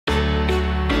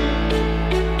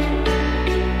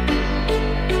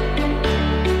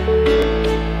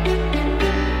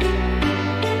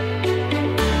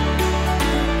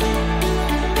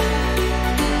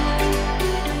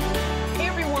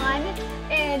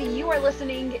are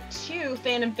listening to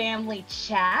Fandom Family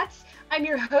Chats. I'm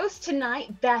your host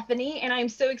tonight, Bethany, and I'm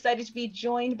so excited to be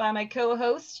joined by my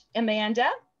co-host, Amanda.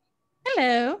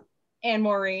 Hello. And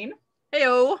Maureen.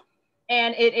 Heyo.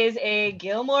 And it is a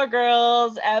Gilmore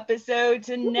Girls episode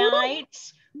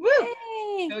tonight.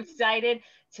 Woo! So excited.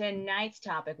 Tonight's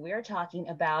topic, we are talking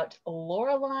about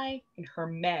Lorelai and her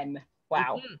men.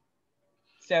 Wow. Mm-hmm.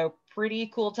 So pretty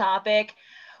cool topic.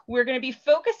 We're going to be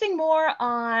focusing more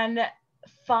on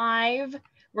 5.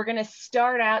 We're going to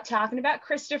start out talking about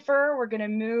Christopher. We're going to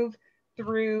move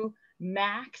through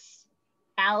Max,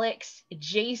 Alex,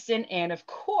 Jason, and of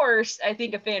course, I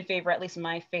think a fan favorite, at least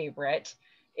my favorite,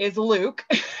 is Luke.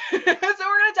 So we're going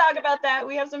to talk about that.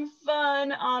 We have some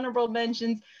fun honorable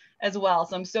mentions as well.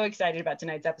 So I'm so excited about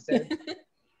tonight's episode.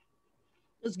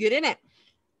 Let's get in it.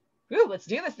 Ooh, let's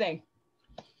do this thing.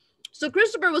 So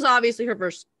Christopher was obviously her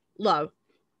first love.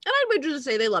 And I'd wager to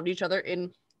say they loved each other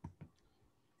in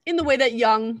the way that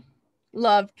young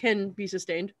love can be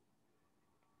sustained.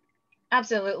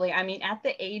 Absolutely. I mean, at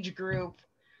the age group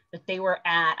that they were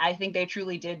at, I think they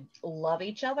truly did love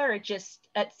each other. It just,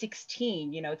 at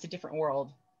 16, it's a different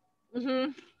world.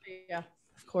 Mm-hmm. Yeah,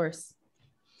 of course.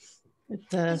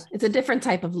 It's a different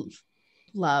type of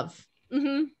love.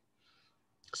 Mm-hmm.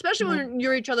 Especially when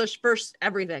you're each other's first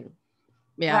everything.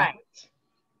 Yeah. Right.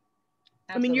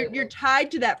 Absolutely. I mean, you're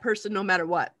tied to that person no matter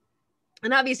what.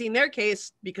 And obviously in their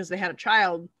case, because they had a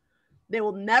child, they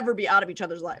will never be out of each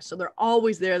other's lives. So they're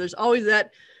always there. There's always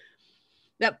that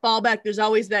fallback. There's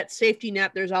always that safety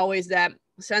net. There's always that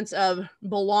sense of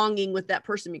belonging with that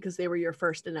person because they were your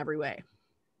first in every way.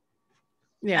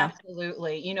 Yeah,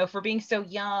 absolutely. For being so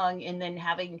young and then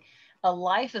having a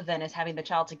life event as having the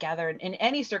child together in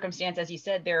any circumstance, as you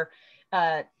said, their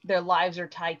lives are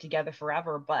tied together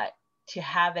forever. But to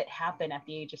have it happen at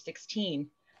the age of 16,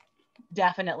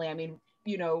 definitely. I mean,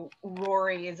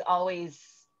 Rory is always,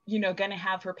 going to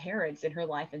have her parents in her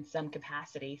life in some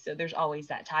capacity. So there's always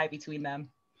that tie between them.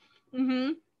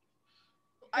 Mm-hmm.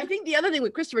 I think the other thing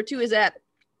with Christopher too is that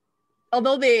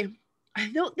although I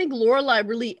don't think Lorelai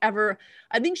really ever,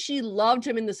 I think she loved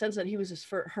him in the sense that he was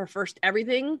her first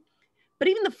everything. But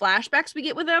even the flashbacks we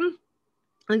get with him,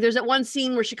 like there's that one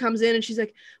scene where she comes in and she's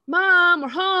like, Mom, we're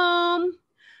home.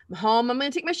 I'm home. I'm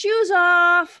going to take my shoes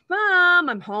off. Mom,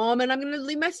 I'm home and I'm going to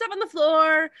leave my stuff on the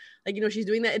floor. Like, she's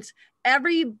doing that. It's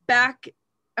every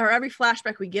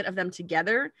flashback we get of them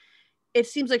together. It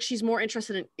seems like she's more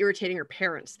interested in irritating her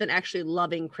parents than actually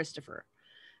loving Christopher.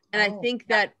 And I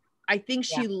think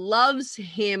she loves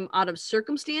him out of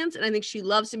circumstance. And I think she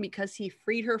loves him because he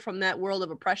freed her from that world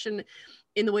of oppression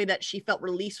in the way that she felt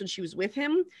released when she was with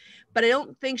him. But I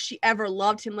don't think she ever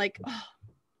loved him like, oh,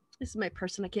 this is my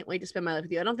person. I can't wait to spend my life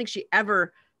with you. I don't think she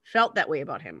ever felt that way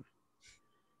about him.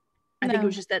 I think it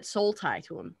was just that soul tie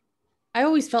to him. I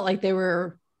always felt like they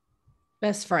were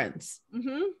best friends.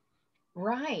 Mm-hmm.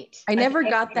 Right. I never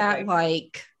got that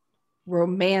like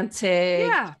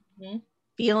romantic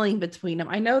feeling between them.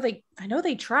 I know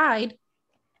they tried,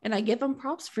 and I give them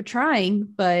props for trying,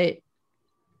 but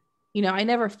I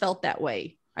never felt that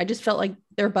way. I just felt like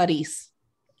they're buddies.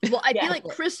 Well, I feel like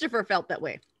Christopher felt that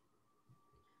way,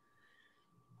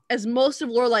 as most of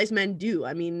Lorelai's men do.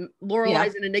 I mean,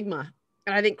 Lorelai's an enigma,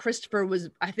 and I think Christopher was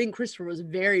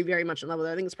very, very much in love with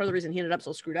her. I think it's part of the reason he ended up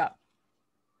so screwed up.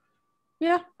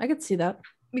 Yeah, I could see that.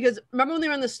 Because remember when they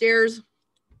were on the stairs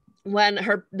when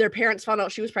their parents found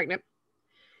out she was pregnant,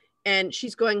 and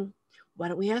she's going, why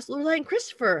don't we ask Lorelai and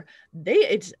Christopher?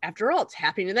 After all, it's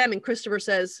happening to them. And Christopher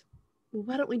says, well,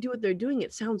 why don't we do what they're doing?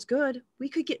 It sounds good. We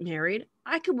could get married.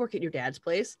 I could work at your dad's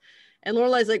place. And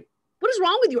Lorelai's like, what is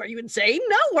wrong with you? Are you insane?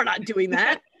 No, we're not doing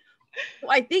that.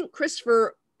 Well, I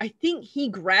think he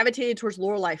gravitated towards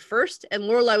Lorelai first. And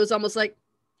Lorelai was almost like,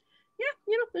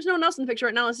 yeah, there's no one else in the picture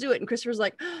right now. Let's do it. And Christopher's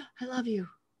like, oh, I love you.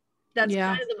 That's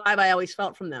kind of the vibe I always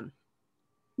felt from them.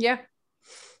 Yeah.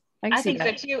 I think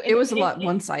so too. It was a lot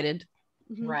one-sided.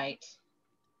 Right.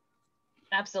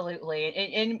 Absolutely.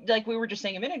 And like we were just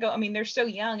saying a minute ago, I mean, they're so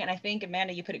young. And I think,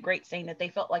 Amanda, you put it great saying that they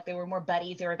felt like they were more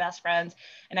buddies. They were best friends.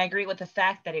 And I agree with the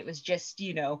fact that it was just,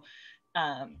 it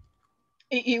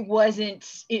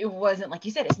wasn't like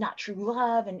you said, it's not true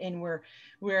love and we're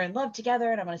in love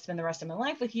together and I'm going to spend the rest of my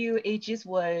life with you. It just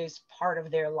was part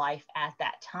of their life at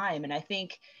that time. And I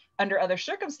think under other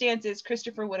circumstances,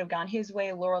 Christopher would have gone his way,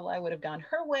 Lorelai would have gone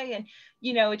her way. And,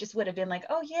 it just would have been like,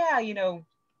 oh yeah,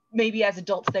 maybe as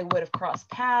adults they would have crossed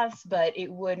paths, but it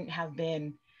wouldn't have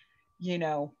been, they're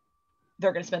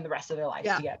going to spend the rest of their lives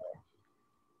together.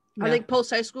 I think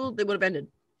post high school, they would have ended.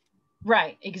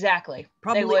 Right, exactly.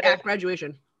 Probably at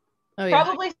graduation. Oh, yeah.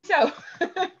 Probably so.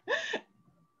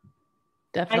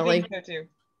 Definitely. I think so too.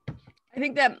 I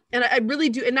think that, and I really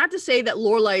do, and not to say that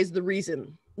Lorelai is the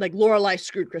reason, like Lorelai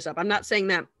screwed Chris up. I'm not saying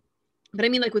that. But I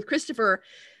mean, like with Christopher,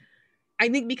 I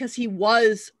think because he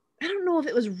was, I don't know if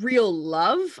it was real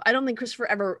love. I don't think Christopher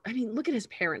ever, I mean, look at his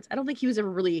parents. I don't think he was ever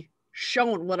really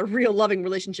shown what a real loving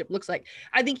relationship looks like.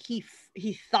 I think he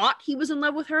thought he was in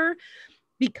love with her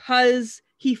because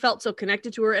he felt so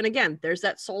connected to her. And again, there's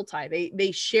that soul tie.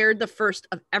 They shared the first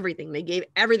of everything. They gave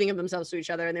everything of themselves to each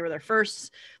other, and they were their firsts.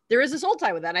 There is a soul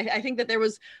tie with that. I think that there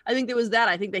was that.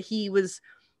 I think that he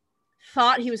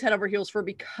thought he was head over heels for,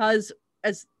 because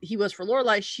as he was for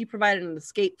Lorelai, she provided an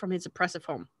escape from his oppressive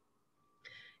home.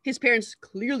 His parents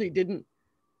clearly didn't.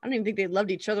 I don't even think they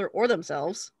loved each other or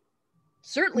themselves.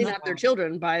 Certainly not their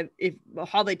children, by if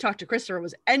how they talked to Christopher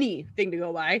was anything to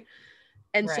go by.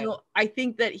 And so I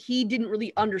think that he didn't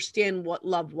really understand what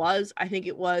love was. I think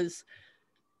it was,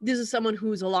 this is someone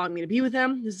who's allowing me to be with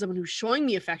them. This is someone who's showing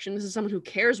me affection. This is someone who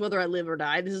cares whether I live or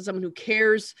die. This is someone who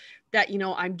cares that, you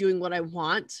know, I'm doing what I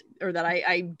want, or that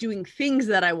I'm doing things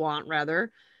that I want,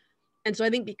 rather. And so I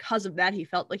think because of that, he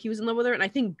felt like he was in love with her. And I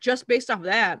think just based off of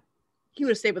that, he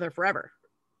would have stayed with her forever,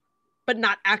 but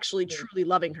not actually truly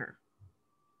loving her.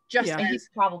 And he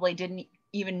probably didn't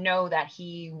even know that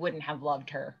he wouldn't have loved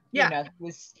her. You know,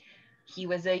 he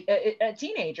was a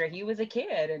teenager. He was a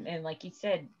kid. And like you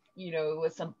said, you know, it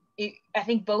was I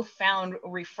think both found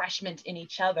refreshment in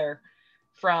each other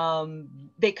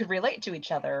they could relate to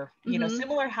each other, you know,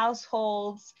 similar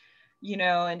households, you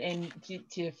know, and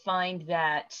to find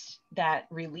that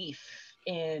relief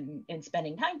in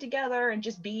spending time together and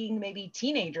just being maybe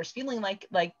teenagers, feeling like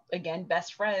again,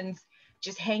 best friends,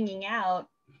 just hanging out,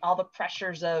 all the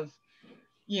pressures of,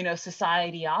 you know,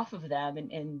 society off of them,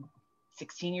 and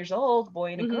 16 years old,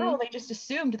 boy and a girl, they just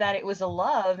assumed that it was a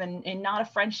love and not a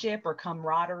friendship or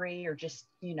camaraderie, or just,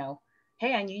 you know,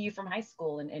 hey, I knew you from high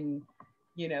school and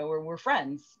you know, we're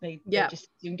friends. They just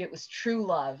assumed it was true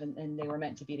love, and they were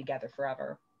meant to be together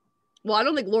forever. Well, I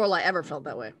don't think Lorelai ever felt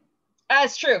that way.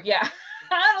 That's true. Yeah.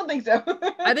 I don't think so.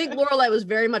 I think Lorelai was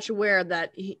very much aware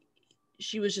that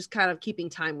she was just kind of keeping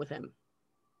time with him.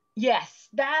 Yes,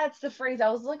 that's the phrase I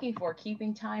was looking for.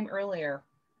 Keeping time earlier.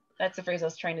 That's the phrase I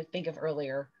was trying to think of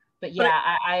earlier. But yeah,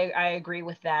 I agree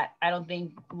with that. I don't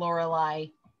think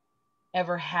Lorelai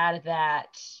ever had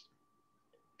that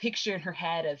picture in her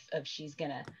head of she's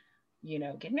gonna, you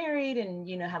know, get married and,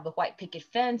 you know, have the white picket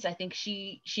fence. I think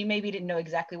she maybe didn't know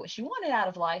exactly what she wanted out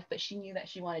of life, but she knew that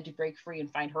she wanted to break free and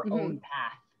find her own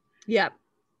path. Yeah.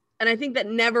 And I think that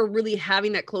never really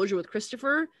having that closure with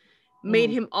Christopher made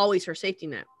him always her safety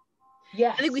net.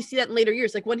 Yeah. I think we see that in later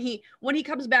years. Like when he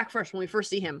comes back first, when we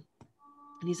first see him,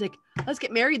 and he's like, let's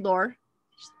get married, Laura.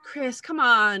 She's like, Chris, come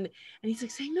on. And he's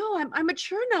like saying, no, I'm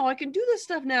mature now. I can do this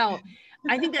stuff now.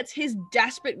 I think that's his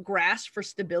desperate grasp for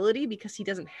stability, because he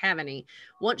doesn't have any.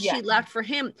 Once she left, for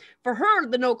her,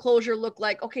 the no closure looked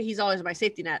like, okay, he's always my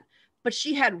safety net. But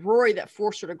she had Rory that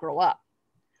forced her to grow up.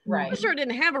 Right. Christopher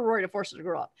didn't have a Rory to force her to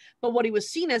grow up. But what he was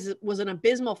seen as was an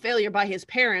abysmal failure by his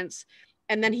parents.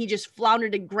 And then he just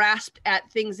floundered and grasped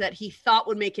at things that he thought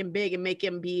would make him big and make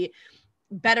him be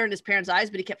better in his parents' eyes,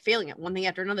 but he kept failing at one thing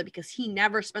after another, because he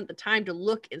never spent the time to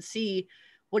look and see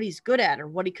what he's good at or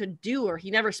what he could do, or he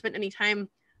never spent any time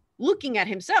looking at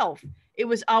himself. It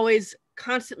was always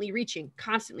constantly reaching.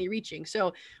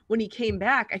 So when he came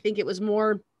back, I think it was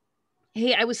more,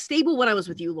 hey, I was stable when I was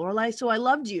with you, Lorelai, so I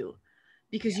loved you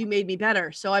because you made me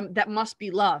better. So that must be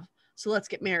love. So let's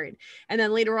get married. And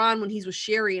then later on, when he's with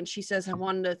Sherry and she says, I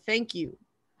wanted to thank you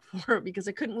for because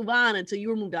I couldn't move on until you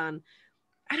were moved on.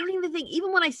 I don't even think,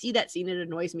 even when I see that scene, it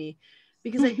annoys me,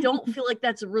 because I don't feel like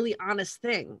that's a really honest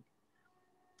thing.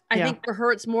 I think for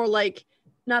her, it's more like,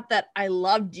 not that I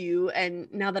loved you, and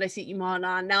now that I see you on,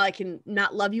 now I can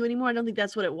not love you anymore. I don't think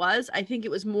that's what it was. I think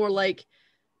it was more like,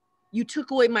 you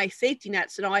took away my safety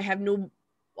net, so now I have no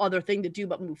other thing to do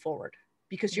but move forward,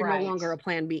 because you're no longer a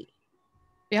plan B.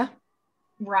 Yeah.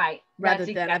 Right. Rather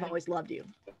than I've always loved you.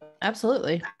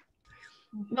 Absolutely.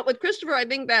 But with Christopher, I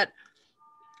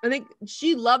think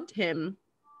she loved him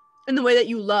in the way that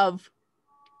you love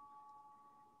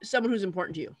someone who's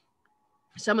important to you.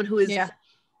 Someone who is,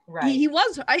 right.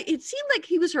 It seemed like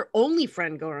he was her only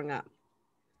friend growing up.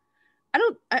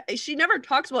 She never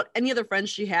talks about any other friends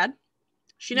she had.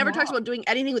 She never talks about doing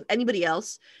anything with anybody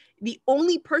else. The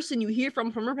only person you hear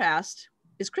from her past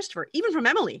is Christopher, even from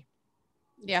Emily.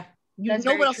 Yeah. That's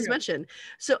no one else is mentioned.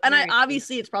 So, and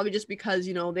obviously it's probably just because,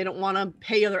 you know, they don't want to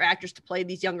pay other actors to play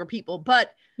these younger people,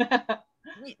 but the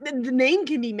name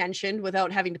can be mentioned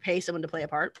without having to pay someone to play a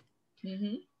part.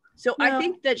 Mm-hmm. So I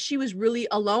think that she was really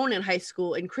alone in high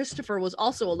school, and Christopher was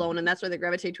also alone, and that's why they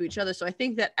gravitate to each other. So I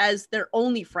think that as their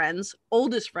only friends,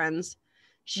 oldest friends,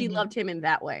 she loved him in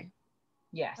that way.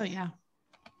 Yes. Oh yeah.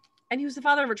 And he was the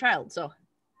father of her child. So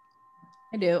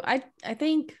I do. I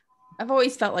think I've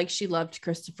always felt like she loved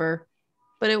Christopher,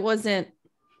 but it wasn't,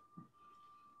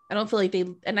 I don't feel like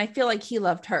and I feel like he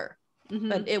loved her,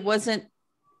 but it wasn't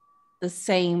the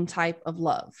same type of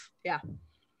love. Yeah.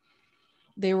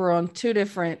 They were on two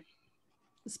different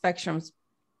spectrums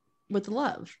with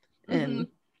love, and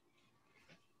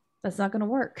that's not going to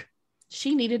work.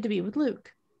 She needed to be with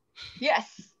Luke.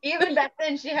 Yes. Even back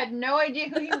then, she had no idea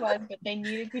who he was, but they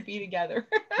needed to be together.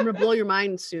 I'm going to blow your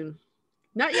mind soon.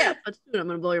 Not yet, but soon I'm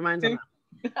going to blow your minds on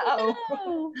that.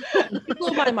 Oh, you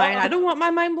blew my mind. I don't want my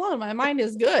mind blown. My mind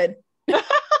is good. Our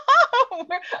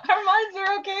minds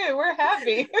are okay. We're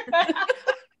happy.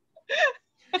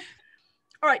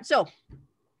 All right, so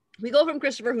we go from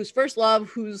Christopher, who's first love,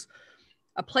 who's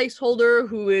a placeholder,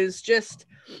 who is just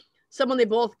someone they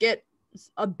both get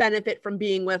a benefit from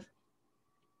being with.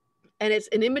 And it's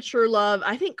an immature love.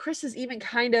 I think Chris is even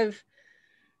kind of,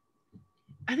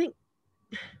 I don't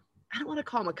want to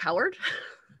call him a coward,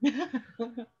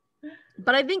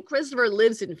 but I think Christopher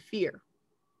lives in fear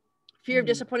of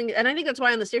disappointing. And I think that's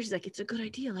why on the stairs, she's like, it's a good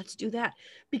idea. Let's do that.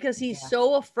 Because he's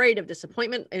so afraid of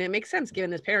disappointment. And it makes sense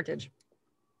given his parentage.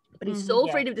 But he's so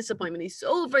afraid of disappointment. He's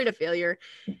so afraid of failure.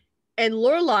 And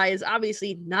Lorelai is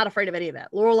obviously not afraid of any of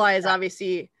that. Lorelai is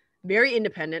obviously very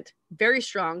independent, very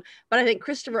strong. But I think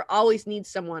Christopher always needs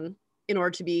someone in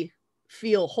order to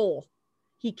feel whole.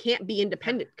 He can't be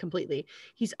independent completely.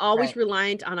 He's always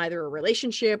reliant on either a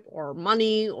relationship or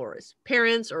money or his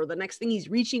parents or the next thing he's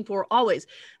reaching for, always.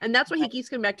 And that's why he keeps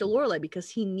coming back to Lorelai,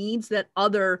 because he needs that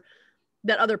other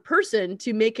person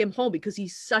to make him whole, because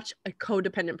he's such a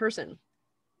codependent person.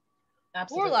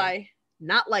 Absolutely. Lorelai,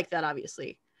 not like that,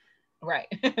 obviously. Right.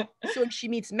 So when she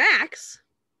meets Max,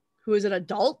 who is an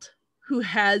adult, who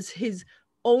has his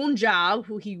own job,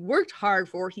 who he worked hard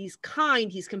for, he's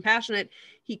kind, he's compassionate,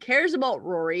 he cares about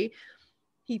Rory,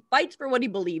 he fights for what he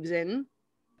believes in.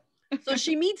 So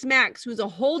she meets Max, who's a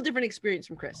whole different experience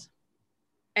from Chris.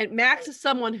 And Max is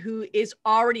someone who is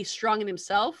already strong in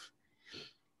himself.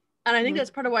 And I think that's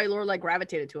part of why Lorelai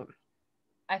gravitated to him.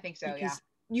 I think so, because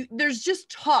there's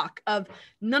just talk of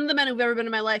none of the men who've ever been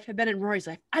in my life have been in Rory's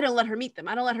life. I don't let her meet them.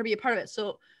 I don't let her be a part of it.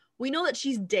 So we know that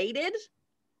she's dated.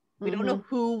 We don't know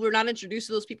who. We're not introduced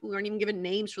to those people. We weren't even given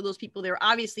names for those people. They were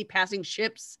obviously passing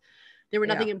ships. They were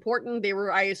nothing important. They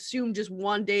were, I assume, just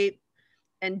one date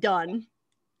and done.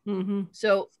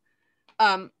 So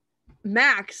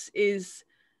Max is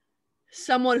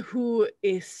someone who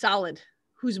is solid,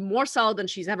 who's more solid than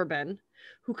she's ever been,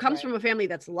 who comes from a family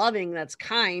that's loving, that's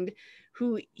kind,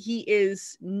 who he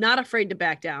is not afraid to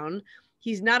back down.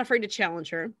 He's not afraid to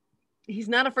challenge her. He's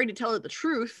not afraid to tell her the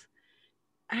truth.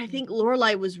 And I think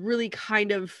Lorelai was really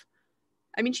kind of,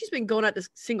 I mean, she's been going at this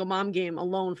single mom game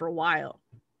alone for a while.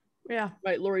 Yeah.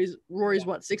 Right. Rory's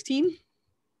what, 16 when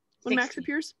 16. Max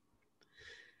appears?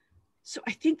 So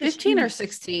I think 15 or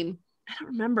 16. I don't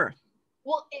remember.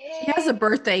 Well, she has a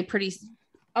birthday pretty.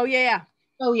 Oh, yeah.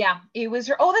 Oh, yeah. It was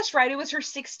her. Oh, that's right. It was her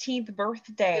 16th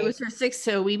birthday. It was her 6th.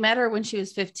 So we met her when she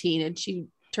was 15 and she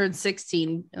turned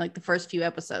 16 in like the first few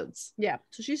episodes. Yeah.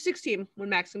 So she's 16 when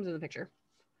Max comes in the picture.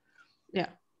 Yeah.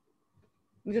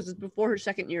 Because it's before her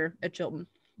second year at Chilton.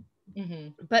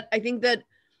 But I think that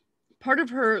part of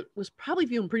her was probably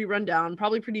feeling pretty run down,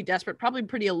 probably pretty desperate, probably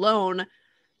pretty alone.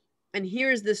 And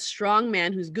here's this strong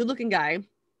man who's a good looking guy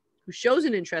who shows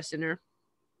an interest in her,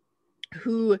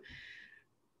 who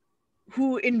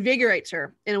invigorates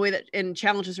her in a way that, and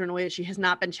challenges her in a way that she has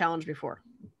not been challenged before.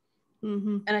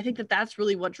 And I think that that's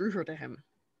really what drew her to him.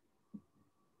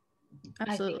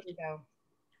 Absolutely.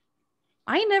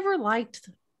 I never liked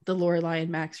the Lorelai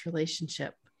and Max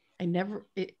relationship. I know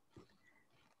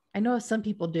some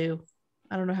people do.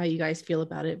 I don't know how you guys feel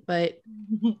about it, but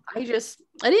I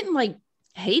didn't like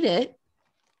hate it.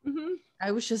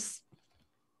 I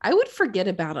would forget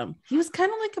about him. He was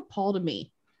kind of like a Paul to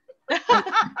me.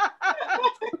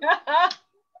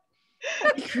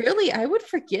 Really, I would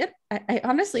forget. I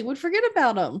honestly would forget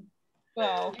about him.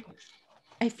 Wow.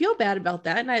 I feel bad about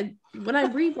that. And when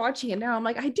I'm rewatching it now, I'm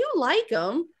like, I do like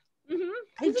him.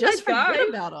 I just forget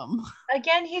about him.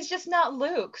 Again, he's just not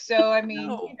Luke. So, I mean, you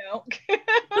know,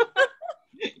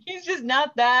 he's just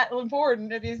not that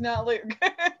important if he's not Luke.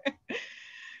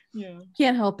 Yeah.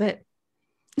 Can't help it.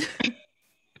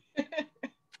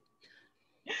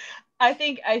 I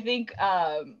think,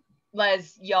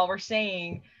 Les, y'all were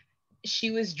saying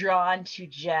she was drawn to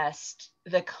just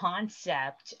the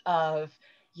concept of,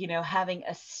 you know, having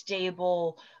a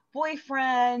stable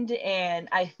boyfriend. And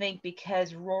I think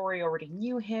because Rory already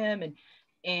knew him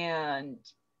and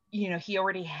he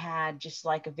already had just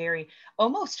like a very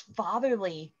almost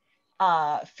fatherly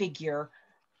figure.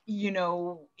 He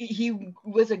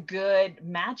was a good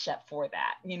matchup for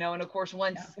that, and of course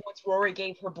once Rory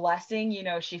gave her blessing,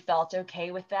 she felt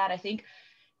okay with that. I think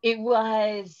it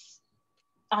was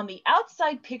on the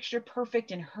outside picture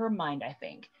perfect in her mind. I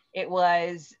think it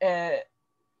was a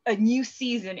new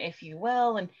season, if you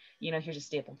will, and here's a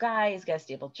stable guy, he's got a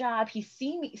stable job, he's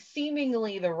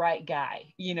seemingly the right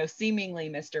guy, seemingly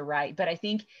Mr. Right. But I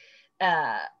think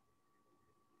at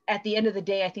the end of the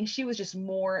day, I think she was just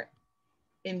more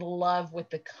in love with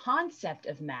the concept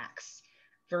of Max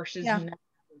versus Max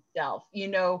himself,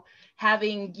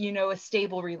 having a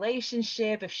stable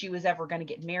relationship. If she was ever going to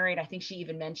get married, I think she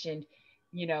even mentioned,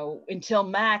 until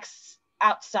Max,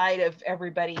 outside of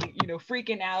everybody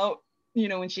freaking out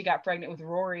when she got pregnant with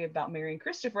Rory about marrying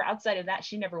Christopher, outside of that,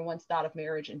 she never once thought of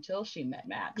marriage until she met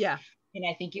Max. And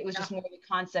I think it was just more the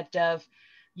concept of,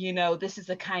 this is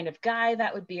the kind of guy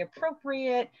that would be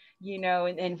appropriate,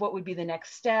 and what would be the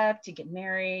next step to get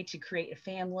married, to create a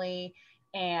family.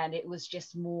 And it was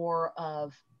just more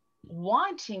of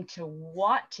wanting to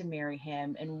want to marry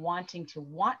him and wanting to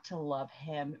want to love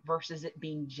him versus it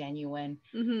being genuine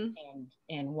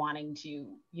and wanting to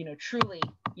truly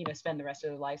spend the rest of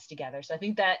their lives together. So I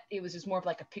think that it was just more of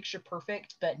like a picture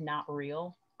perfect but not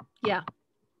real. It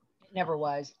never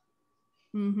was.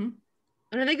 And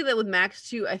I think of that with Max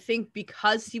too. I think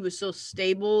because he was so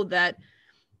stable, that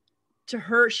to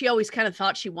her, she always kind of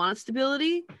thought she wanted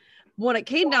stability. When it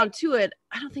came down to it,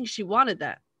 I don't think she wanted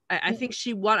that. I think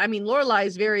Lorelai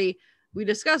is very, we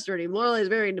discussed already, Lorelai is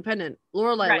very independent.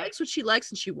 Lorelai likes what she likes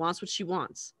and she wants what she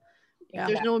wants.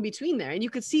 There's no in between there. And you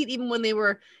could see it even when they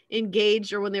were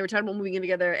engaged or when they were talking about moving in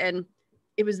together. And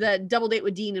it was that double date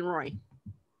with Dean and Rory.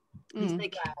 He's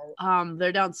like,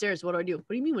 they're downstairs. What do I do? What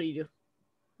do you mean, what do you do?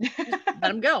 Let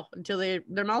them go until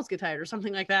their mouths get tired or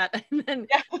something like that. And then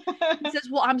he says,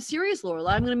 well, I'm serious,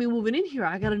 Lorelai. I'm going to be moving in here.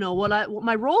 I got to know what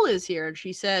my role is here. And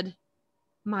she said,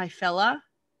 my fella,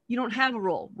 you don't have a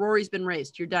role. Rory's been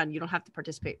raised. You're done. You don't have to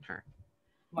participate in her.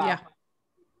 Wow.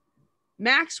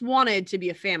 Max wanted to be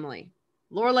a family.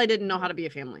 Lorelai didn't know how to be a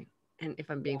family. And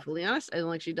if I'm being fully honest, I don't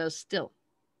think she does still.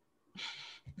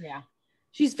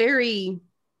 She's very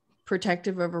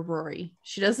protective over Rory.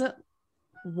 She doesn't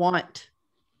want.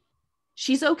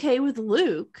 She's okay with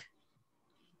Luke,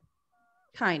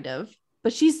 kind of,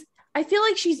 but I feel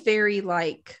like she's very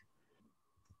like,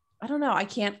 I don't know. I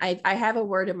have a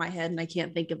word in my head and I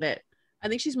can't think of it. I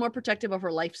think she's more protective of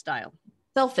her lifestyle.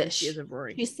 Selfish. She is of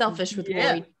Rory. She's selfish with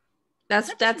Rory.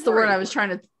 That's the word I was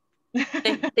trying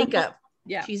to think of.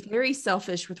 She's very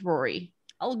selfish with Rory.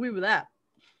 I'll agree with that.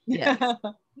 Yeah,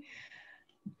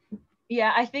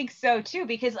 I think so too,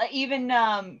 because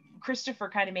even Christopher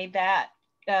kind of made that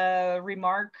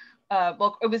remark.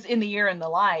 Well, it was in the year in the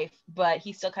life, but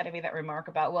he still kind of made that remark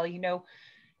about, well,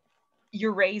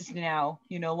 you're raised now,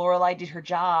 Lorelai did her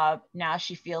job. Now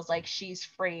she feels like she's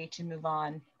free to move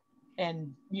on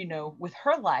and, with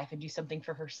her life and do something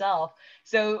for herself.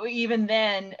 So even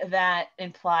then that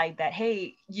implied that,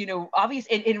 hey,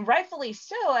 obviously, and rightfully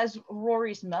so, as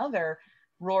Rory's mother,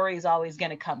 Rory's always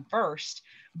going to come first.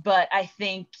 But I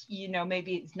think,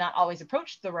 maybe it's not always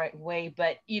approached the right way,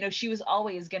 but, she was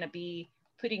always going to be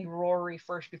putting Rory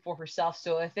first before herself.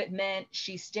 So if it meant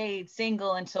she stayed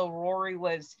single until Rory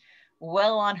was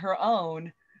well on her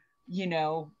own,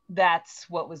 that's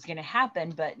what was going to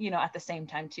happen. But, at the same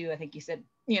time too, I think you said,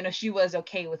 she was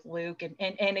okay with Luke.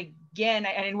 And again,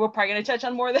 and we're probably going to touch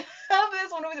on more of this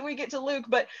when we get to Luke,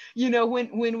 but,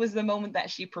 when was the moment that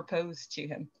she proposed to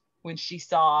him? When she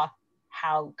saw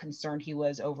how concerned he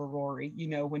was over Rory,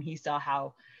 when he saw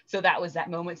how, so that was that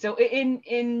moment. So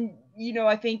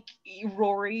I think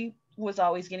Rory was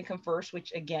always going to come first,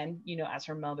 which again, as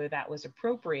her mother, that was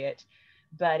appropriate,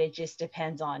 but it just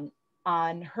depends on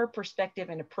her perspective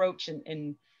and approach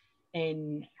and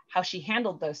how she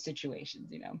handled those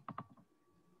situations.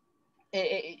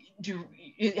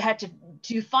 It had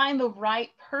to find the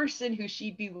right person who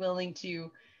she'd be willing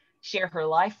to share her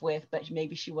life with, but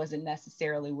maybe she wasn't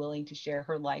necessarily willing to share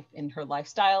her life and her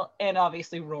lifestyle, and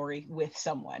obviously Rory with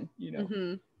someone,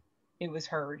 It was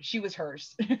her, she was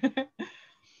hers.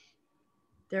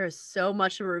 There is so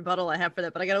much of a rebuttal I have for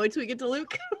that, but I gotta wait till we get to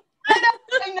Luke.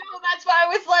 I know, that's why I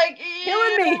was like,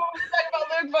 killing me. We're talking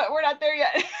about Luke, but we're not there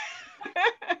yet.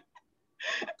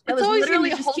 I was literally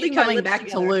holding my lips back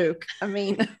together. To Luke. I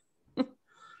mean,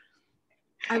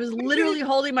 I was literally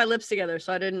holding my lips together,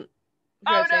 so I didn't.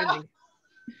 Oh no!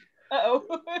 Uh-oh.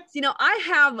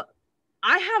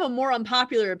 I have a more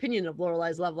unpopular opinion of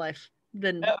Lorelai's love life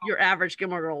than your average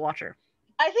Gilmore Girl watcher.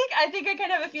 I think I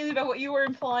kind of have a feeling about what you were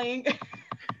implying.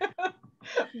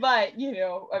 But, you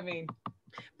know, I mean.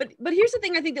 But here's the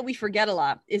thing I think that we forget a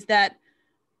lot is that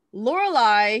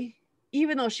Lorelai,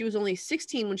 even though she was only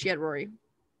 16 when she had Rory,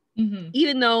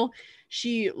 even though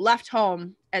she left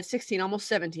home at 16, almost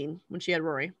 17 when she had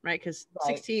Rory, right? Because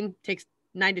 16 takes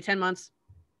 9 to 10 months.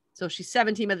 So she's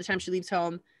 17 by the time she leaves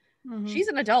home. She's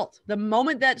an adult. The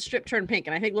moment that strip turned pink,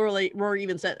 and I think Rory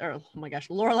even said, oh my gosh,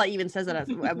 Lorelai even says that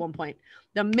at one point.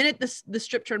 The minute the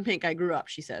strip turned pink, I grew up,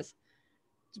 she says.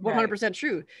 It's 100%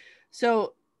 true.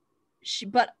 So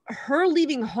but her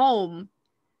leaving home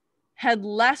had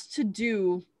less to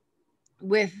do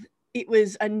with it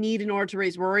was a need in order to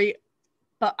raise Rory,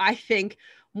 but I think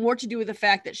more to do with the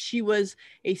fact that she was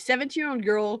a 17-year-old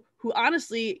girl who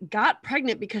honestly got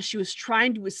pregnant because she was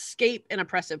trying to escape an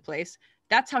oppressive place.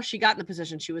 That's how she got in the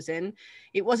position she was in.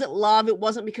 It wasn't love. It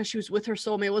wasn't because she was with her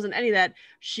soulmate. It wasn't any of that.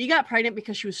 She got pregnant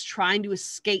because she was trying to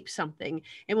escape something.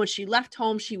 And when she left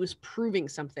home, she was proving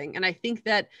something. And I think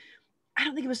that I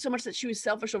don't think it was so much that she was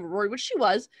selfish over Rory, which she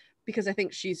was, because I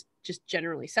think she's just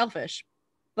generally selfish.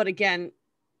 But again,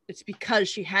 it's because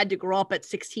she had to grow up at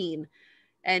 16,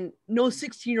 and no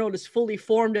 16-year-old is fully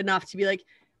formed enough to be like,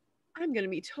 I'm going to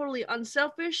be totally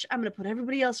unselfish. I'm going to put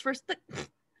everybody else first.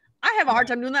 I have a hard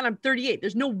time doing that. I'm 38.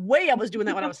 There's no way I was doing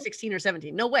that when I was 16 or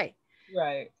 17. No way.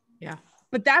 Right. Yeah.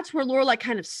 But that's where Lorelai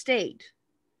kind of stayed,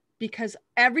 because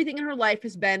everything in her life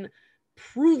has been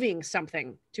proving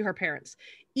something to her parents.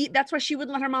 That's why she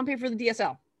wouldn't let her mom pay for the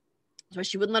DSL. That's why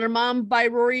she wouldn't let her mom buy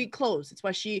Rory clothes. That's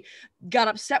why she got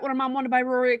upset when her mom wanted to buy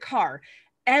Rory a car.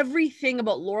 Everything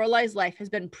about Lorelai's life has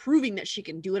been proving that she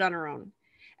can do it on her own.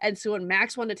 And so when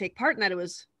Max wanted to take part in that, it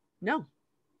was, no,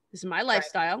 this is my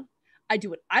lifestyle. Right. I do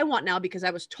what I want now because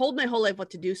I was told my whole life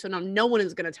what to do. So now no one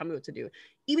is going to tell me what to do.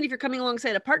 Even if you're coming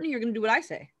alongside a partner, you're going to do what I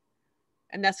say.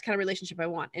 And that's the kind of relationship I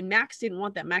want. And Max didn't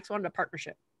want that. Max wanted a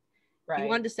partnership. Right. He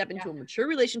wanted to step into a mature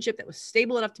relationship that was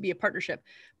stable enough to be a partnership.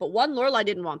 But Lorelai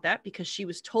didn't want that because she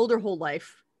was told her whole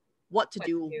life what to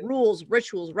do, rules,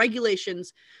 rituals,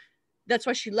 regulations. That's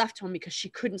why she left home, because she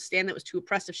couldn't stand that. It was too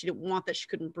oppressive. She didn't want that. She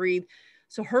couldn't breathe.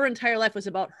 So her entire life was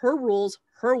about her rules,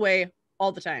 her way,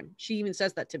 all the time. She even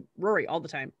says that to Rory all the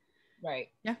time. Right.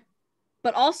 Yeah.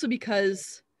 But also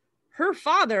because her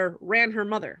father ran her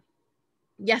mother.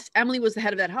 Yes, Emily was the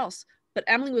head of that house, but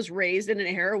Emily was raised in an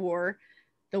era where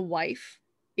the wife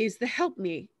is the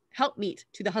helpmeet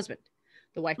to the husband.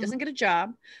 The wife doesn't get a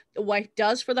job. The wife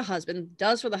does for the husband,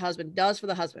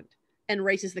 and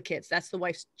raises the kids. That's the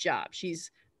wife's job.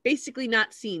 She's basically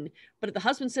not seen. But if the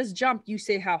husband says jump, you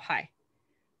say how high.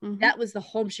 That was the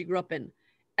home she grew up in.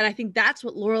 And I think that's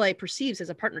what Lorelai perceives as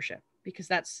a partnership, because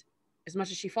that's, as much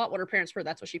as she fought what her parents were,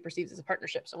 that's what she perceives as a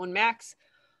partnership. So when Max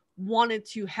wanted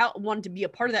to be a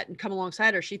part of that and come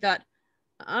alongside her, she thought,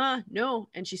 no.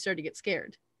 And she started to get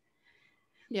scared.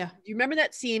 Yeah. Do you remember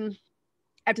that scene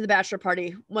after the bachelor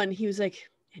party when he was like,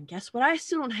 and guess what I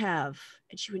still don't have?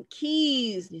 And she went,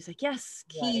 keys. And he's like, yes,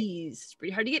 keys. Right. It's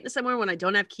pretty hard to get into somewhere when I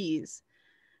don't have keys.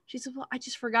 She said, well, I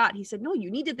just forgot. He said, no,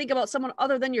 you need to think about someone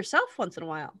other than yourself once in a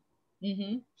while.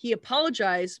 He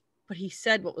apologized, but he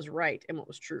said what was right and what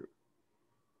was true.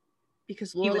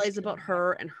 Because Lorelai is about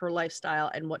her and her lifestyle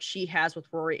and what she has with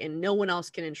Rory, and no one else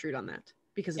can intrude on that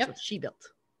because it's what she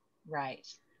built. Right.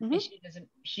 And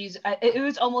it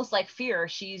was almost like fear.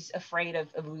 She's afraid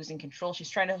of losing control. She's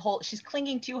trying to she's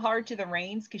clinging too hard to the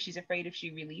reins because she's afraid if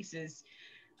she releases,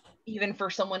 even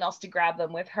for someone else to grab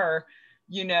them with her,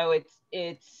 you know,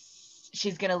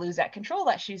 she's going to lose that control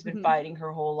that she's been fighting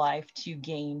her whole life to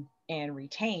gain and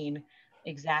retain.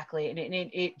 Exactly. And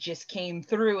it just came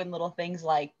through in little things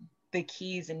like the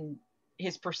keys and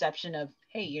his perception of,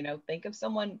 hey, you know, think of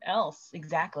someone else.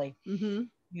 Exactly.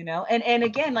 You know, and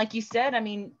again, like you said, I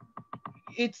mean,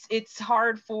 it's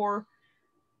hard for,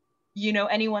 you know,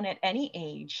 anyone at any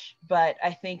age, but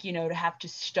I think, you know, to have to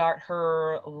start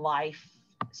her life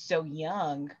so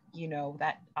young, you know,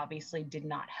 that obviously did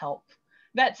not help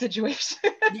that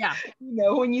situation. Yeah. You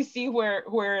know, when you see where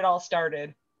it all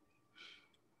started.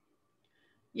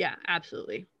 Yeah,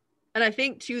 absolutely. And I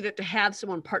think too that to have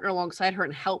someone partner alongside her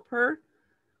and help her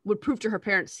would prove to her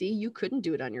parents, see, you couldn't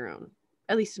do it on your own.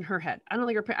 At least in her head. I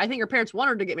think her parents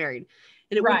wanted her to get married.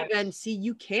 And it would have been, see,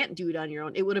 you can't do it on your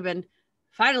own. It would have been,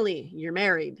 finally, you're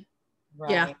married.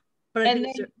 Right. Yeah. But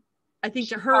I think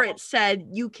to her, it said,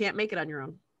 you can't make it on your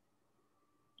own.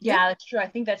 Yeah, that's true. I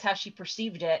think that's how she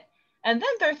perceived it. And then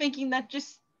they're thinking that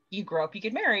just, you grow up, you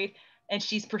get married. And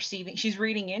she's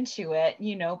reading into it,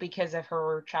 you know, because of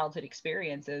her childhood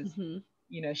experiences.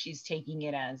 You know, she's taking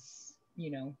it as,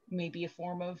 you know, maybe a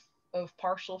form of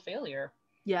partial failure.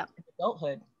 Yeah.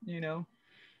 Adulthood, you know.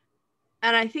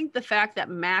 And I think the fact that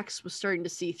Max was starting to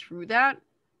see through that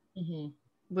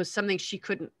was something she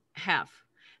couldn't have,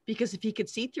 because if he could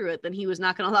see through it, then he was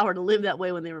not going to allow her to live that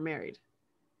way when they were married.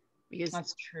 Because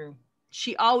that's true.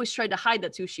 She always tried to hide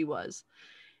that's who she was.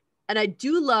 And I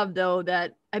do love, though,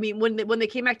 that, I mean, when they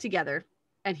came back together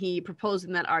and he proposed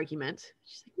in that argument,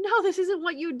 she's like, no, this isn't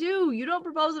what you do. You don't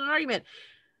propose in an argument.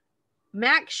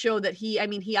 Max showed that he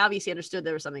obviously understood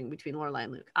there was something between Lorelai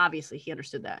and Luke. Obviously, he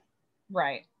understood that.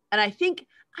 Right. And I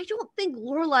don't think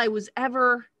Lorelai was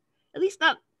ever, at least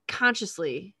not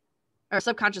consciously or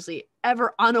subconsciously,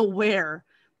 ever unaware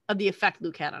of the effect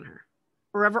Luke had on her,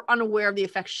 or ever unaware of the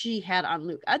effect she had on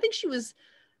Luke. I think she was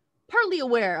partly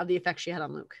aware of the effect she had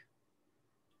on Luke.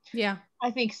 Yeah.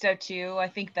 I think so too. I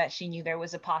think that she knew there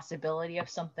was a possibility of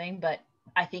something, but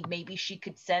I think maybe she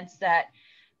could sense that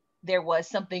there was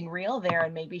something real there,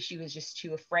 and maybe she was just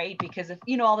too afraid because of,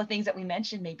 all the things that we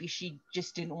mentioned. Maybe she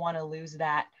just didn't want to lose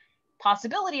that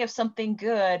possibility of something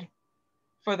good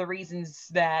for the reasons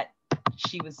that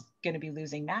she was going to be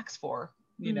losing Max for.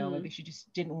 Maybe she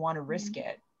just didn't want to risk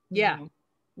it. Yeah.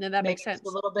 No, that makes sense. A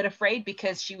little bit afraid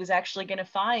because she was actually going to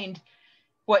find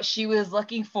what she was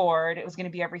looking for, and it was going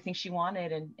to be everything she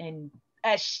wanted. And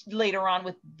as later on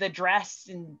with the dress,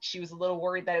 and she was a little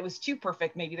worried that it was too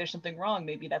perfect. Maybe there's something wrong.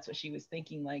 Maybe that's what she was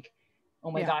thinking, like,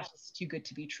 oh my gosh, it's too good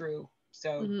to be true.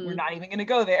 So we're not even going to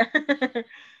go there.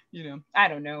 I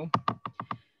don't know.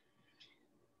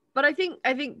 But I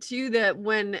think too that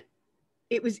when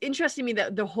it was interesting to me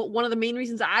that one of the main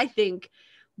reasons I think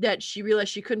that she realized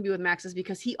she couldn't be with Max is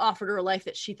because he offered her a life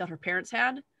that she thought her parents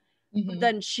had. But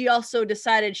then she also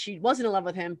decided she wasn't in love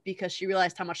with him because she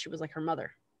realized how much she was like her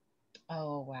mother.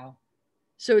 Oh, wow.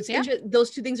 So it's interesting.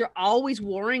 Those two things are always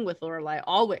warring with Lorelai,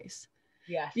 always.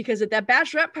 Yeah. Because at that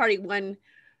bachelorette party, when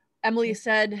Emily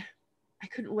said, I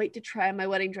couldn't wait to try my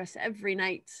wedding dress every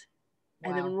night. Wow.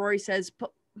 And then when Rory says,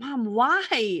 but Mom,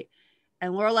 why?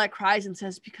 And Lorelai cries and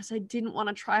says, because I didn't want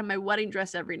to try my wedding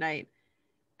dress every night.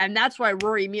 And that's why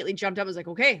Rory immediately jumped up and was like,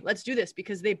 okay, let's do this.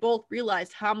 Because they both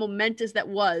realized how momentous that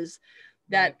was,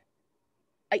 that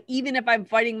even if I'm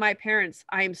fighting my parents,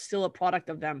 I am still a product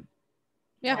of them.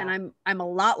 Yeah. And I'm a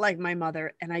lot like my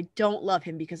mother, and I don't love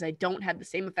him because I don't have the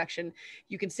same affection.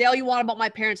 You can say all you want about my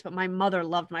parents, but my mother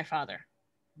loved my father.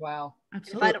 Wow.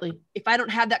 Absolutely. If I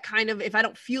don't have that if I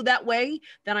don't feel that way,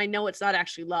 then I know it's not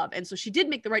actually love. And so she did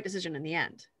make the right decision in the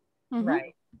end.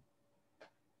 Right.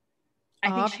 I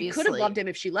think she could have loved him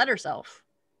if she let herself.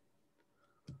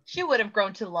 She would have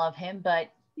grown to love him,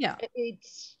 but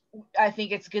I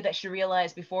think it's good that she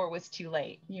realized before it was too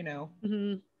late,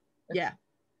 Yeah.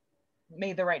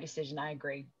 Made the right decision. I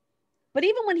agree. But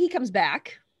even when he comes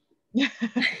back,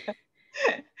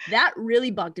 that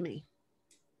really bugged me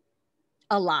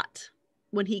a lot.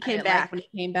 When he came back.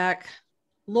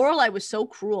 Lorelai was so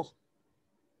cruel,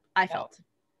 I felt.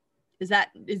 Is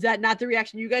that not the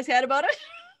reaction you guys had about it?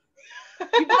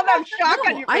 You found that shock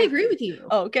on your face. I agree with you.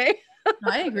 Oh, okay.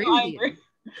 I agree with you.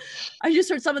 I just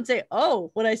heard someone say,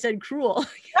 "Oh," when I said cruel.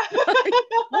 Like,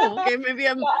 oh, okay, maybe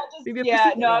I'm.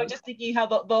 I was just thinking how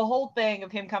the whole thing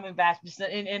of him coming back, just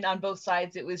and on both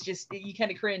sides, it was just, you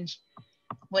kind of cringe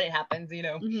when it happens,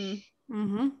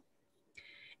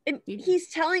 And he's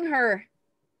telling her,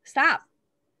 "Stop,"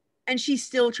 and she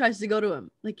still tries to go to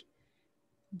him. Like,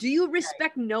 do you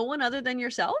respect no one other than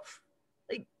yourself?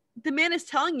 Like, the man is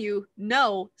telling you,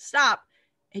 "No, stop,"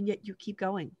 and yet you keep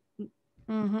going.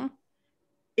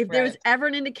 If there was ever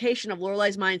an indication of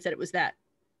Lorelai's mindset, it was that,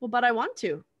 well, but I want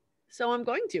to, so I'm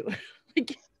going to.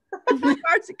 Like, as far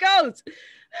as it goes.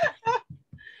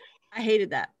 I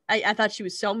hated that. I thought she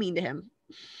was so mean to him.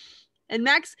 And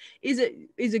Max is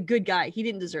a good guy. He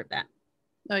didn't deserve that.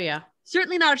 Oh, yeah.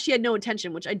 Certainly not if she had no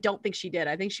intention, which I don't think she did.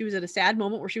 I think she was at a sad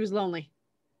moment where she was lonely.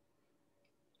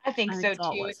 I think so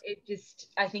too.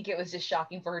 I think it was just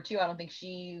shocking for her too. I don't think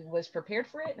she was prepared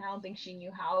for it, and I don't think she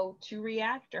knew how to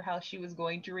react or how she was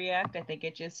going to react. I think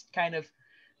it just kind of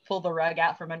pulled the rug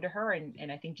out from under her,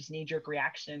 and I think just knee-jerk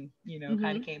reaction,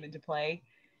 kind of came into play.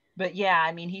 But yeah,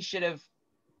 I mean, they should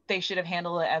have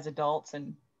handled it as adults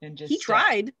and just. He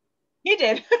tried. He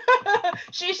did.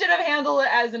 She should have handled it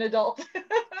as an adult.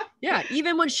 Yeah,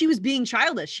 even when she was being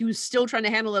childish, she was still trying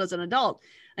to handle it as an adult.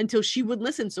 Until she wouldn't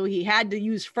listen. So he had to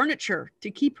use furniture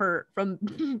to keep her from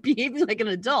behaving like an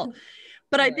adult.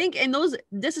 But I think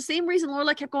that's the same reason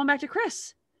Lorelai kept going back to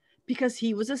Chris, because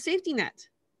he was a safety net.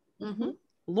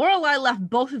 Lorelai left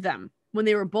both of them when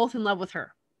they were both in love with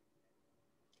her.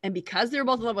 And because they were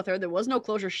both in love with her, there was no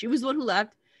closure. She was the one who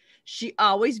left. She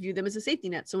always viewed them as a safety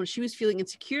net. So when she was feeling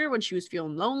insecure, when she was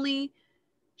feeling lonely,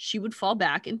 she would fall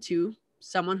back into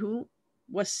someone who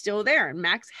was still there. And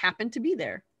Max happened to be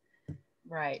there.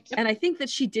 Right. And I think that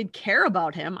she did care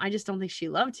about him. I just don't think she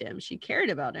loved him. She cared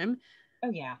about him,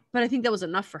 Oh yeah. But I think that was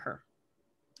enough for her.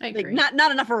 I agree. Like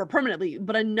not enough for her permanently,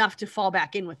 but enough to fall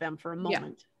back in with them for a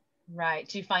moment. Right.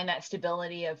 To find that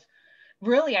stability of,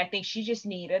 really, I think she just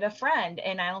needed a friend.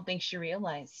 And I don't think she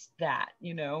realized that,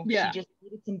 you know, she just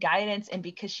needed some guidance. And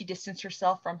because she distanced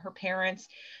herself from her parents,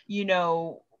 you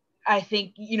know, I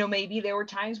think, you know, maybe there were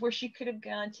times where she could have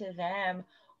gone to them,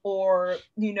 or,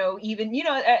 you know, even, you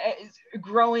know,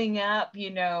 growing up,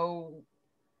 you know,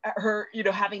 her, you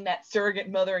know, having that surrogate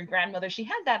mother and grandmother, she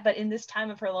had that, but in this time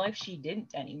of her life, she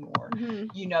didn't anymore,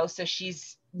 you know, so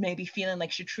she's maybe feeling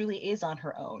like she truly is on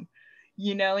her own,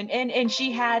 you know, and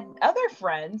she had other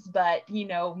friends, but, you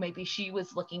know, maybe she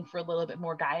was looking for a little bit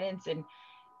more guidance, and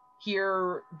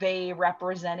here they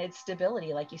represented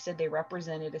stability. Like you said, they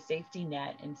represented a safety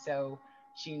net. And so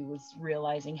she was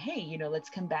realizing, hey, you know,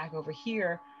 let's come back over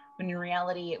here. When in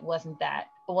reality, it wasn't that,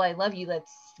 well, I love you,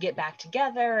 let's get back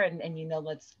together, and you know,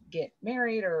 let's get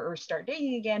married or start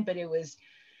dating again. But it was,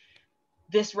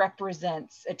 this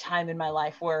represents a time in my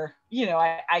life where, you know,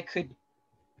 I could,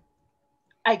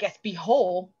 I guess, be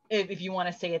whole, if you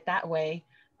want to say it that way.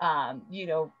 You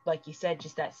know, like you said,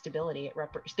 just that stability.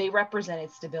 They represented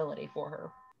stability for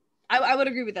her. I would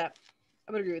agree with that.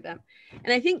 I would agree with that.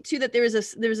 And I think too that there was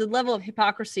a level of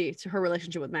hypocrisy to her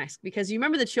relationship with Max, because you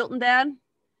remember the Chilton dad?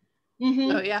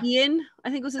 Oh yeah, Ian, I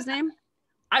think was his name.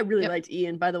 I really liked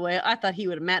Ian, by the way. I thought he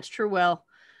would have matched her well.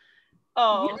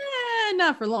 Oh, yeah,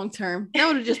 not for long term. That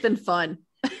would have just been fun.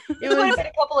 It would have been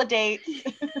a couple of dates. No, I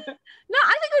think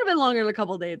it would have been longer than a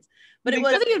couple of dates. But it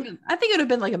was. I think it would have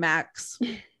been like a max.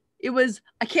 It was.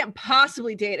 I can't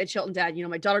possibly date a Chilton dad. You know,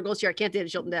 my daughter goes here. I can't date a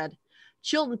Chilton dad.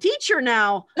 Chilton teacher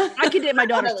now. I could date my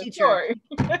daughter's teacher.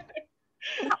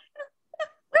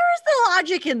 Where is the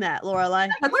logic in that, Lorelai?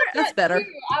 That's better.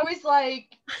 I was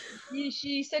like,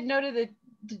 she said no to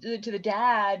the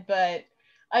dad, but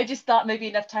I just thought maybe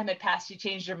enough time had passed, she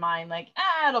changed her mind, like,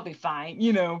 it'll be fine,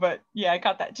 you know. But yeah, I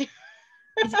caught that too.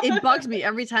 It bugs me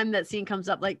every time that scene comes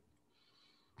up, like,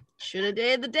 should have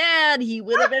dated the dad, he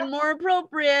would have been more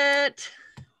appropriate.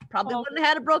 Probably wouldn't have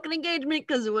had a broken engagement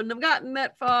because it wouldn't have gotten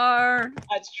that far.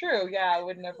 That's true. Yeah, I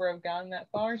would never have gotten that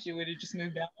far. She would have just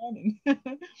moved on.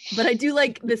 But I do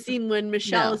like the scene when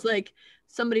Michelle is like,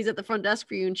 somebody's at the front desk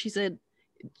for you, and she said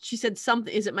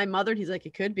something, is it my mother? And he's like,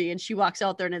 it could be. And she walks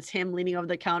out there and it's him leaning over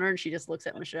the counter, and she just looks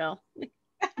at Michelle.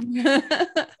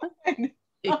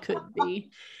 It could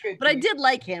be. But I did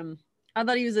like him. I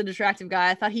thought he was an attractive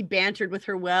guy. I thought he bantered with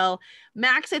her well.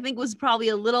 Max, I think, was probably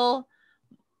a little,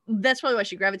 that's probably why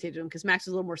she gravitated to him, because Max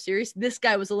was a little more serious. This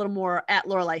guy was a little more at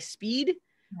Lorelai's speed.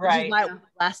 Right. Which is why it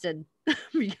lasted,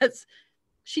 because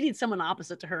she needs someone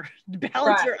opposite to her to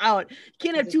balance her out. You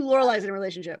can't have two Lorelais in a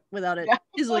relationship without it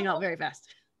fizzling out very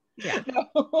fast. Yeah.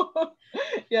 No.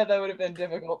 Yeah, that would have been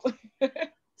difficult.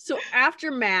 So after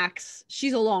Max,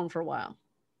 she's alone for a while.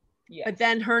 Yeah. But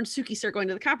then her and Suki start going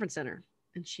to the conference center,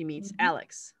 and she meets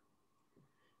Alex,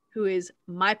 who is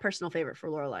my personal favorite for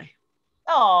Lorelai.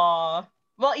 Aw.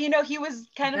 Well, you know, he was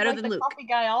kind Better of like the Luke. coffee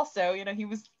guy also. You know, he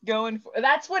was going for,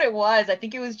 that's what it was. I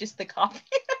think it was just the coffee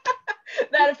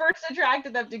that at first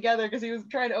attracted them together, because he was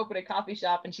trying to open a coffee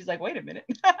shop and she's like, wait a minute.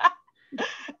 I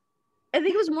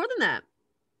think it was more than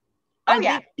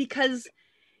that. Because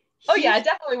it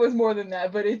definitely was more than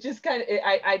that, but it just kind of,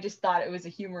 I just thought it was a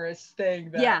humorous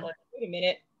thing that, like, wait a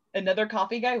minute, another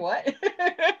coffee guy, what?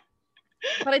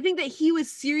 But I think that he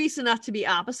was serious enough to be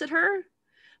opposite her,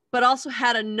 but also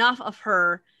had enough of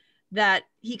her that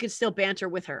he could still banter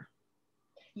with her.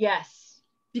 Yes.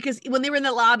 Because when they were in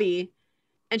the lobby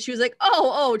and she was like,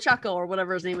 oh, Chaco, or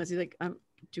whatever his name is, he's like,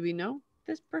 do we know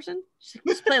this person? She's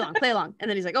like, just play along. And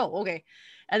then he's like, oh, okay.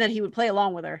 And then he would play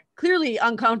along with her, clearly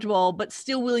uncomfortable, but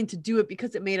still willing to do it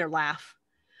because it made her laugh.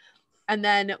 And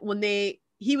then when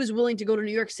he was willing to go to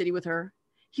New York City with her,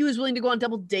 he was willing to go on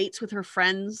double dates with her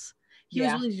friends. He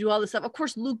was willing to do all this stuff. Of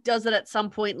course, Luke does it at some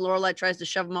point. Lorelai tries to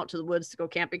shove him out to the woods to go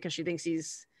camping because she thinks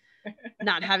he's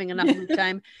not having enough Luke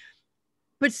time.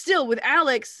 But still, with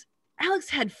Alex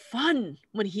had fun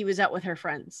when he was out with her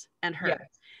friends and her.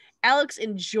 Yes. Alex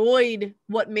enjoyed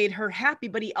what made her happy,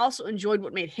 but he also enjoyed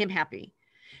what made him happy.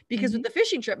 Because with the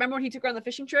fishing trip, remember when he took her on the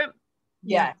fishing trip?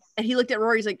 Yes. And he looked at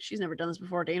Rory, he's like, she's never done this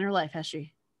before a day in her life, has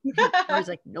she? Rory's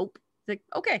like, nope. He's like,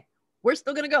 okay, we're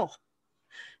still going to go.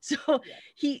 So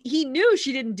he knew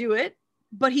she didn't do it,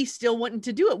 but he still wanted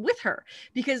to do it with her,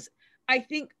 because I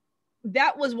think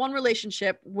that was one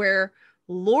relationship where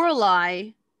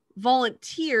Lorelai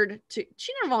volunteered to,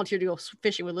 she never volunteered to go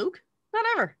fishing with Luke, not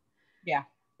ever. Yeah.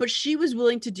 But she was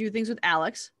willing to do things with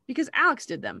Alex because Alex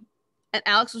did them. And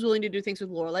Alex was willing to do things with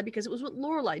Lorelai because it was what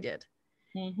Lorelai did.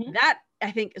 That,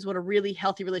 I think, is what a really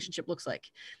healthy relationship looks like,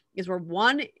 is where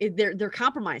one, they're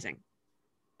compromising.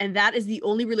 And that is the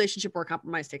only relationship where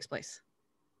compromise takes place.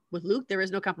 With Luke, there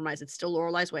is no compromise. It's still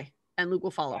Lorelai's way, and Luke will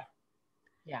follow.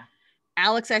 Yeah.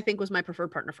 Alex, I think, was my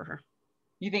preferred partner for her.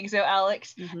 You think so,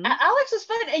 Alex? Mm-hmm. Alex was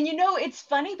fun. And it's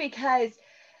funny because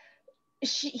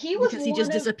he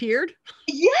just disappeared.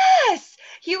 Yes,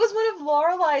 he was one of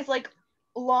Lorelai's like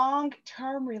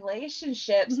long-term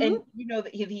relationships, and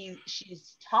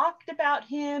she's talked about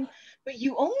him, but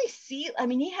you only see. I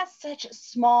mean, he has such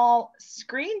small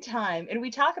screen time, and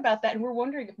we talk about that, and we're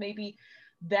wondering if maybe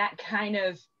that kind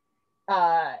of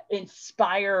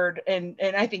inspired, and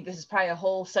I think this is probably a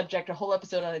whole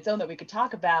episode on its own that we could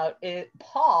talk about it,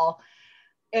 Paul.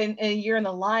 And Year in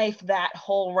the Life, that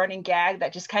whole running gag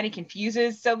that just kind of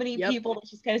confuses so many people.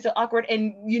 It's just kind of so awkward.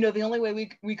 And, the only way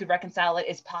we could reconcile it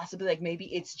is possibly like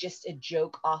maybe it's just a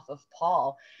joke off of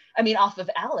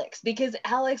Alex, because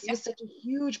Alex was such a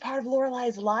huge part of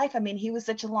Lorelai's life. I mean, he was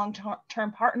such a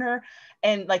long-term partner.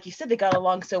 And like you said, they got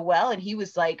along so well, and he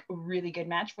was like a really good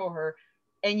match for her.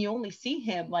 And you only see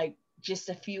him like just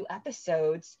a few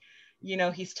episodes.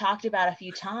 He's talked about a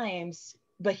few times,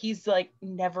 but he's like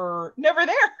never there.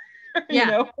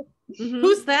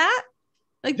 Who's that?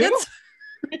 Like that's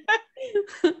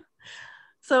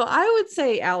So I would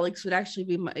say Alex would actually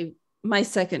be my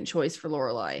second choice for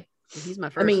Lorelai. He's my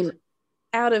first. I mean,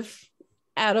 out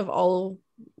of all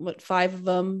 5 of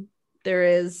them there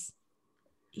is,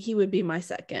 he would be my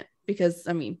second, because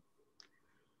I mean,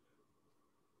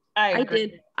 I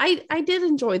did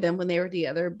enjoy them when they were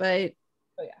together, but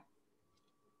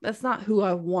that's not who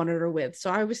I wanted her with. So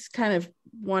I was kind of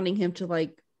wanting him to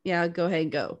like, go ahead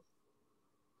and go.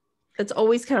 That's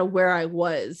always kind of where I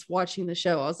was watching the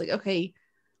show. I was like, okay,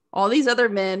 all these other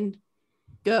men,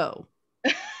 go.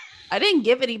 I didn't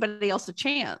give anybody else a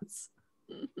chance.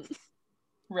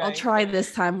 Right. I'll try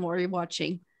this time while you're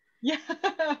watching. Yeah.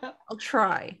 I'll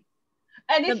try.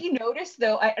 And if you notice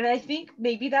though, I think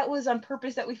maybe that was on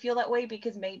purpose that we feel that way,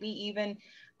 because maybe even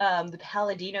the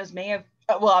Palladinos may have,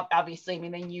 well, obviously, I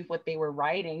mean, they knew what they were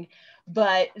writing,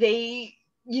 but they,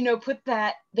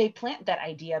 they plant that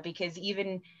idea, because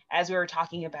even as we were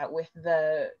talking about with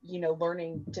the,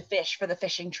 learning to fish for the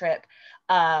fishing trip,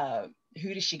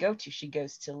 who does she go to? She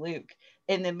goes to Luke,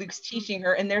 and then Luke's teaching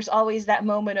her, and there's always that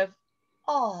moment of,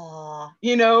 oh,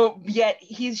 yet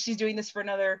she's doing this for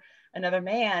another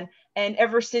man. And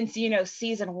ever since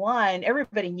season 1,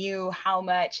 everybody knew how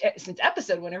much, since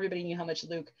episode 1, everybody knew how much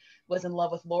Luke was in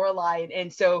love with Lorelai,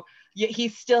 and so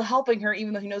he's still helping her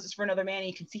even though he knows it's for another man, and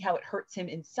you can see how it hurts him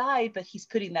inside, but he's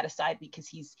putting that aside because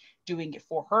he's doing it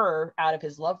for her out of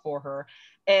his love for her.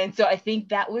 And so I think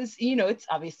that was, it's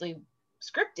obviously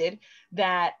scripted,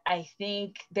 that I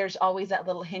think there's always that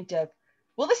little hint of,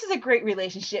 well, this is a great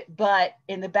relationship, but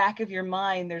in the back of your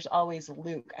mind, there's always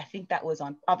Luke. I think that was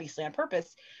obviously on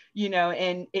purpose,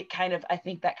 and it kind of, I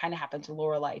think that kind of happened to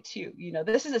Lorelai too.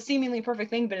 This is a seemingly perfect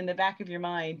thing, but in the back of your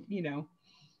mind,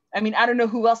 I mean, I don't know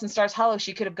who else in Stars Hollow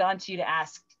she could have gone to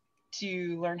ask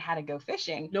to learn how to go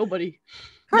fishing. Nobody.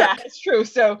 Yeah, it's true.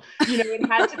 So, it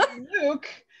had to be Luke.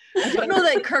 I don't know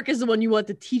that Kirk is the one you want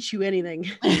to teach you anything.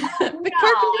 But Kirk can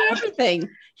do everything.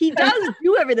 He does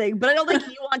do everything, but I don't think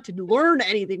you want to learn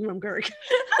anything from Kirk. I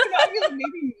don't know. I mean,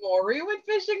 maybe Maury went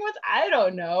fishing with. I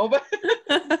don't know, but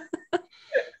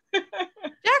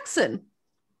Jackson.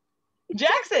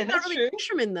 That's not really true. A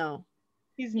fisherman though.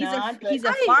 He's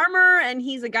a farmer, and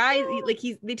he's a guy.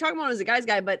 They talk about him as a guy's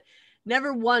guy, but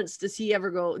never once do they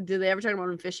ever talk about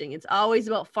him fishing. It's always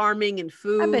about farming and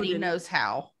food. I bet he knows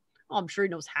how. Oh, I'm sure he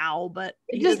knows how, but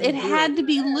it had to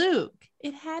be Luke.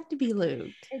 It had to be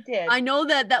Luke. It did. I know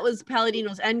that was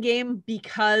Palladino's endgame,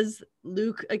 because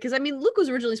Luke was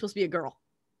originally supposed to be a girl.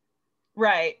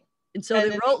 Right. And so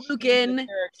they wrote Luke in.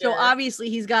 So obviously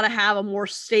he's got to have a more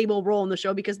stable role in the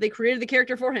show, because they created the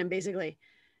character for him, basically.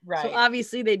 Right. So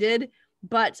obviously they did.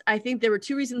 But I think there were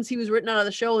 2 reasons he was written out of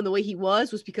the show and the way he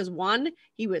was because, 1,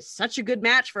 he was such a good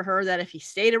match for her that if he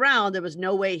stayed around, there was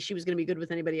no way she was going to be good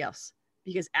with anybody else,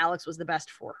 because Alex was the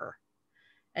best for her.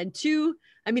 And 2,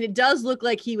 I mean, it does look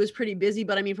like he was pretty busy,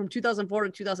 but I mean, from 2004 to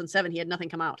 2007, he had nothing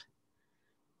come out.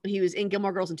 He was in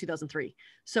Gilmore Girls in 2003.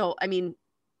 So, I mean,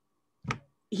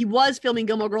 he was filming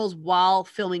Gilmore Girls while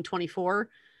filming 24,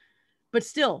 but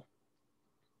still,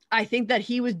 I think that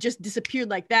he was just disappeared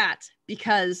like that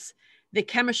because the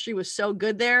chemistry was so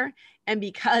good there, and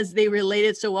because they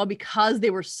related so well, because they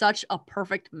were such a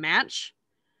perfect match,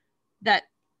 that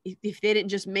if they didn't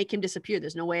just make him disappear,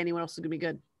 there's no way anyone else is gonna be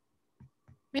good.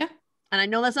 Yeah. And I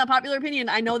know that's not popular opinion.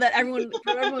 I know that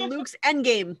for everyone, Luke's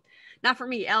endgame. Not for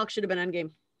me. Alex should have been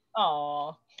endgame.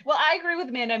 Oh, well, I agree with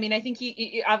Amanda. I mean, I think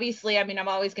he obviously, I mean, I'm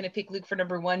always going to pick Luke for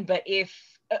number 1, but if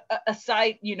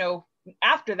aside,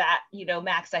 after that, you know,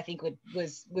 Max, I think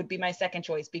would be my second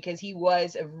choice, because he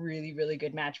was a really, really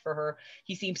good match for her.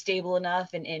 He seemed stable enough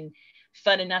and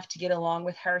fun enough to get along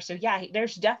with her. So yeah,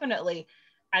 there's definitely,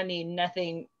 I mean,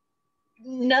 nothing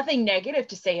negative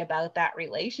to say about that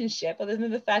relationship, other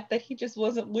than the fact that he just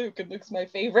wasn't Luke, and Luke's my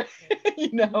favorite.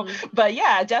 You know. Mm-hmm. But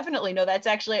yeah, definitely, no, that's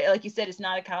actually, like you said, it's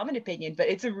not a common opinion, but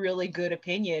it's a really good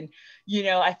opinion. You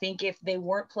know, I think if they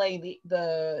weren't playing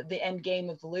the end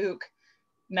game of Luke,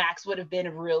 Max would have been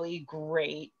a really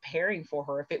great pairing for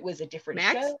her. If it was a different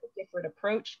show, a different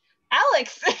approach.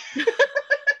 Alex.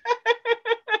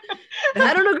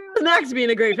 I don't agree with Max being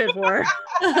a great fit for her.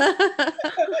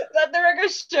 Not the regular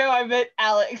show, I meant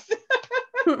Alex.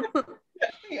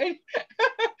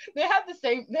 They had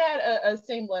a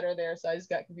same letter there, so I just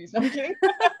got confused. I'm kidding.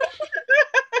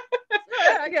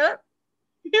 I get it.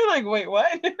 You're like, wait,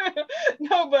 what?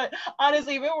 No, but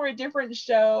honestly, if it were a different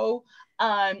show,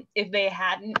 if they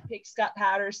hadn't picked Scott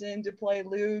Patterson to play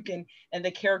Luke, and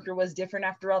the character was different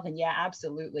after all, then yeah,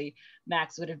 absolutely,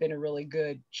 Max would have been a really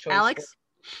good choice. Alex.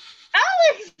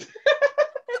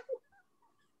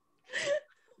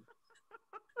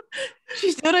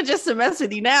 She's doing it just to mess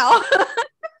with you now.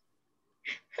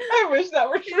 I wish that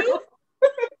were true.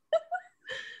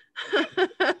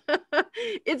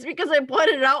 It's because I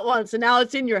pointed it out once, and now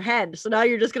it's in your head. So now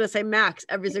you're just gonna say Max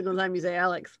every single time you say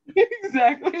Alex.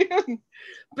 Exactly.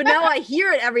 But now I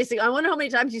hear it every single. I wonder how many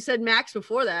times you said Max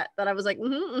before that I was like,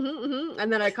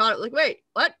 and then I caught it like, wait,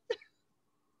 what?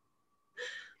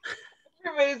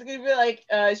 Everybody's gonna be like,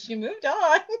 she moved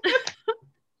on.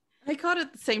 I caught it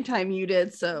at the same time you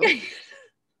did, so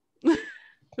who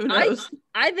knows?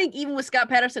 I think even with Scott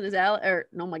Patterson as oh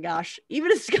my gosh,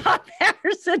 even if Scott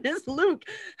Patterson is Luke,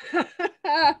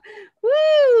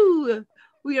 woo!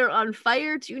 We are on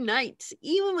fire tonight.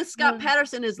 Even with Scott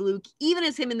Patterson as Luke, even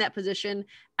as him in that position,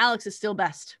 Alex is still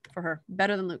best for her,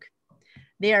 better than Luke.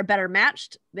 They are better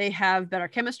matched. They have better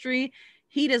chemistry.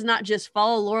 He does not just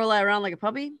follow Lorelai around like a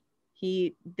puppy.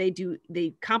 They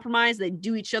compromise, they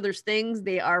do each other's things.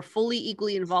 They are fully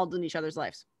equally involved in each other's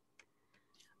lives.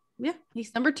 Yeah,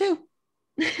 he's number 2.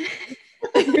 I'm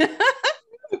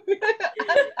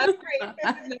great.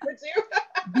 Number 2.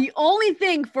 The only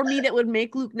thing for me that would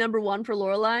make Luke number 1 for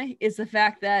Lorelai is the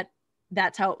fact that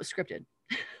that's how it was scripted.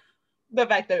 The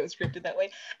fact that it was scripted that way.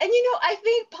 And, you know, I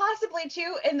think possibly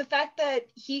too, and the fact that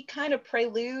he kind of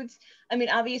preludes, I mean,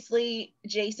 obviously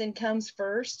Jason comes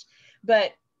first,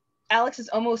 but Alex is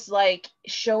almost like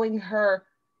showing her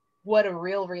what a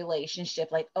real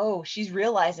relationship, like, oh, she's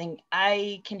realizing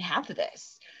I can have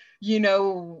this, you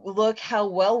know, look how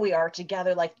well we are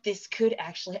together. Like, this could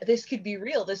be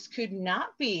real. This could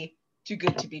not be too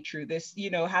good to be true. This, you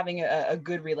know, having a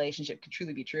good relationship could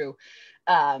truly be true.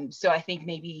 So I think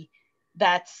maybe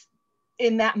that's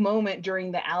in that moment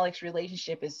during the Alex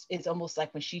relationship is almost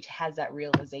like when she has that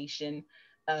realization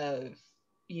of,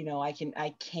 you know, I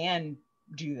can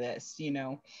do this, you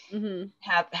know,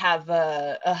 have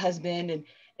a husband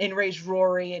and raise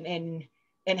Rory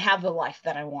and have the life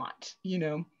that I want, you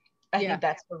know. I think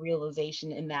that's the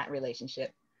realization in that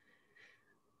relationship.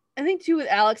 I think too with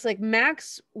Alex, like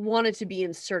Max wanted to be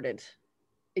inserted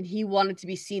and he wanted to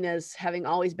be seen as having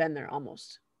always been there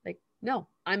almost. Like, no,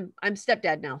 I'm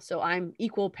stepdad now. So I'm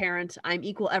equal parent. I'm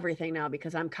equal everything now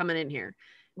because I'm coming in here.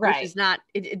 Right. Which is not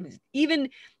even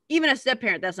a step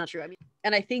parent. That's not true. I mean,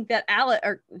 and I think that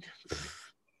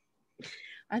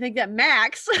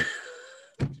Max,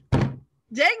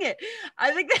 dang it.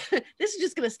 I think that this is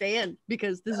just going to stay in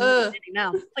because this is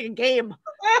now. It's like a game.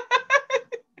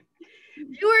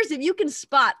 Viewers, if you can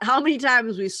spot how many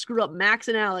times we screw up Max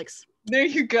and Alex, there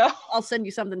you go. I'll send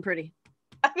you something pretty.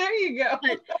 There you go.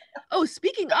 But,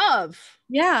 speaking of.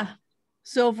 Yeah.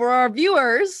 So for our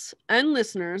viewers and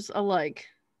listeners alike,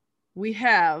 we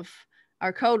have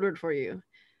our code word for you.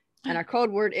 And our code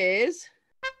word is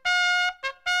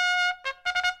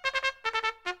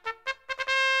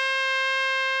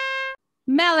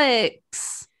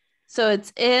Malex. So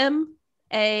it's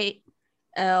Malex.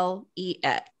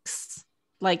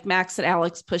 Like Max and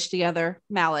Alex pushed together.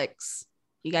 Malex.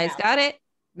 You guys got it?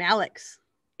 Malex.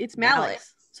 It's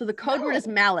Malex. So the code word is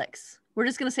Malex. We're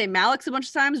just going to say Malex a bunch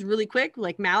of times really quick,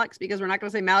 like Malex, because we're not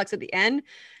going to say Malex at the end.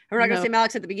 We're not going to say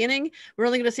Malex at the beginning. We're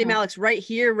only going to say Malex right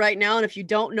here, right now. And if you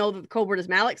don't know that the code word is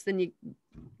Malex, then you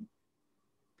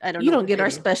don't get our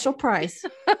special prize.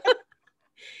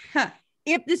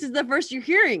 If this is the first you're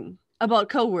hearing about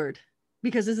code word,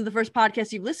 because this is the first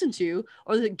podcast you've listened to,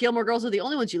 or the Gilmore Girls are the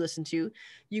only ones you listen to,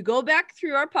 you go back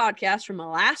through our podcast from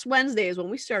last Wednesday is when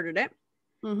we started it.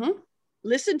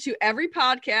 Listen to every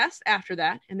podcast after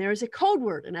that, and there is a code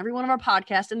word in every one of our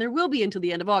podcasts, and there will be until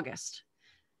the end of August.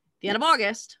 the end of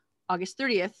August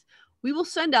 30th, we will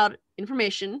send out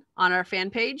information on our fan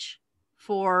page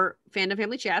for Fandom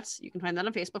Family Chats. You can find that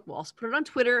on Facebook. We'll also put it on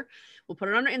Twitter. We'll put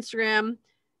it on our Instagram.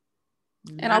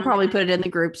 And I'll probably put it in the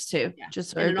groups too. Yeah,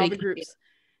 just so in all the groups.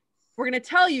 We're going to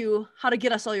tell you how to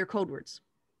get us all your code words.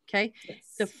 Okay. Yes.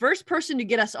 The first person to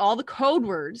get us all the code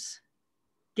words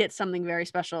gets something very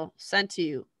special sent to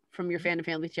you from your Fandom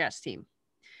Family Chats team.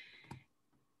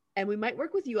 And we might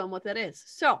work with you on what that is.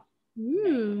 So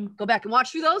go back and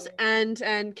watch through those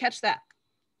and catch that.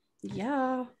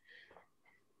 Yeah.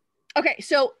 Okay.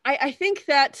 So I think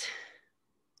that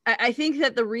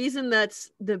the reason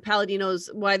that's the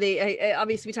Paladinos, why they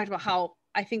obviously we talked about how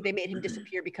I think they made him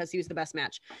disappear because he was the best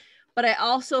match. But I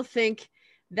also think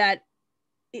that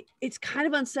it's kind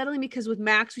of unsettling because with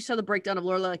Max, we saw the breakdown of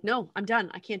Lorelai, like, no, I'm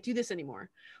done. I can't do this anymore.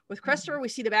 With Christopher, we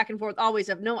see the back and forth always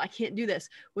of, no, I can't do this.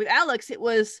 With Alex, it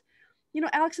was,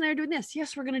 Alex and I are doing this.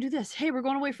 Yes, we're going to do this. Hey, we're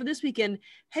going away for this weekend.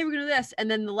 Hey, we're going to do this. And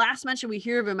then the last mention we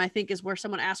hear of him, I think, is where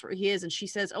someone asks where he is. And she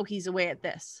says, oh, he's away at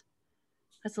this.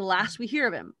 That's the last we hear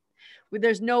of him.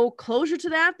 There's no closure to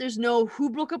that. There's no who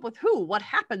broke up with who. What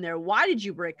happened there? Why did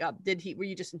you break up? Were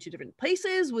you just in two different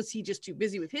places? Was he just too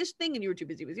busy with his thing and you were too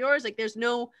busy with yours? Like there's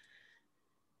no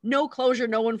closure,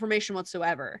 no information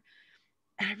whatsoever.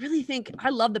 And I really think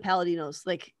I love the Paladinos.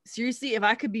 Like seriously, if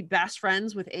I could be best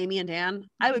friends with Amy and Dan,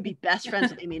 I would be best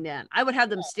friends with Amy and Dan. I would have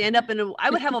them stand up I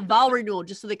would have a vow renewal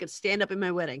just so they could stand up in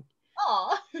my wedding.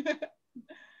 Aw.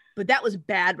 But that was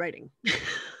bad writing.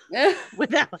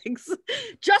 With Alex,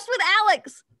 just with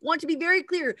Alex, want to be very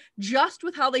clear, just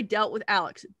with how they dealt with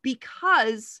Alex,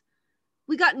 because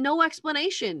we got no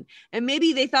explanation. And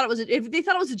maybe they thought if they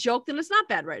thought it was a joke, then it's not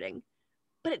bad writing,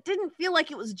 but it didn't feel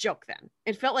like it was a joke. Then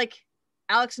it felt like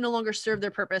Alex no longer served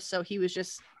their purpose. So he was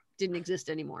just didn't exist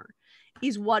anymore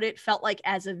is what it felt like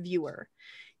as a viewer.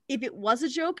 If it was a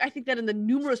joke, I think that in the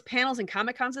numerous panels and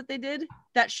Comic Cons that they did,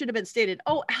 that should have been stated.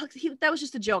 Oh, Alex, that was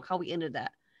just a joke how we ended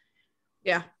that.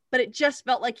 Yeah. But it just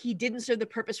felt like he didn't serve the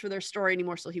purpose for their story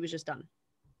anymore. So he was just done.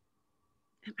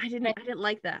 And I didn't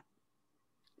like that.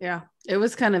 Yeah. It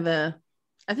was kind of I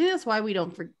think that's why we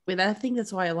don't I think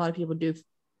that's why a lot of people do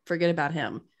forget about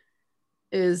him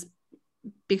is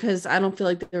because I don't feel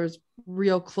like there was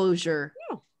real closure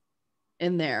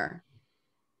in there.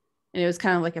 And it was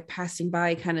kind of like a passing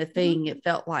by kind of thing. It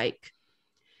felt like.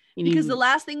 Because the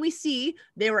last thing we see,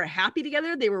 they were happy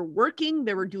together. They were working.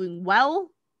 They were doing well.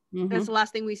 That's the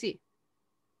last thing we see.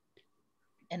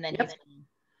 And then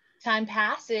time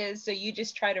passes, so you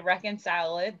just try to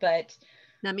reconcile it, but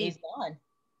not me. He's gone.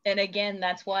 And again,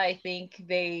 that's why I think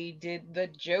they did the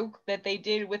joke that they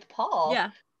did with Paul. Yeah.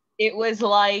 It was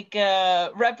like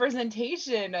a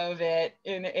representation of it.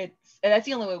 And that's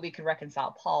the only way we could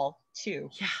reconcile Paul too.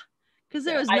 Yeah. Because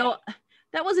there was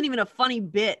that wasn't even a funny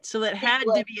bit. So that had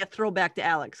to be a throwback to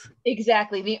Alex.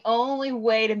 Exactly. The only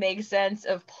way to make sense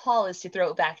of Paul is to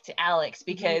throw it back to Alex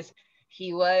because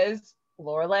he was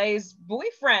Lorelai's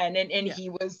boyfriend and he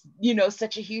was,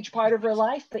 such a huge part of her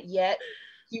life, but yet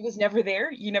he was never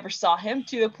there. You never saw him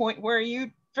to the point where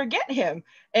you forget him.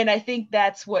 And I think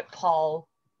that's what Paul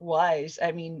was.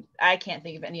 I mean, I can't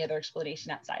think of any other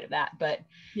explanation outside of that, but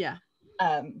yeah.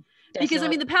 Because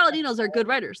the Paladinos are good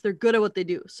writers. They're good at what they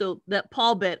do. So that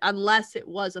Paul bit, unless it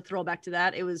was a throwback to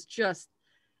that, it was just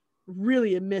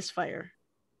really a misfire.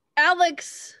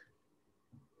 Alex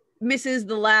misses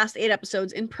the last 8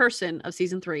 episodes in person of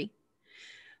season 3,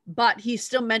 but he's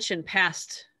still mentioned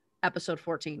past episode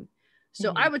 14.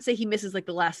 So I would say he misses like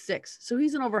the last 6. So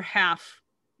he's in over half.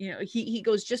 He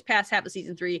goes just past half of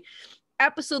season 3.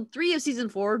 Episode 3 of season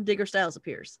 4, Digger Styles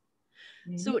appears.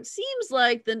 So it seems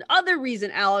like the other reason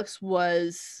Alex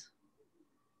was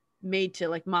made to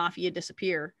like mafia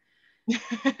disappear,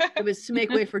 it was to make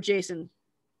way for Jason.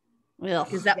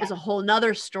 Because that was a whole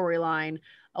nother storyline,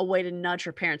 a way to nudge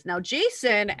her parents. Now,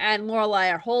 Jason and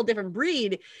Lorelai are a whole different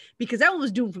breed because that one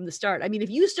was doomed from the start. I mean, if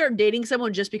you start dating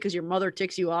someone just because your mother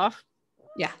ticks you off,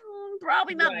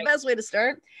 probably not the best way to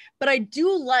start. But I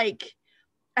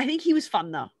think he was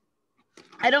fun though.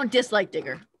 I don't dislike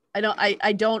Digger. I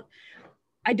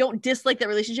don't dislike that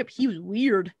relationship. He was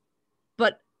weird,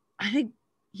 but I think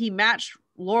he matched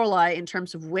Lorelai in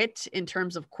terms of wit, in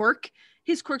terms of quirk.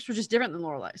 His quirks were just different than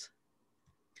Lorelai's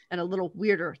and a little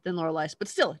weirder than Lorelai's, but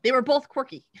still, they were both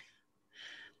quirky.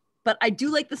 But I do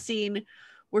like the scene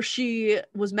where she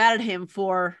was mad at him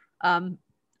for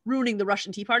ruining the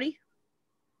Russian tea party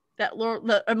that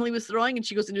Emily was throwing, and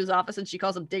she goes into his office and she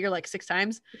calls him Digger like 6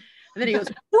 times. And then he goes,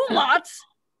 umlauts.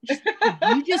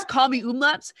 You just call me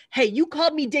umlauts? Hey, you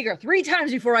called me Digger 3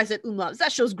 times before I said umlauts.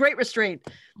 That shows great restraint.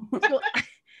 So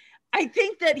I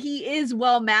think that he is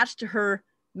well matched to her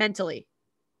mentally.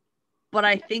 but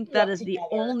I think that is the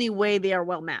only way they are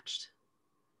well matched.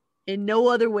 In no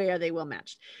other way are they well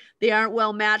matched. They aren't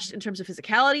well matched in terms of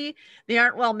physicality. They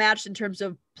aren't well matched in terms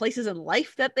of places in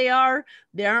life that they are.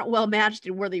 They aren't well matched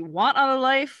in where they want out of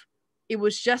life. It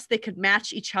was just they could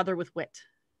match each other with wit.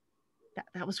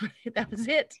 That was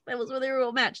it. That was where they were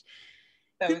well matched.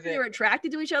 They were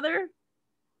attracted to each other,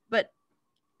 but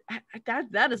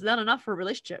that is not enough for a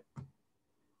relationship.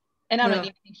 And I don't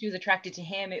even think she was attracted to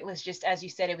him. It was just, as you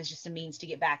said, it was just a means to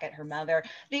get back at her mother.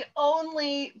 The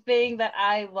only thing that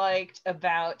I liked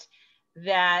about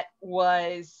that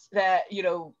was that, you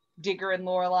know, Digger and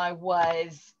Lorelai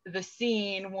was the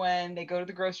scene when they go to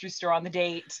the grocery store on the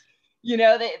date. You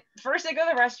know, first they go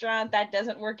to the restaurant, that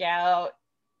doesn't work out.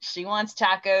 She wants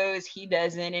tacos, he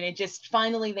doesn't. And it just,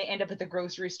 finally they end up at the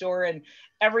grocery store, and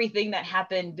everything that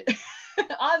happened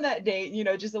on that date, you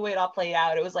know, just the way it all played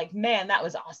out, it was like, man, that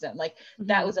was awesome. Like,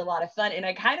 that was a lot of fun. And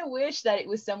I kind of wish that it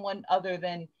was someone other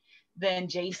than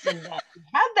Jason that you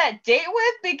had that date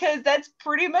with, because that's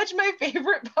pretty much my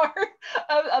favorite part.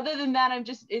 Other than that, I'm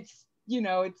just, it's, you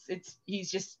know, it's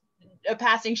he's just a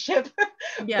passing ship.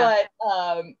 But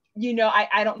you know,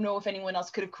 I don't know if anyone else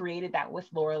could have created that with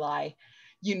Lorelai.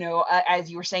 You know, as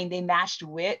you were saying, they matched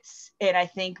wits, and I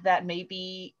think that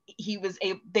maybe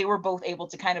they were both able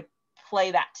to kind of play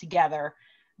that together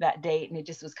that date, and it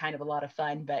just was kind of a lot of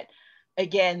fun. But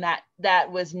again,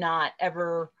 that was not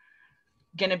ever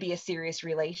gonna be a serious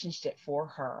relationship for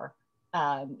her.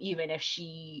 Even if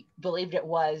she believed it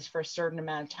was for a certain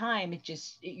amount of time,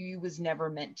 it was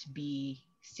never meant to be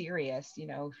serious. You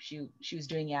know, she was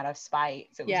doing it out of spite,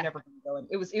 so it was never gonna go.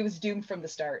 It was doomed from the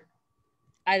start.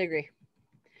 I'd agree.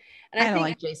 And I don't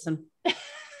like Jason.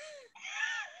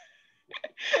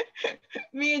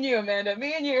 Me and you, Amanda.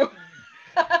 Me and you.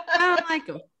 I don't like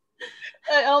him.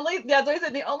 That's what I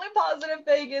said. The only positive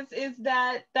thing is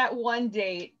that one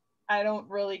date. I don't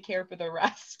really care for the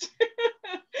rest.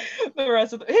 The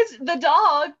rest of the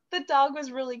dog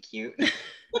was really cute.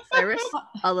 Cyrus,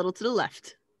 a little to the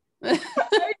left. I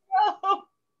know.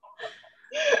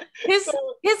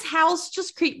 His house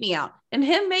just creeped me out, and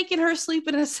him making her sleep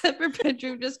in a separate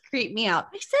bedroom just creeped me out.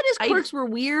 I said his quirks were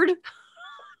weird.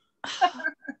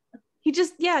 He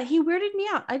weirded me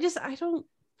out.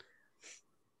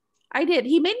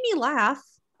 He made me laugh.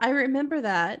 I remember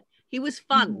that. He was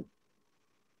fun.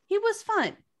 He was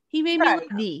fun. He made me laugh,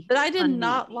 but I did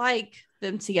not like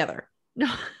them together. No,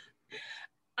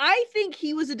 I think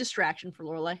he was a distraction for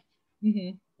Lorelai.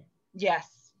 Mm-hmm.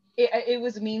 Yes. It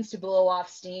was a means to blow off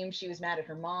steam. She was mad at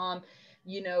her mom.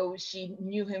 You know, she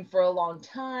knew him for a long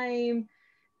time.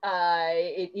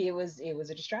 It was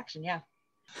a distraction. Yeah.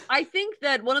 I think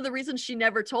that one of the reasons she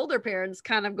never told her parents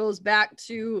kind of goes back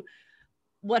to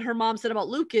what her mom said about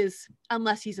Luke is,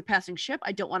 unless he's a passing ship,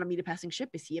 I don't want to meet a passing ship.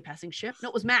 Is he a passing ship? No,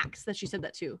 it was Max that she said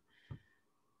that to.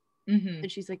 Mm-hmm.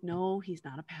 And she's like, no, he's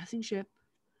not a passing ship.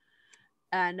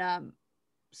 And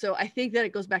so I think that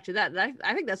it goes back to that.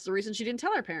 I think that's the reason she didn't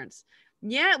tell her parents.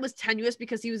 Yeah, it was tenuous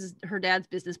because he was her dad's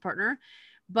business partner.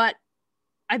 But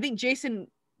I think Jason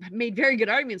made very good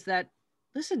arguments that,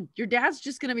 listen, your dad's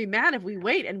just going to be mad if we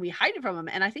wait and we hide it from him.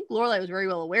 And I think Lorelai was very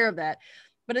well aware of that.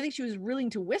 But I think she was willing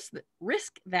to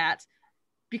risk that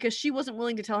because she wasn't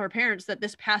willing to tell her parents that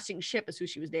this passing ship is who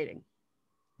she was dating.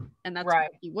 And that's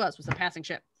what he was a passing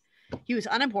ship. He was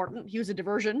unimportant. He was a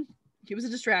diversion. He was a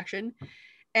distraction.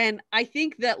 And I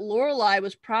think that Lorelai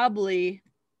was probably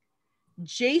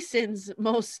Jason's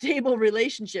most stable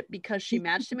relationship because she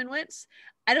matched him in wits.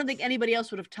 I don't think anybody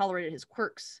else would have tolerated his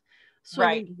quirks. So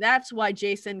I think that's why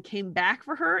Jason came back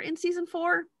for her in season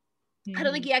 4. Mm-hmm. I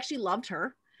don't think he actually loved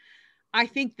her. I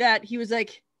think that he was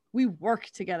like, we work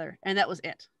together, and that was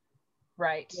it.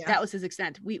 Right. Yeah. That was his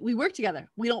extent. We work together.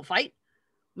 We don't fight.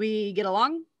 We get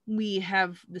along. We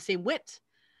have the same wit.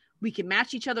 We can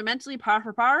match each other mentally, par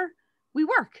for par. We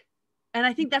work. And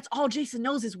I think that's all Jason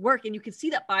knows is work. And you can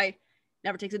see that by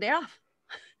never takes a day off.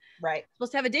 Right.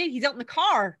 Supposed to have a date. He's out in the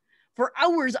car for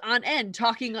hours on end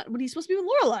talking when he's supposed to be with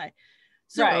Lorelai.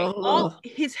 So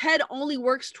his head only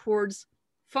works towards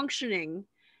functioning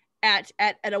at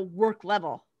a work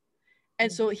level.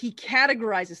 And so he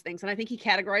categorizes things. And I think he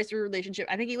categorized the relationship.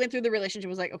 I think he went through the relationship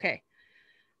and was like, okay,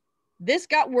 this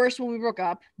got worse when we broke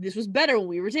up. This was better when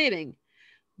we were dating.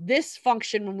 This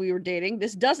functioned when we were dating.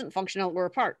 This doesn't function when we're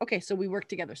apart. Okay, so we work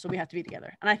together. So we have to be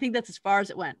together. And I think that's as far as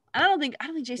it went. And I don't think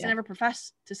Jason ever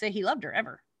professed to say he loved her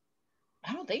ever.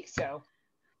 I don't think so.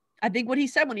 I think what he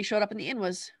said when he showed up in the inn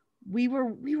was, we were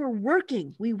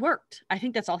working. We worked. I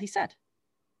think that's all he said.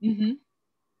 Mm-hmm.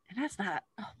 And that's not,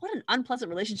 what an unpleasant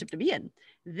relationship to be in.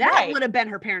 That would have been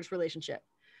her parents' relationship,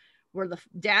 where the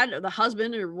dad or the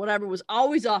husband or whatever was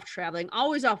always off traveling,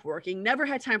 always off working, never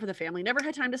had time for the family, never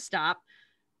had time to stop,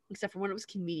 except for when it was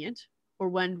convenient or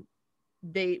when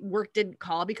work didn't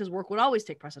call, because work would always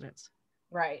take precedence.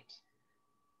 Right.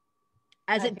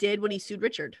 As it did when he sued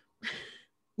Richard.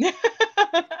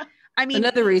 I mean,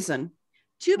 another reason.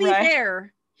 To be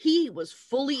fair, he was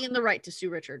fully in the right to sue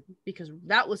Richard because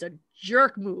that was a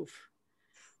jerk move.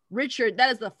 Richard,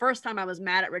 that is the first time I was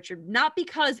mad at Richard, not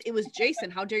because it was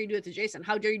Jason. How dare you do it to Jason?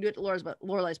 How dare you do it to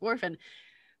Lorelai's boyfriend?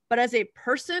 But as a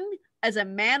person, as a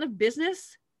man of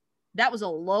business, that was a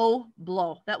low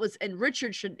blow. And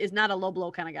Richard is not a low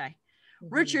blow kind of guy.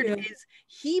 Mm-hmm. Richard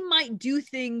he might do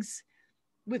things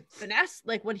with finesse,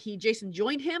 like when Jason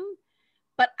joined him,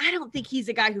 but I don't think he's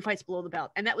a guy who fights below the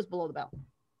belt. And that was below the belt.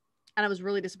 And I was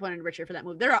really disappointed in Richard for that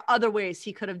move. There are other ways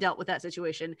he could have dealt with that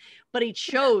situation, but he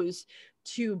chose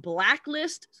to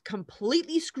blacklist,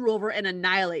 completely screw over, and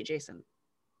annihilate Jason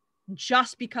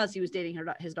just because he was dating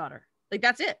his daughter. Like,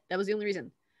 that's it. That was the only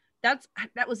reason. That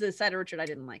was the side of Richard I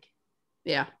didn't like.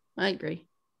 Yeah, I agree.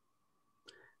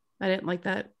 I didn't like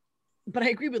that. But I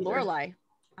agree with Lorelai.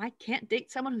 I can't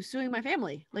date someone who's suing my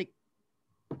family. Like,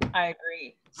 I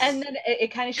agree. And then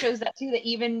it kind of shows that too, that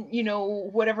even,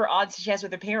 whatever odds she has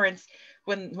with her parents,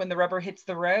 when the rubber hits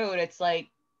the road, it's like,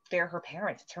 they're her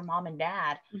parents. It's her mom and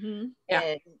dad. Mm-hmm.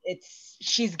 Yeah. And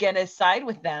she's going to side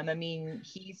with them. I mean,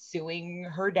 he's suing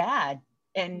her dad.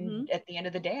 And at the end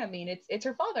of the day, I mean, it's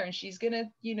her father, and she's going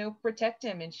to, protect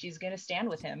him, and she's going to stand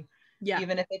with him. Yeah.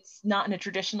 Even if it's not in a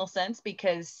traditional sense,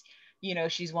 because,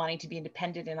 she's wanting to be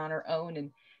independent and on her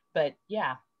own. But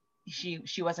yeah, she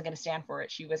wasn't going to stand for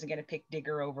it. She wasn't going to pick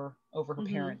Digger over her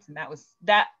parents. And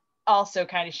that also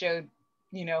kind of showed,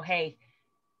 hey,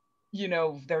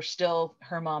 they're still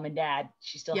her mom and dad.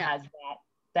 She still has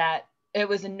that it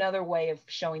was another way of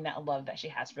showing that love that she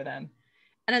has for them.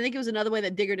 And I think it was another way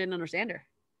that Digger didn't understand her.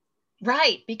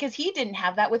 Right. Because he didn't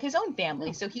have that with his own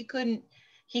family. So he couldn't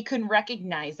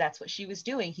recognize that's what she was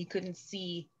doing. He couldn't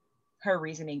see her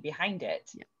reasoning behind it.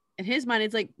 Yeah. In his mind,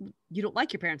 it's like, you don't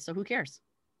like your parents, so who cares?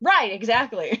 Right.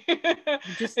 Exactly.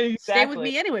 Just stay with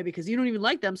me anyway, because you don't even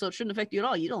like them. So it shouldn't affect you at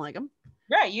all. You don't like them.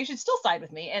 Right, you should still side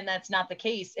with me, and that's not the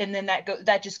case. And then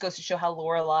that just goes to show how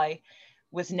Lorelai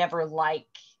was never like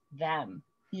them,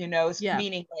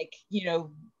 meaning like,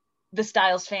 the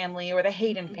Stiles family or the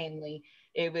Hayden family.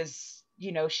 It was,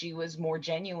 she was more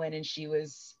genuine, and she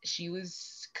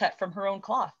was cut from her own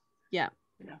cloth. Yeah.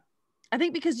 I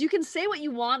think because you can say what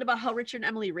you want about how Richard and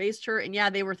Emily raised her, and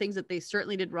they were things that they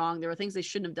certainly did wrong. There were things they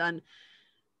shouldn't have done,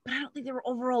 but I don't think they were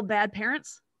overall bad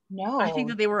parents. No, I think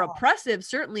that they were oppressive,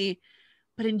 certainly.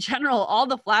 But in general, all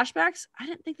the flashbacks, I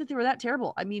didn't think that they were that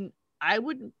terrible. I mean, I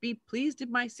wouldn't be pleased if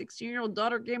my 16-year-old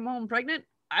daughter came home pregnant.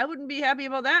 I wouldn't be happy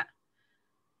about that.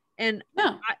 And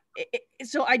no.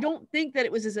 So I don't think that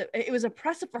it was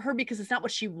oppressive for her because it's not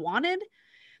what she wanted.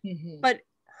 Mm-hmm. But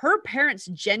her parents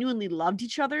genuinely loved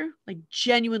each other, Oh,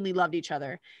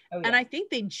 yeah. And I think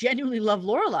they genuinely love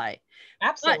Lorelai.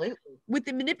 Absolutely. But with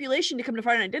the manipulation to come to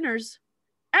Friday night dinners,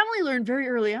 Emily learned very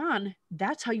early on,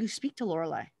 that's how you speak to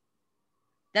Lorelai.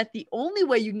 That the only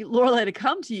way you can get Lorelai to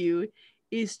come to you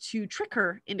is to trick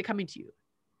her into coming to you.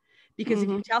 Because if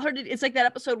you tell her it's like that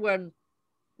episode when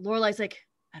Lorelai's like,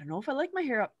 I don't know if I like my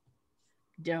hair up.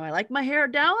 Do I like my hair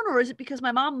down, or is it because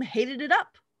my mom hated it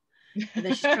up? And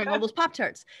then she's trying all those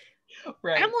Pop-Tarts.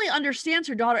 Right. Emily understands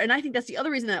her daughter. And I think that's the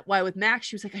other reason why with Max,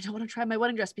 she was like, I don't want to try my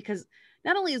wedding dress, because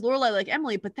not only is Lorelai like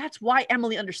Emily, but that's why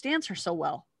Emily understands her so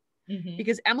well. Mm-hmm.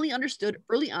 Because Emily understood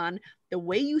early on the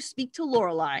way you speak to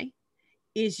Lorelai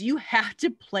is you have to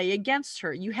play against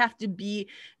her. You have to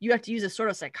use a sort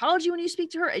of psychology when you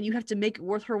speak to her, and you have to make it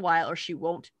worth her while, or she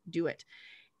won't do it.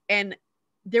 And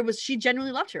she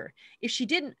genuinely loved her. If she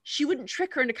didn't, she wouldn't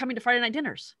trick her into coming to Friday night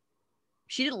dinners.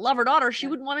 She didn't love her daughter. She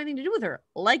wouldn't want anything to do with her,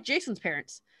 like Jason's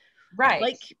parents.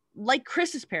 Right. Like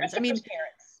Chris's parents.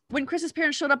 When Chris's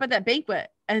parents showed up at that banquet,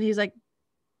 and he's like,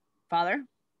 Father,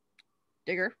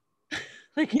 Digger.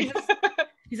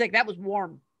 He's like, that was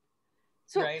warm.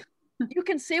 So right. You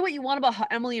can say what you want about how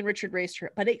Emily and Richard raised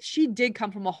her, but she did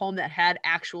come from a home that had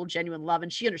actual genuine love,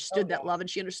 and she understood that love, and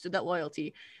she understood that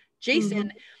loyalty.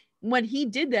 Jason, when he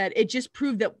did that, it just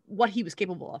proved that what he was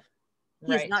capable of.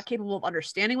 He is not capable of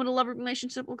understanding what a love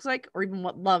relationship looks like, or even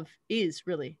what love is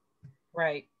really.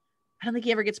 Right. I don't think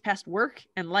he ever gets past work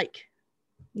and like.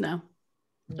 No.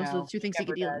 Those are the two things he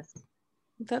could deal with.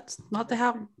 That's not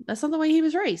the way he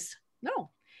was raised.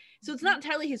 No. So it's not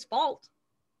entirely his fault.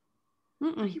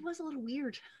 He was a little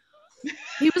weird.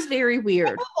 He was very weird.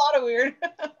 A lot of weird.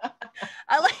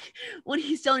 I like when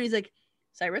he's telling, he's like,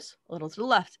 Cyrus, a little to the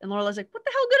left. And Lorelai's like, what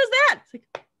the hell good is that? It's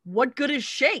like, what good is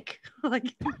shake?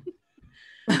 Like,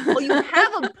 Oh, you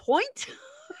have a point?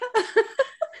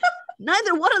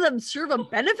 Neither one of them serve a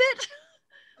benefit,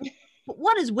 but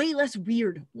one is way less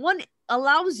weird. One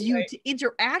allows you to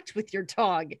interact with your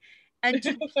dog and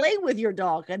to play with your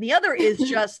dog, and the other is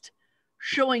just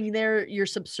showing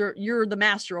you're the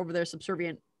master over their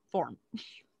subservient form.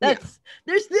 That's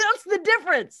the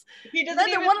difference.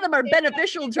 Neither one of them are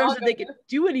beneficial in terms of they can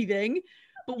do anything,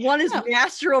 but one is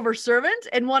master over servant,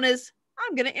 and one is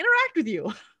I'm going to interact with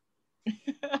you.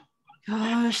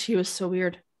 Gosh, he was so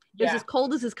weird. It was as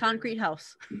cold as his concrete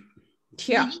house.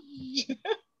 Yeah.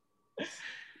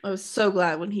 I was so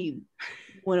glad when he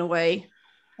went away.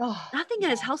 Nothing in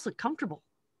his house looked comfortable.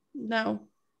 No.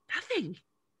 Nothing.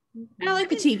 I like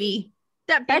the TV.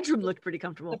 That bedroom looked pretty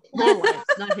comfortable.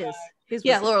 Lorelai's, not his. His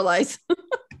was, Lorelai's.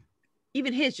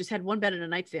 Even his just had one bed and a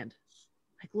nightstand.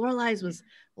 Like Lorelai's was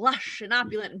lush and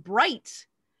opulent and bright.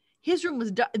 His room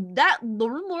was the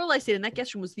room Lorelai stayed in, that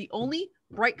guest room, was the only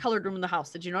bright colored room in the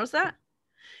house. Did you notice that?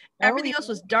 Everything else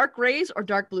was dark grays or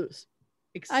dark blues,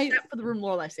 except for the room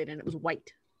Lorelai stayed in. It was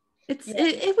white.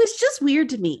 It was just weird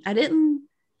to me.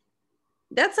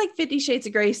 That's like 50 Shades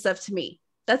of Grey stuff to me.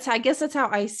 I guess that's how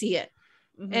I see it.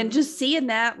 Mm-hmm. And just seeing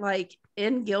that like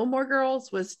in Gilmore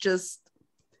Girls was just,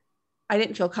 I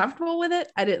didn't feel comfortable with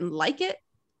it. I didn't like it.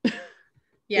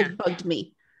 It bugged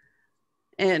me.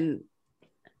 And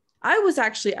I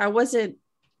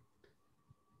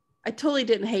totally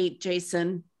didn't hate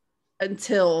Jason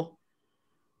until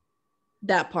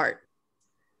that part.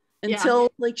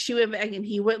 Until like she went back and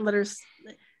he wouldn't let her.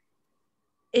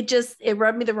 It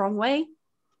rubbed me the wrong way.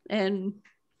 And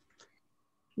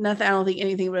nothing, I don't think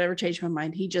anything would ever change my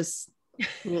mind. He just,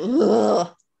 he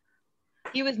was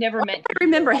never meant to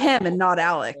remember him and not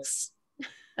Alex.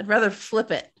 I'd rather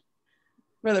flip it.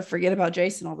 Rather forget about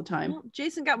Jason all the time. Well,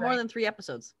 Jason got more than 3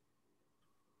 episodes.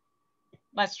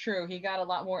 That's true. He got a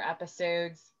lot more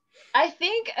episodes. I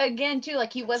think, again, too,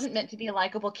 like he wasn't meant to be a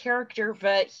likable character,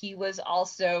 but he was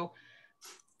also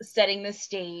setting the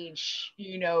stage,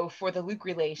 for the Luke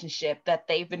relationship that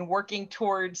they've been working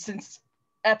towards since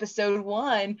episode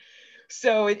 1.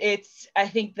 So I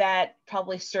think that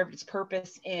probably served its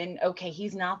purpose in, okay,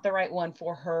 he's not the right one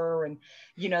for her. And,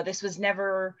 this was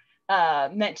never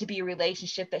meant to be a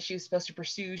relationship that she was supposed to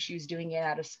pursue. She was doing it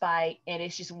out of spite. And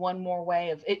it's just one more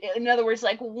way of it. In other words,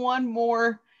 like one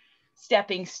more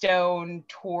stepping stone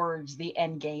towards the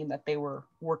end game that they were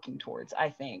working towards, I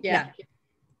think. Yeah.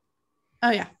 Oh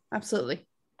yeah, absolutely.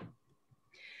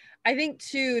 I think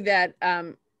too that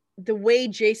the way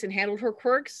Jason handled her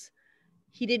quirks,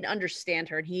 he didn't understand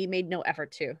her and he made no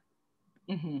effort to.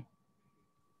 Mm-hmm.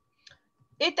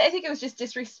 I think it was just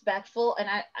disrespectful, and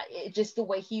just the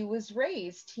way he was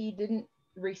raised, he didn't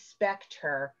respect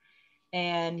her,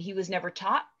 and he was never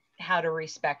taught how to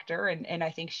respect her, and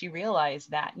I think she realized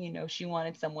that, she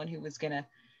wanted someone who was gonna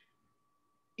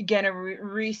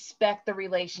respect the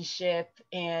relationship,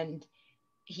 and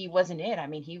he wasn't it. I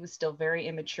mean, he was still very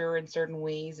immature in certain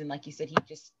ways, and like you said,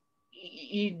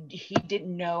 he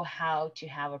didn't know how to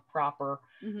have a proper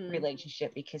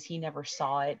relationship because he never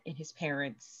saw it in his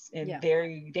parents, and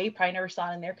they probably never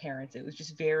saw it in their parents. It was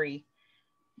just very,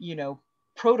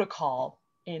 protocol,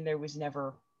 and there was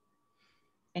never,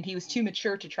 and he was too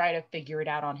mature to try to figure it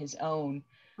out on his own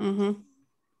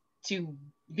to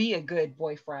be a good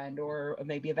boyfriend or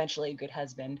maybe eventually a good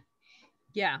husband.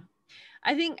 Yeah.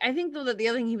 I think though that the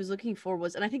other thing he was looking for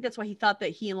was, and I think that's why he thought that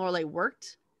he and Lorelai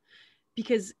worked,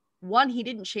 because one, he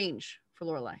didn't change for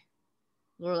Lorelai.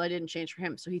 Lorelai didn't change for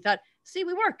him. So he thought, see,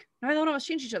 we work. Neither one of us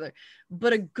change each other.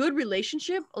 But a good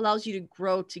relationship allows you to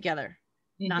grow together,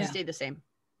 not stay the same,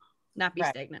 not be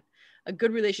stagnant. A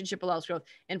good relationship allows growth.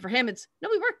 And for him, it's, no,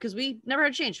 we work because we never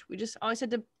had change. We just always had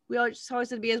to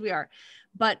be as we are.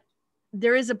 But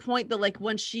there is a point that like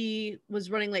when she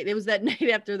was running late, it was that night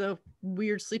after the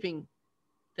weird sleeping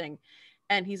thing.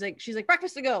 And she's like,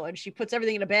 breakfast to go. And she puts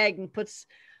everything in a bag and puts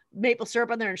maple syrup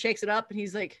on there and shakes it up. And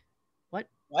he's like,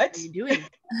 what are you doing?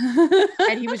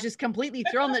 And he was just completely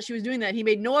thrown that she was doing that. He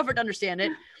made no effort to understand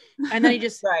it. And then he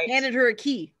just handed her a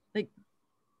key. Like,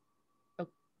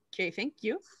 okay, thank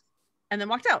you. And then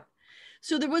walked out.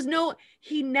 So there was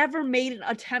he never made an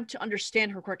attempt to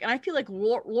understand her quirk. And I feel like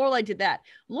Lorelai did that.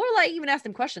 Lorelai even asked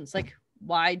him questions like,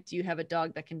 why do you have a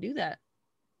dog that can do that?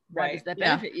 Why does that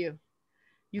benefit you?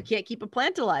 You can't keep a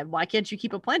plant alive. Why can't you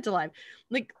keep a plant alive?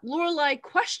 Like Lorelai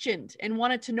questioned and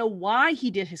wanted to know why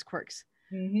he did his quirks.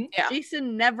 Mm-hmm. Yeah.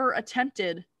 Jason never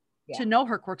attempted to know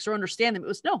her quirks or understand them. It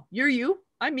was, no, you're you,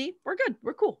 I'm me. We're good.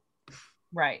 We're cool.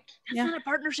 Right. That's not a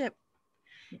partnership.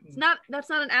 That's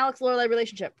not an Alex Lorelai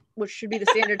relationship, which should be the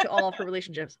standard to all of her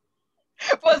relationships.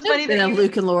 Well, it's funny that a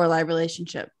Luke and Lorelai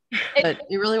relationship, but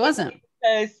it really wasn't.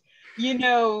 Because,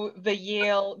 the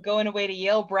Yale, going away to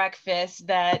Yale breakfast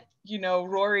that,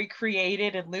 Rory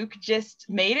created and Luke just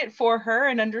made it for her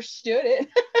and understood it.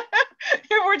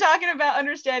 Here we're talking about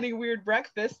understanding weird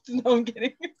breakfasts. No, I'm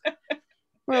kidding.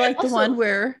 Or like also, the one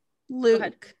where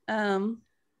Luke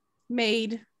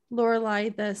made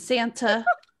Lorelai the Santa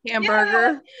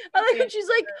hamburger. Yeah. I like when she's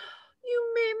like,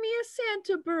 "You made me a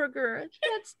Santa burger.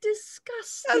 That's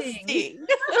disgusting."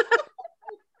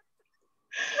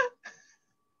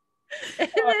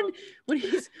 And then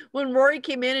when Rory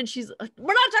came in and she's like,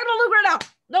 "We're not talking about Luke right now."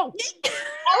 No.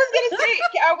 I was gonna say,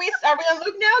 are we on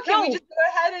Luke now? Can we just go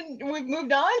ahead and we've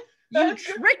moved on? You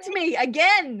tricked me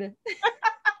again.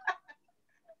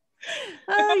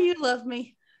 Oh, you love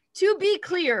me. To be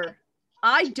clear,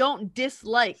 I don't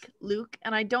dislike Luke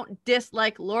and I don't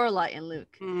dislike Lorelai and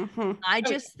Luke. Mm-hmm. I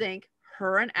just think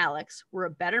her and Alex were a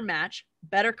better match,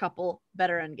 better couple,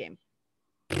 better endgame.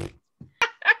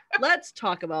 Let's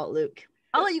talk about Luke.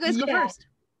 I'll let you guys go first.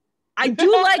 I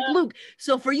do like Luke.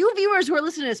 So for you viewers who are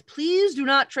listening to this, please do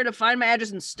not try to find my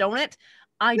address and stone it.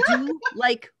 I do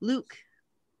like Luke.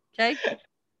 Okay?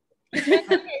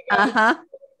 Uh-huh.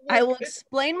 I will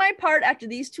explain my part after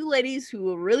these two ladies who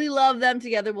will really love them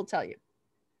together will tell you.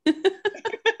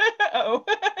 Oh.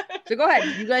 So go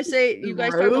ahead. You guys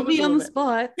throw me on the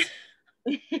spot.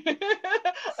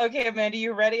 Okay, Amanda,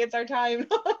 you ready? It's our time.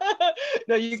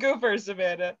 No, you go first,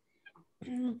 Amanda.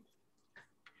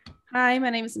 Hi, my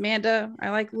name is Amanda. I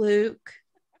like Luke.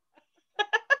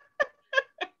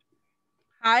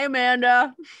 Hi,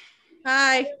 Amanda.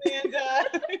 Hi,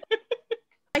 Amanda.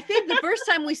 I think the first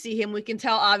time we see him, we can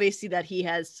tell obviously that he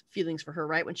has feelings for her,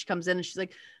 right? When she comes in and she's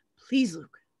like, "Please,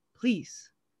 Luke,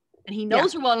 please." And he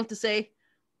knows her well enough to say,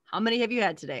 "How many have you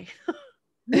had today?"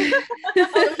 So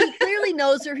he clearly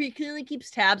knows her. He clearly keeps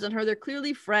tabs on her. They're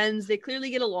clearly friends. They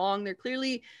clearly get along. They're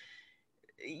clearly,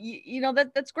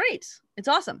 that's great. It's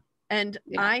awesome. And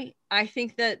I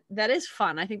think that is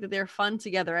fun. I think that they're fun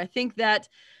together. I think that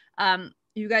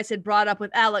you guys had brought up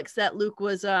with Alex that Luke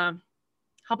was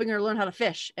helping her learn how to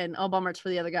fish, and oh, bummer, it's for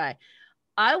the other guy.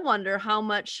 I wonder how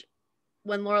much,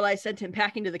 when Lorelai sent him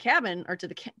packing to the cabin or to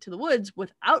the woods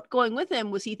without going with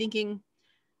him, was he thinking,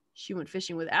 she went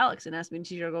fishing with Alex and asked me to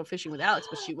teach her to go fishing with Alex,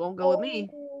 but she won't go with me.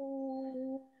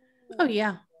 Oh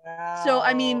yeah. Wow. So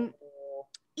I mean,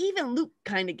 even Luke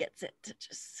kind of gets it.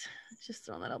 Just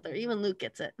throwing that out there. Even Luke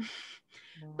gets it.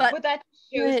 But that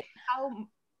shows how.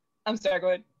 I'm sorry. Go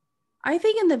ahead. I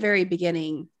think in the very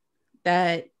beginning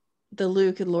that the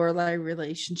Luke and Lorelai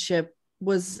relationship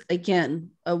was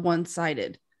again a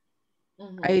one-sided.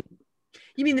 Mm-hmm.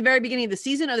 You mean the very beginning of the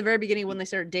season or the very beginning when they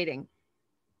started dating?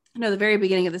 No, the very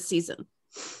beginning of the season,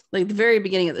 like the very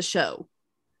beginning of the show.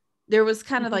 There was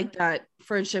kind of like that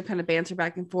friendship, kind of banter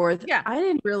back and forth. Yeah, I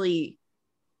didn't really.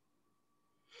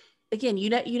 Again, you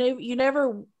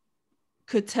never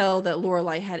could tell that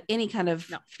Lorelai had any kind of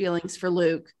feelings for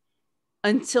Luke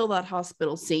until that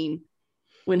hospital scene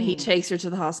when he takes her to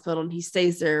the hospital and he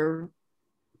stays there,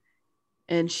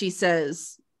 and she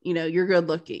says, "You're good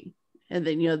looking," and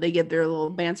then they get their little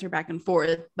banter back and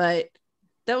forth, but.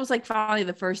 That was like finally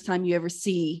the first time you ever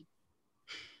see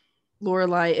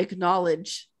Lorelai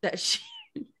acknowledge that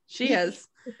she has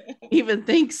even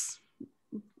thinks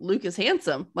Luke is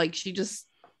handsome. Like she just,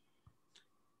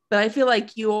 but I feel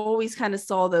like you always kind of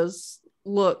saw those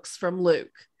looks from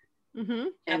Luke. Mm-hmm.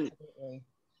 And,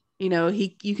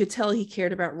 absolutely. you could tell he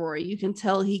cared about Rory. You can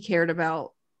tell he cared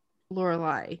about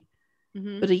Lorelai.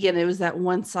 Mm-hmm. But again, it was that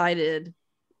one-sided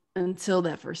until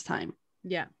that first time.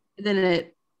 Yeah. And then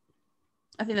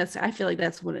I feel like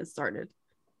that's when it started.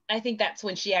 I think that's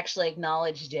when she actually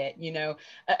acknowledged it.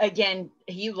 Again,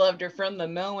 he loved her from the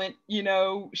moment,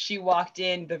 she walked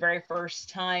in the very first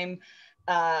time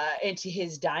into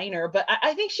his diner. But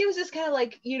I think she was just kind of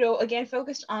like, again,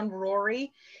 focused on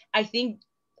Rory. I think,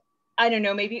 I don't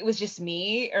know, maybe it was just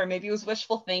me or maybe it was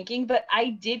wishful thinking, but I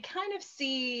did kind of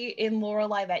see in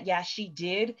Lorelai that, yeah, she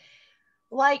did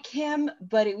like him,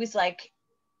 but it was like,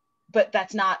 but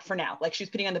that's not for now. Like she was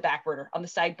putting on the back burner, on the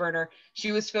side burner.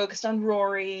 She was focused on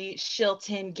Rory,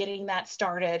 Shilton, getting that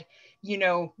started.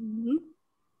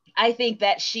 I think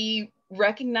that she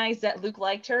recognized that Luke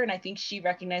liked her, and I think she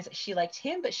recognized that she liked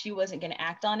him, but she wasn't going to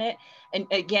act on it. And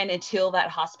again, until that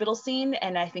hospital scene.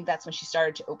 And I think that's when she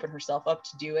started to open herself up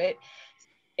to do it.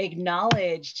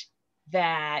 Acknowledged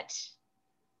that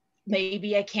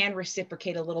maybe I can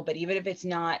reciprocate a little bit, even if it's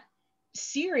not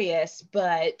serious,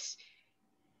 but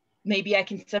maybe I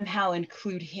can somehow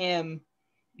include him,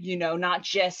 not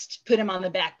just put him on the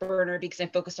back burner because I'm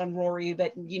focused on Rory,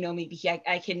 but, maybe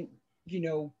I can,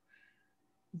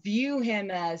 view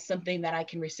him as something that I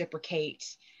can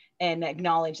reciprocate and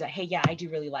acknowledge that, hey, yeah, I do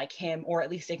really like him, or at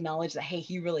least acknowledge that, hey,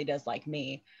 he really does like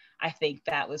me. I think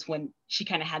that was when she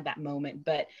kind of had that moment.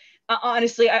 But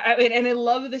honestly, I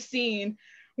love the scene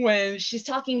when she's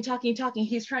talking.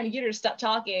 He's trying to get her to stop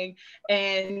talking.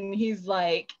 And he's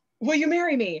like, will you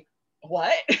marry me?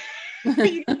 What?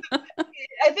 I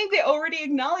think they already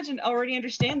acknowledge and already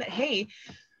understand that, hey,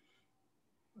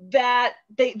 that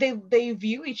they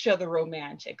view each other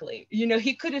romantically. You know,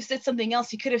 he could have said something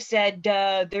else. He could have said,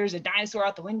 there's a dinosaur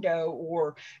out the window,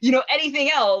 or, you know,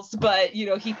 anything else. But, you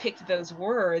know, he picked those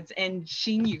words, and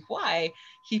she knew why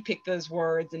he picked those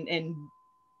words. And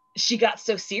she got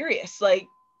so serious. Like,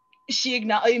 she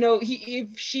acknowledged, you know,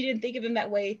 if she didn't think of him that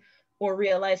way or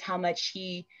realize how much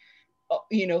he,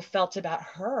 you know, felt about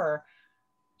her,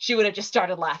 she would have just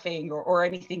started laughing or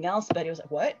anything else. But it was like,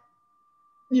 what?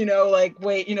 You know, like,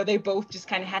 wait, you know, they both just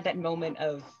kind of had that moment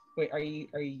of, wait, are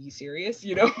you serious?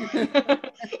 You know,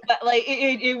 but like,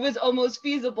 it was almost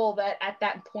feasible that at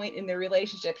that point in their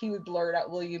relationship, he would blurt out,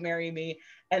 will you marry me?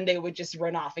 And they would just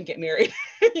run off and get married,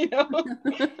 you know?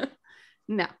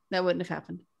 No, that wouldn't have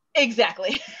happened.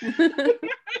 Exactly.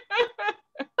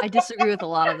 I disagree with a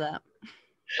lot of that.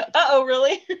 Uh-oh,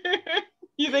 really?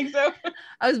 You think so?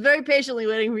 I was very patiently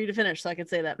waiting for you to finish so I could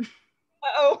say that.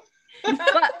 Uh-oh.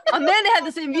 But Amanda had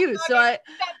the same views. So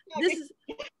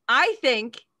I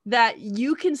think that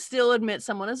you can still admit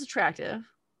someone is attractive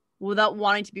without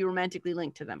wanting to be romantically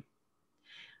linked to them.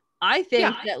 I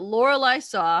think that Lorelai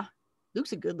saw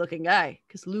Luke's a good looking guy,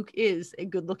 because Luke is a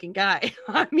good looking guy.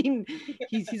 I mean,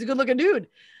 he's a good looking dude.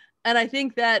 And I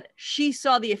think that she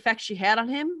saw the effect she had on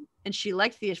him, and she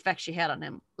liked the effect she had on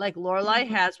him, like Lorelai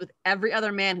has with every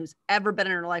other man who's ever been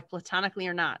in her life, platonically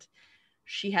or not.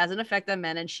 She has an effect on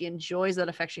men, and she enjoys that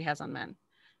effect she has on men.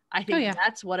 I think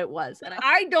that's what it was. And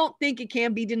I don't think it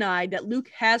can be denied that Luke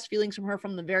has feelings from her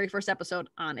from the very first episode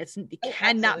on. It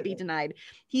cannot be denied.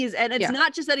 He is, and it's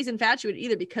not just that he's infatuated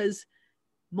either, because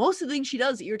most of the things she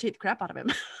does irritate the crap out of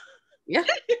him. Yeah.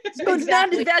 So it's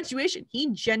not infatuation.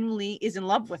 He genuinely is in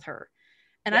love with her.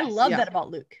 And I love that about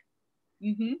Luke.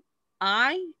 Mm-hmm.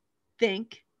 I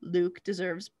think Luke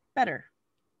deserves better.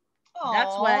 Aww.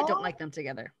 That's why I don't like them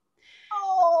together.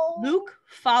 Aww. Luke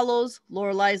follows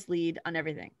Lorelai's lead on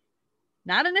everything.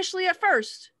 Not initially at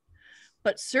first,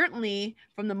 but certainly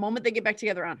from the moment they get back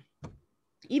together on.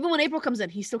 Even when April comes in,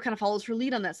 he still kind of follows her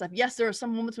lead on that stuff. Yes, there are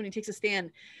some moments when he takes a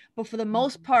stand, but for the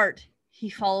most part, he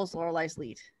follows Lorelai's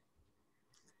lead.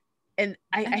 And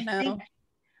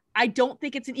I don't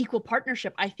think it's an equal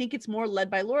partnership. I think it's more led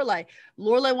by Lorelai.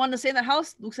 Lorelai wanted to stay in that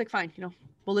house. Luke's like, fine, you know,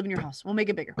 we'll live in your house. We'll make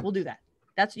it bigger. We'll do that.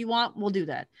 That's what you want. We'll do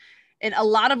that. And a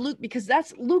lot of Luke, because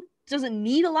Luke doesn't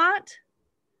need a lot.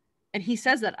 And he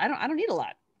says that I don't need a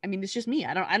lot. I mean, it's just me.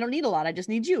 I don't need a lot. I just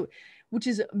need you, which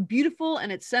is beautiful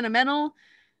and it's sentimental,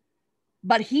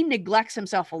 but he neglects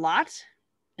himself a lot.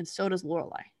 And so does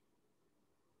Lorelai.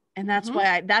 And that's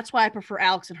why I prefer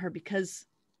Alex and her, because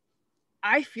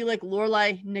I feel like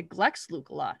Lorelai neglects Luke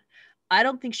a lot. I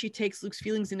don't think she takes Luke's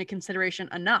feelings into consideration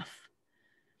enough.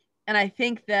 And I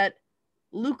think that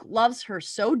Luke loves her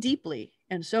so deeply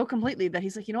and so completely that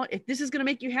he's like, you know what, if this is going to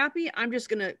make you happy, I'm just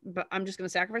going to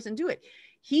sacrifice and do it.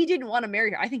 He didn't want to marry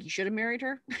her. I think he should have married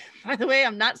her. By the way,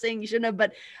 I'm not saying he shouldn't have,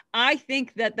 but I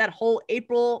think that whole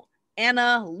April,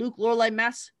 Anna, Luke, Lorelai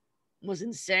mess was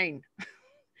insane.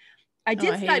 I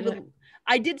did side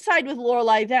with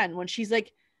Lorelai then when she's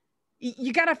like,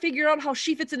 you got to figure out how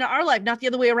she fits into our life, not the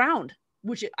other way around,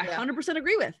 which I 100%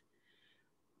 agree with.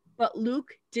 But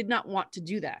Luke did not want to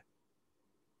do that.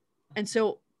 And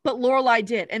so, but Lorelai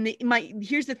did. And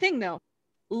here's the thing though.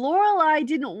 Lorelai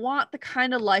didn't want the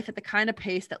kind of life at the kind of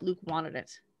pace that Luke wanted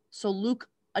it. So Luke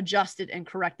adjusted and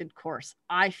corrected course,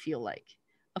 I feel like.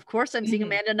 Of course, I'm seeing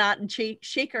Amanda nod and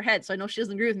shake her head, so I know she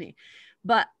doesn't agree with me.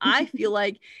 But I feel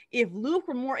like if Luke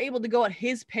were more able to go at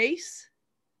his pace,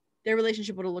 their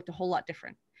relationship would have looked a whole lot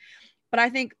different. But I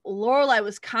think Lorelai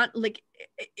was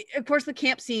of course, the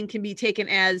camp scene can be taken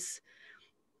as,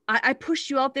 I pushed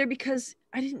you out there because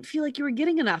I didn't feel like you were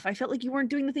getting enough. I felt like you weren't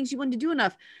doing the things you wanted to do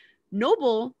enough.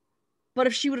 Noble, but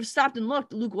if she would have stopped and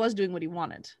looked, Luke was doing what he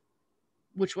wanted,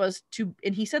 which was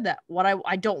and he said that,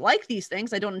 I don't like these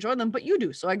things, I don't enjoy them, but you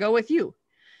do, so I go with you.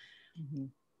 Mm-hmm.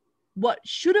 What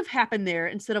should have happened there,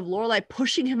 instead of Lorelai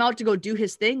pushing him out to go do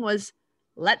his thing, was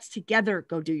let's together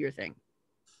go do your thing.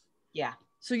 Yeah.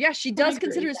 So yeah, she does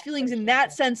consider his feelings in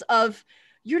that sense of,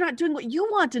 you're not doing what you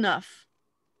want enough,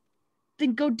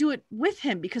 then go do it with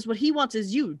him, because what he wants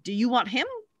is you. Do you want him?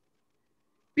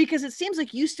 Because it seems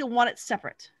like you still want it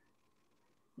separate.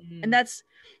 Mm-hmm. And that's,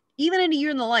 even in A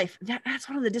Year in the Life, that's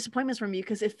one of the disappointments for me,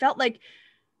 because it felt like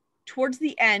towards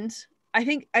the end, I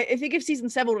think if season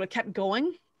 7 would have kept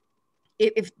going,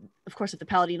 if of course, if the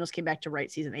Paladinos came back to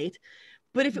write season 8,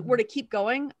 but if it were to keep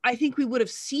going, I think we would have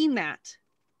seen that.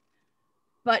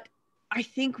 But I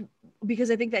think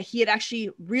that he had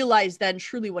actually realized then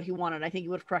truly what he wanted, I think he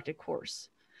would have corrected course.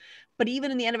 But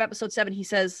even in the end of episode 7, he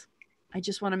says, I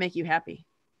just want to make you happy.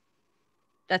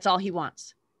 That's all he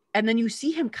wants. And then you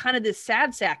see him kind of this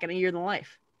sad sack in A Year in the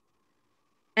Life.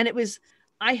 And it was,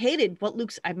 I hated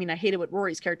what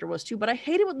Rory's character was too, but I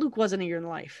hated what Luke was in A Year in the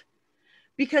Life.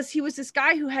 Because he was this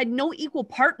guy who had no equal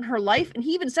part in her life. And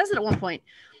he even says it at one point.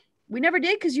 We never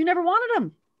did because you never wanted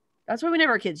him. That's why we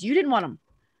never were kids. You didn't want him.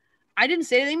 I didn't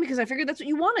say anything because I figured that's what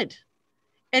you wanted.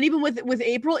 And even with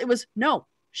April, it was, no,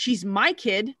 she's my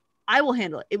kid. I will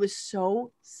handle it. It was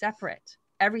so separate,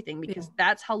 everything, because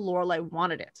that's how Lorelai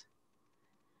wanted it.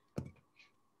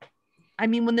 I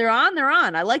mean, when they're on, they're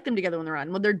on. I like them together when they're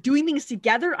on. When they're doing things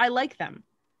together, I like them.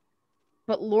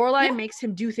 But Lorelai makes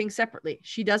him do things separately.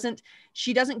 She doesn't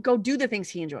go do the things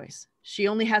he enjoys. She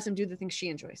only has him do the things she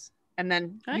enjoys. And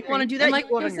then you want to do that,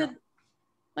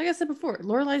 like I said before,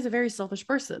 Lorelai is a very selfish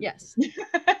person. Yes.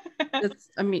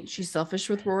 She's selfish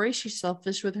with Rory. She's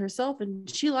selfish with herself. And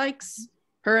she likes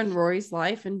her and Rory's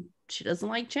life. And she doesn't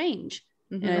like change.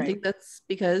 Mm-hmm. And I think that's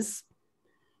because,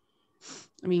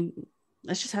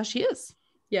 that's just how she is.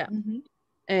 Yeah. Mm-hmm.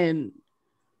 And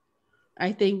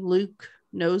I think Luke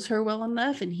knows her well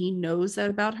enough, and he knows that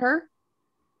about her.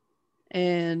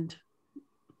 And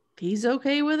he's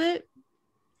okay with it.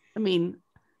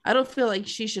 I don't feel like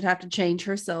she should have to change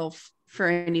herself for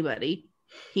anybody.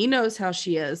 He knows how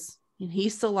she is, and he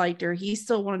still liked her. He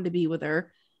still wanted to be with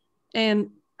her.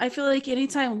 And I feel like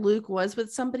anytime Luke was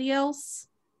with somebody else,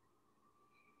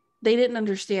 they didn't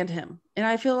understand him. And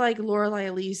I feel like Lorelai,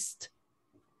 at least,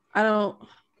 I don't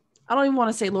even want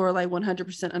to say Lorelai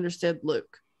 100% understood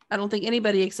Luke. I don't think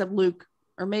anybody except Luke,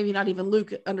 or maybe not even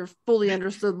Luke, fully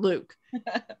understood Luke.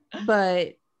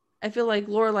 But I feel like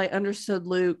Lorelai understood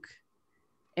Luke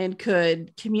and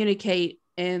could communicate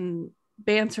and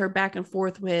banter back and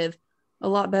forth with a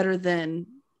lot better than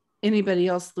anybody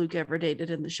else Luke ever dated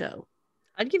in the show.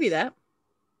 I'd give you that.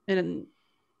 And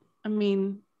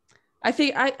I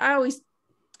think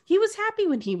he was happy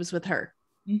when he was with her.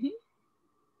 Mm-hmm.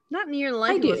 Not in A Year in the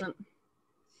Life, he wasn't.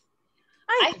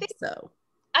 I think so.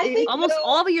 I think almost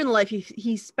all of A Year in the Life,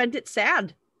 he spent it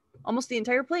sad. Almost the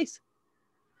entire place.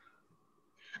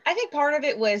 I think part of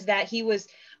it was that he was,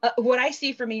 what I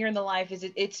see from A Year in the Life is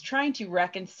it's trying to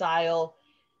reconcile,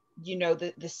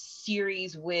 the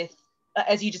series with,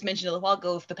 as you just mentioned a little while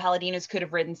ago, if the Paladinos could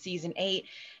have written season 8,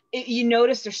 you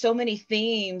notice there's so many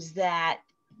themes that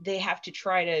they have to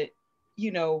try to,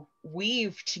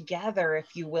 weave together,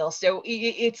 if you will. So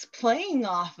it's playing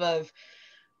off of,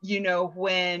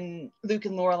 when Luke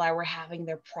and Lorelai were having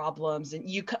their problems, and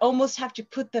you almost have to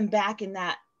put them back in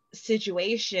that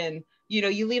situation.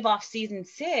 You leave off season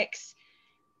 6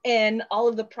 and all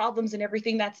of the problems and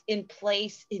everything that's in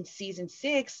place in season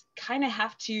 6 kind of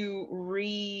have to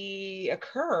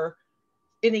reoccur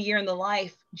in A Year in the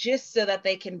Life, just so that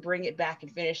they can bring it back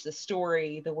and finish the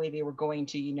story the way they were going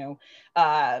to.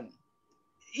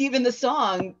 Even the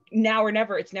song Now or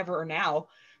Never, it's Never or Now,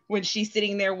 when she's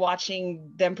sitting there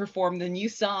watching them perform the new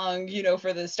song,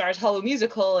 for the Stars Hollow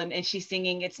musical, and she's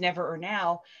singing It's Never or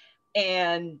Now,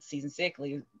 and season 6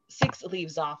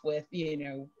 leaves off with,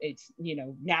 it's,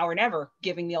 now or never,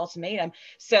 giving the ultimatum.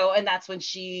 So, and that's when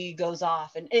she goes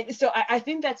off. And so I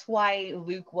think that's why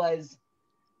Luke was,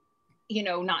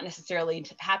 not necessarily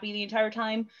happy the entire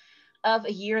time of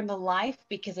A Year in the Life,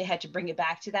 because they had to bring it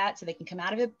back to that so they can come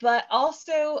out of it. But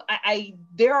also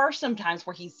there are some times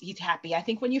where he's happy. I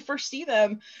think when you first see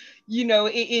them,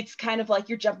 it's kind of like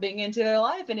you're jumping into their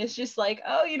life, and it's just like,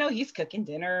 oh, he's cooking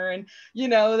dinner, and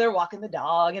they're walking the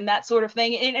dog and that sort of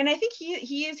thing. And I think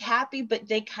he is happy, but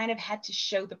they kind of had to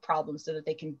show the problem so that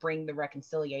they can bring the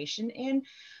reconciliation in.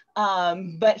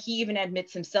 But he even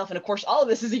admits himself, and of course all of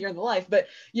this is A Year in the Life, but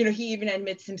he even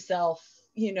admits himself,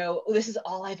 this is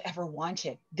all I've ever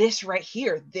wanted. This right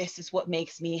here, this is what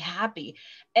makes me happy.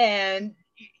 And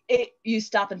you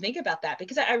stop and think about that,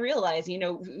 because I realize,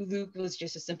 Luke was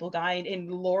just a simple guy, and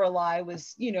Lorelai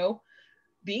was,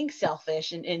 being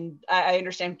selfish. And I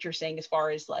understand what you're saying as far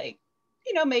as like,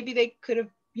 maybe they could have,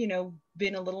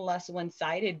 been a little less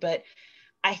one-sided, but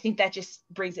I think that just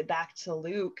brings it back to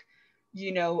Luke.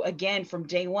 Again, from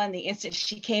day one, the instant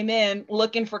she came in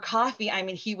looking for coffee,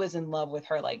 he was in love with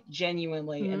her, like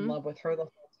genuinely in love with her the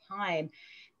whole time.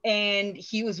 And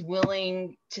he was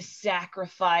willing to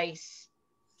sacrifice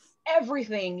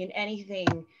everything and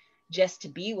anything just to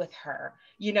be with her,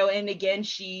 and again,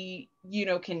 she,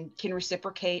 can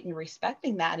reciprocate and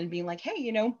respecting that and being like,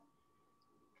 hey,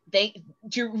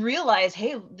 to realize,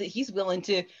 hey, that he's willing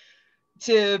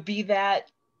to be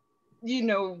that, you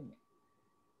know,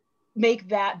 make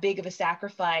that big of a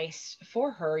sacrifice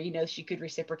for her. You know, she could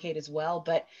reciprocate as well.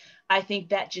 But I think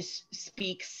that just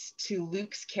speaks to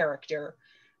Luke's character,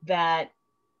 that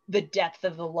the depth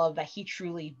of the love that he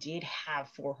truly did have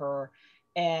for her,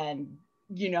 and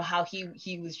you know how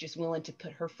he was just willing to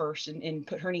put her first and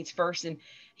put her needs first. And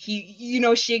he, you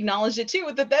know, she acknowledged it too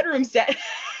with the bedroom set.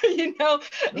 You know,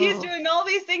 he's doing all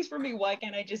these things for me, why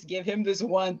can't I just give him this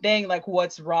one thing? Like,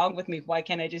 what's wrong with me? Why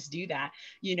can't I just do that?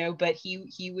 You know, but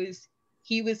he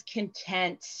was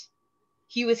content.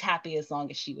 He was happy as long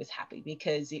as she was happy,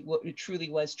 because it truly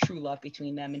was true love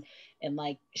between them. And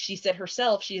like she said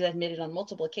herself, she's admitted on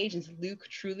multiple occasions, Luke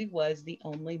truly was the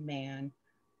only man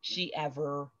she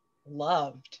ever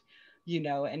loved, you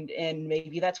know. And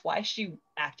maybe that's why she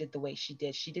acted the way she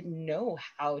did. She didn't know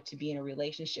how to be in a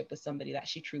relationship with somebody that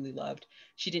she truly loved.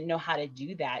 She didn't know how to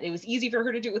do that. It was easy for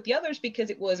her to do it with the others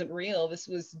because it wasn't real. This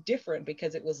was different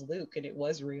because it was Luke and it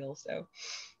was real. So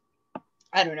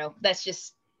I don't know, that's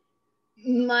just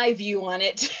my view on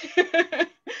it.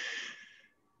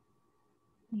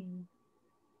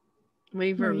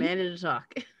 Waiting for Amanda to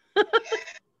talk.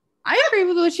 I agree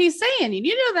with what she's saying.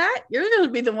 You know that you're going to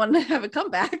be the one to have a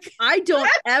comeback. I don't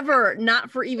ever,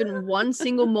 not for even one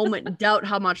single moment, doubt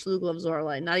how much Luke loves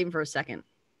Lorelai. Not even for a second.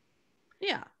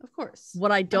 Yeah, of course.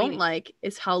 What I don't like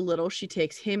is how little she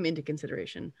takes him into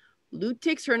consideration. Luke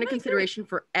takes her into consideration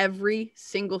for every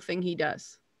single thing he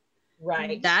does.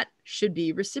 Right. That should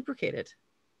be reciprocated.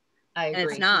 I agree. And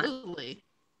it's not. Absolutely.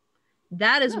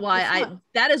 That is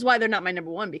why they're not my number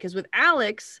one, because with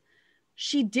Alex,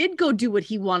 she did go do what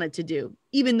he wanted to do,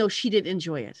 even though she didn't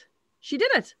enjoy it. She did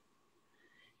it.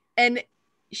 And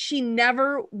she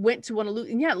never went to one of Luke.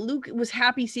 And yeah, Luke was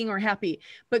happy seeing her happy,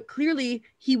 but clearly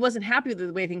he wasn't happy with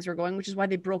the way things were going, which is why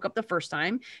they broke up the first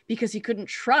time, because he couldn't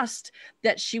trust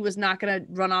that she was not going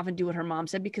to run off and do what her mom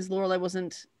said, because Lorelai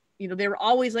wasn't, you know, they were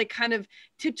always like kind of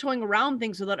tiptoeing around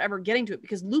things without ever getting to it,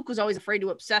 because Luke was always afraid to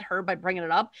upset her by bringing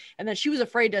it up. And then she was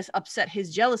afraid to upset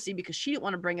his jealousy because she didn't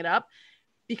want to bring it up.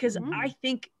 Because I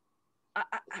think,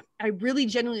 I really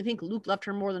genuinely think Luke loved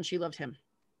her more than she loved him.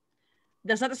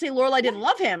 That's not to say Lorelai didn't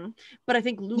love him, but I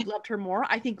think Luke loved her more.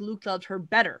 I think Luke loved her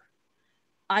better.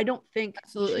 I don't think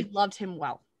she loved him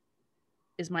well,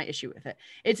 is my issue with it.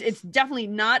 It's definitely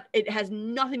not, it has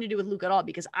nothing to do with Luke at all,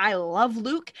 because I love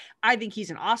Luke. I think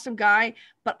he's an awesome guy,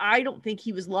 but I don't think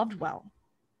he was loved well.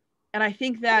 And I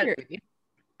think that,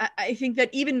 I think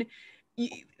that even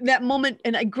that moment,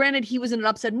 and granted he was in an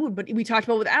upset mood, but we talked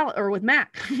about with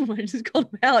Mac. I just called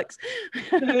him Alex.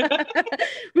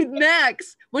 With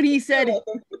Max, when he said,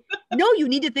 no, you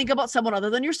need to think about someone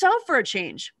other than yourself for a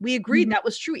change. We agreed that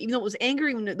was true, even though it was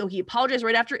angry, even though he apologized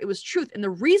right after, it was truth. And the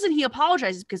reason he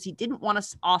apologized is because he didn't want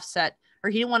to offset,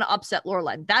 or he didn't want to upset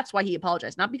Lorelai. That's why he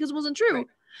apologized, not because it wasn't true,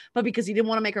 but because he didn't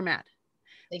want to make her mad.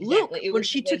 Exactly. Luke, when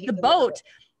she took the boat,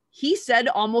 he said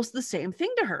almost the same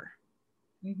thing to her.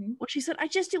 When she said, I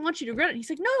just didn't want you to regret it.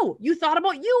 He's like, no, you thought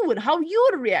about you and how you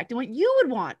would react and what you would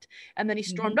want. And then he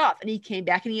stormed off, and he came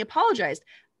back and he apologized.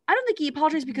 I don't think he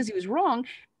apologized because he was wrong.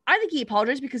 I think he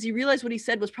apologized because he realized what he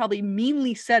said was probably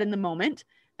meanly said in the moment,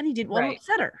 and he didn't want to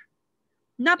upset her.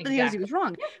 Not because he was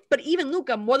wrong, but even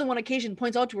Luke on more than one occasion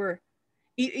points out to her,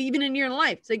 even in your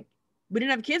life, it's like, we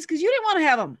didn't have kids because you didn't want to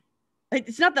have them.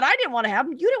 It's not that I didn't want to have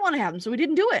them. You didn't want to have them, so we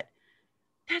didn't do it.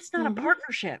 That's not a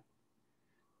partnership.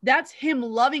 That's him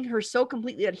loving her so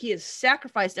completely that he has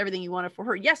sacrificed everything he wanted for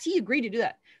her. Yes, he agreed to do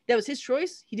that. That was his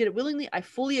choice. He did it willingly. I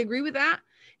fully agree with that.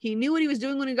 He knew what he was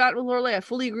doing when he got with Lorelai. I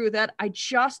fully agree with that. I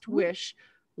just wish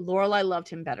Lorelai loved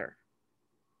him better.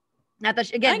 Not that,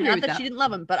 she didn't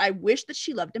love him, but I wish that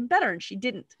she loved him better, and she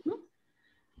didn't.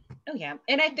 Oh yeah.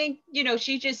 And I think, you know,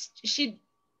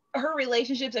 her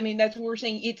relationships, I mean, that's what we're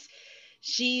saying.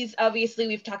 She's obviously,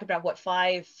 we've talked about what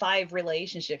five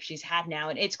relationships she's had now,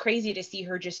 and it's crazy to see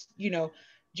her just, you know,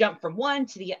 jump from one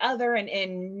to the other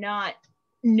and not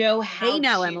know how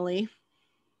to Emily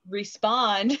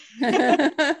respond.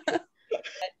 I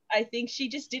think she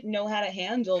just didn't know how to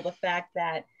handle the fact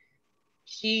that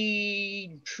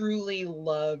she truly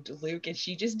loved Luke, and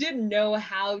she just didn't know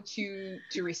how to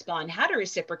respond, how to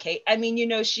reciprocate. I mean, you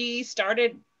know, she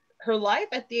started her life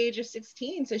at the age of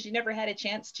 16, so she never had a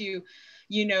chance to,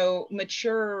 you know,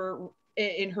 mature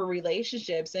in her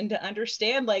relationships and to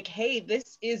understand, like, hey,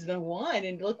 this is the one,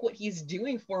 and look what he's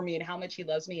doing for me and how much he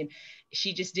loves me. And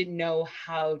she just didn't know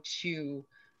how to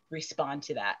respond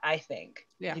to that, I think.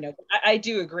 You know, I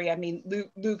do agree. I mean,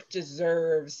 Luke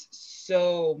deserves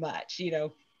so much, you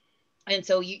know, and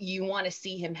so you want to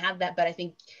see him have that. But I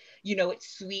think, you know,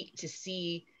 it's sweet to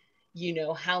see you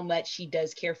know, how much he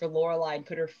does care for Lorelai and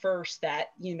put her first,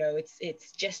 that, you know,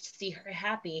 it's just to see her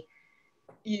happy,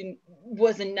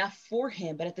 was enough for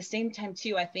him. But at the same time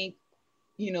too, I think,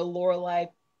 you know, Lorelai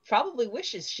probably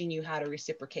wishes she knew how to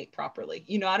reciprocate properly.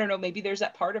 You know, I don't know, maybe there's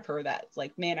that part of her that's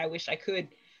like, man, I wish I could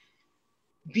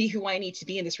be who I need to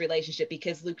be in this relationship,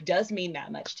 because Luke does mean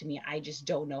that much to me. I just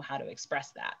don't know how to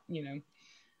express that, you know.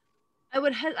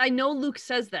 I know Luke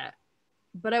says that,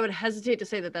 but I would hesitate to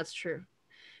say that that's true,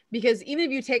 because even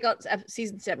if you take out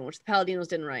season 7, which the Paladinos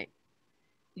didn't write,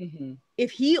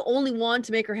 if he only wanted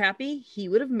to make her happy, he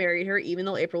would have married her, even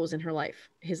though April was in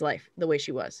his life, the way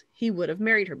she was. He would have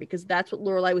married her, because that's what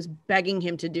Lorelai was begging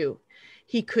him to do.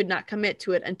 He could not commit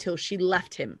to it until she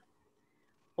left him.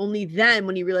 Only then,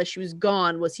 when he realized she was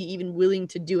gone, was he even willing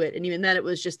to do it. And even then, it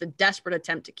was just a desperate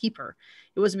attempt to keep her.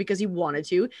 It wasn't because he wanted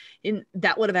to. And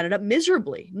that would have ended up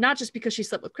miserably. Not just because she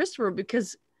slept with Christopher,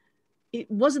 because it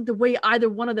wasn't the way either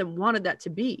one of them wanted that to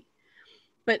be.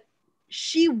 But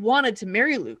she wanted to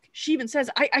marry Luke. She even says,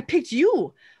 I picked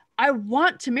you. I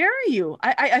want to marry you.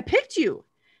 I picked you.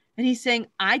 And he's saying,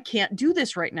 I can't do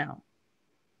this right now.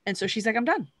 And so she's like, I'm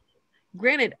done.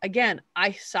 Granted, again,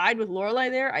 I side with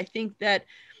Lorelai there. I think that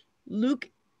Luke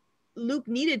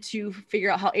needed to figure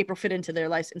out how April fit into their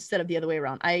lives instead of the other way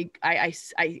around. I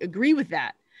agree with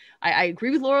that. I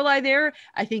agree with Lorelai there.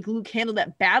 I think Luke handled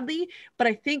that badly, but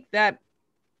I think that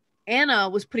Anna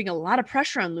was putting a lot of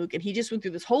pressure on Luke, and he just went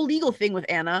through this whole legal thing with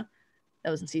Anna.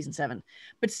 That was in season 7.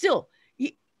 But still,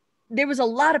 there was a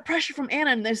lot of pressure from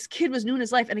Anna, and this kid was new in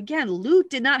his life. And again, Luke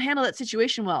did not handle that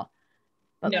situation well.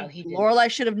 But no, he didn't. Lorelai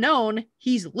should have known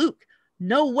he's Luke.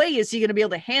 No way is he going to be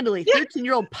able to handle a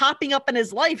 13-year-old popping up in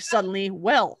his life suddenly.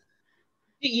 Well,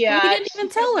 yeah, he didn't even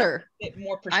tell her.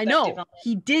 I know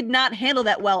he did not handle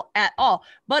that well at all.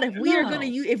 But if we are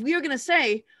going to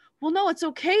say, well, no, it's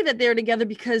okay that they're together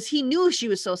because he knew she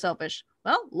was so selfish.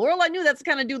 Well, Lorelai knew that's the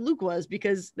kind of dude Luke was,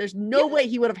 because there's no way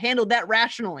he would have handled that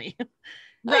rationally.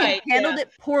 Right, he handled it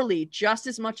poorly, just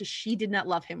as much as she did not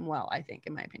love him well, I think,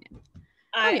 in my opinion.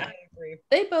 I agree.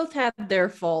 They both had their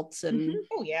faults and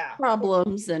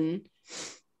problems, and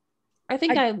I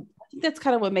think that's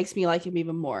kind of what makes me like him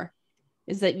even more,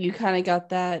 is that you kind of got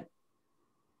that.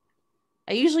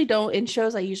 I usually don't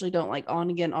like on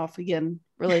again, off again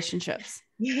relationships.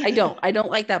 I don't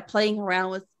like that playing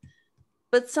around with,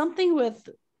 but something with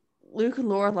Luke and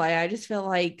Lorelai, I just feel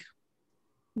like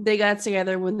they got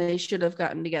together when they should have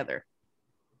gotten together.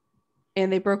 And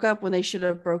they broke up when they should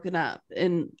have broken up.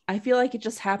 And I feel like it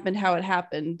just happened how it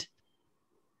happened.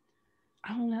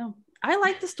 I don't know. I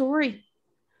like the story.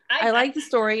 I like the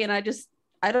story, and I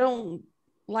don't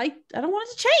want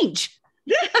it to change.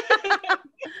 I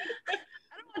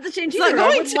don't want it to change either.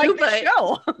 It's not going to,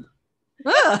 the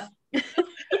show.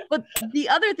 But the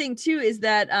other thing too is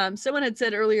that someone had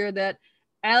said earlier that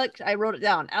Alex, I wrote it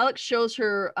down, Alex shows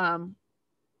her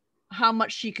how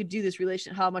much she could do this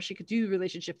relationship, how much she could do the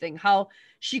relationship thing, how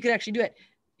she could actually do it.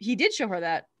 He did show her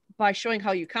that by showing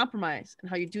how you compromise and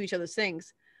how you do each other's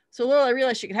things. So Lorelai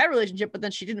realized she could have a relationship, but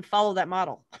then she didn't follow that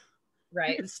model.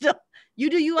 Right. And still, you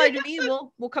do you, I do me.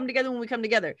 We'll come together when we come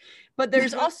together. But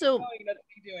there's also,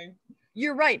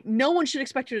 you're right. No one should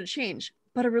expect her to change.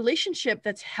 But a relationship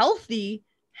that's healthy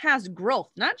has growth,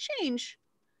 not change,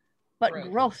 but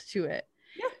growth to it.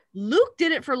 Yeah. Luke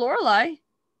did it for Lorelai.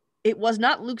 It was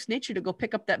not Luke's nature to go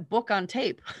pick up that book on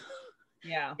tape.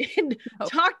 Yeah. And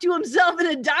talk to himself in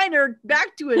a diner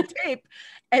back to a tape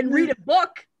and read a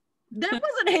book. That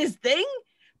wasn't his thing,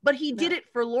 but he did it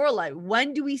for Lorelai.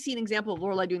 When do we see an example of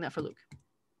Lorelai doing that for Luke?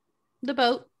 The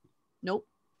boat. Nope.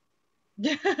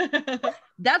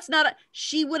 That's not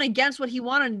she went against what he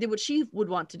wanted and did what she would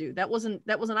want to do. That wasn't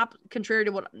contrary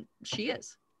to what she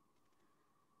is.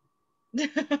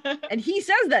 And he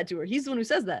says that to her. He's the one who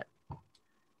says that.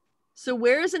 So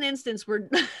where is an instance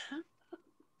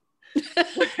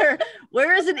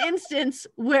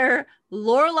where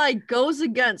Lorelai goes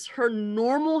against her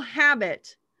normal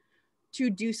habit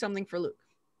to do something for Luke?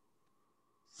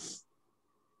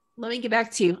 Let me get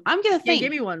back to you. I'm gonna think. Yeah,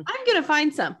 give me one. I'm gonna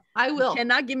find some. I will. You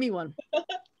cannot give me one.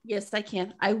 Yes, I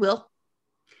can. I will.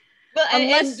 But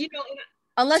unless you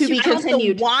took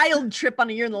a wild trip on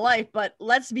a year in the life, but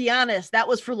let's be honest, that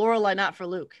was for Lorelai, not for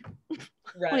Luke.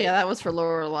 Right. Oh yeah, that was for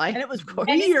Lorelai. And it was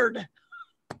weird.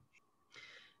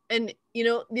 And the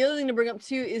other thing to bring up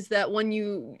too is that I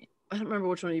don't remember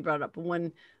which one you brought up, but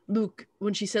when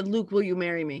she said, Luke, will you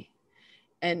marry me?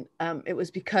 And it was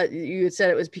because you had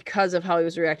said it was because of how he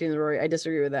was reacting to Rory. I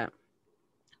disagree with that.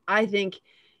 I think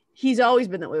he's always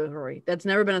been that way with Rory. That's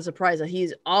never been a surprise.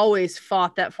 He's always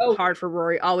fought that hard for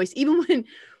Rory. Always, even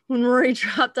when Rory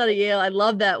dropped out of Yale. I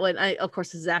love that of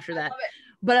course, this is after that.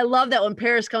 But I love that when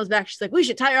Paris comes back, she's like, we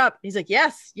should tie her up. He's like,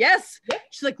 yes.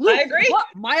 She's like, Luke, I agree. What?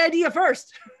 My idea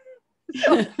first.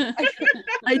 So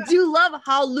I do love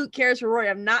how Luke cares for Rory.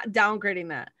 I'm not downgrading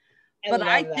that. But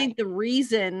I think the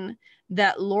reason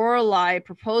that Lorelai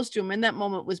proposed to him in that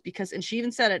moment was because, and she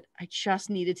even said it, I just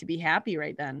needed to be happy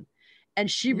right then. And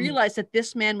she realized that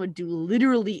this man would do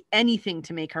literally anything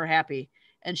to make her happy.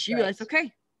 And she realized,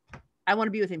 okay, I want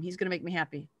to be with him. He's going to make me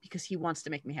happy because he wants to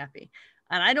make me happy.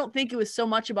 And I don't think it was so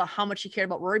much about how much he cared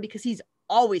about Rory, because he's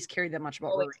always cared that much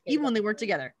about Rory, even when they weren't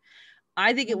together.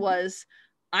 I think it was,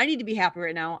 I need to be happy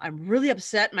right now. I'm really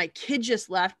upset. My kid just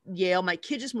left Yale. My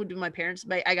kid just moved with my parents.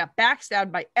 I got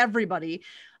backstabbed by everybody.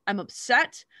 I'm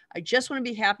upset. I just want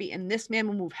to be happy. And this man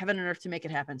will move heaven and earth to make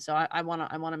it happen. So I want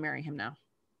to marry him now.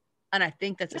 And I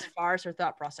think that's as far as her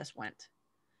thought process went.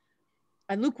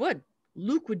 And Luke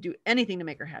would do anything to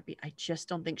make her happy. I just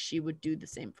don't think she would do the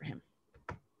same for him.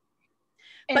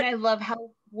 And I love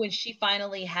how when she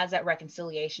finally has that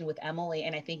reconciliation with Emily,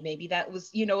 and I think maybe that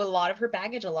was, a lot of her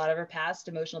baggage, a lot of her past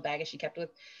emotional baggage she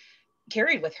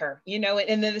carried with her,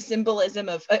 and then the symbolism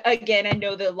of, again, I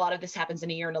know that a lot of this happens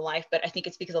in a year in a life, but I think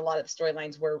it's because a lot of the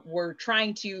storylines were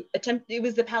trying to it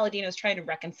was the Paladinos trying to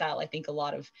reconcile, I think, a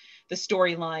lot of the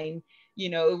storyline.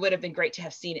 It would have been great to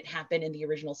have seen it happen in the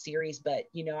original series, but,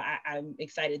 I'm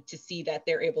excited to see that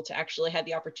they're able to actually have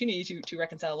the opportunity to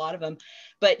reconcile a lot of them.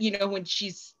 But, when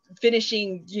she's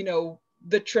finishing,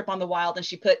 the trip on the Wild and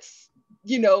she puts,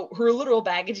 her literal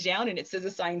baggage down and it says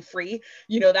a sign free,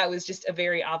 that was just a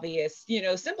very obvious,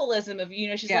 symbolism of,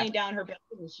 she's laying down her bed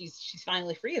and she's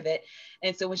finally free of it.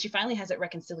 And so when she finally has that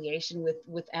reconciliation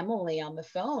with Emily on the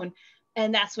phone,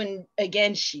 and that's when,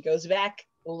 again, she goes back,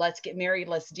 let's get married,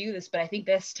 let's do this. But I think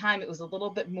this time it was a little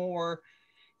bit more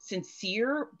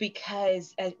sincere,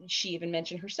 because as she even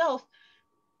mentioned herself,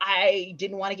 I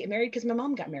didn't want to get married because my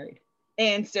mom got married.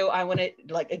 And so I wanted,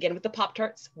 like, again, with the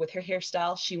Pop-Tarts, with her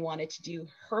hairstyle, she wanted to do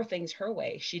her things her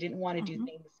way. She didn't want to do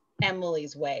things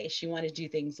Emily's way. She wanted to do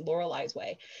things Lorelai's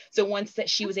way. So once that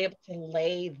she was able to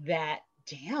lay that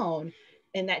down,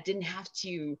 and that didn't have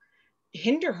to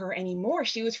hinder her anymore,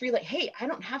 she was free, like, hey, I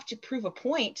don't have to prove a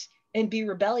point and be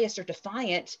rebellious or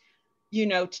defiant,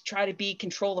 to try to be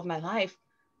control of my life.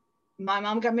 My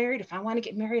mom got married. If I want to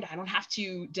get married, I don't have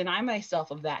to deny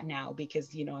myself of that now, because,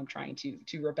 I'm trying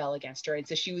to rebel against her. And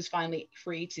so she was finally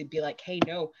free to be like, hey,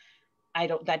 no,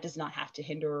 that does not have to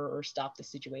hinder or stop the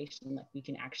situation. Like, we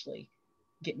can actually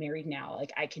get married now.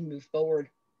 Like, I can move forward.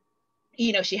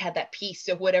 She had that peace.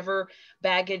 So whatever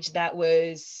baggage that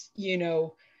was,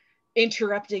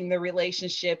 interrupting the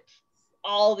relationship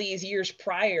all these years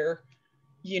prior,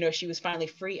 she was finally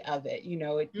free of it.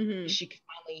 She could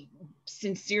finally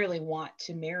sincerely want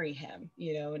to marry him,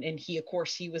 and he, of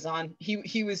course, he was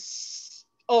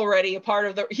already a part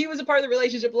of the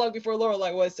relationship long before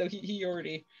Lorelai was. So he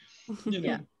already,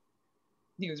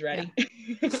 he was ready.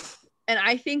 Yeah. And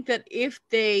I think that if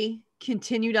they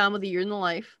continued on with A Year in the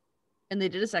Life and they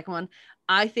did a second one,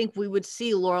 I think we would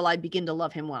see Lorelai begin to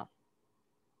love him well.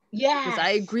 Yeah, because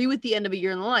I agree with the end of A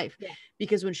Year in the Life. Yeah.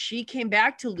 Because when she came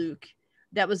back to Luke,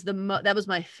 that was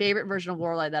my favorite version of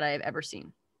Lorelai that I have ever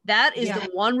seen. That is the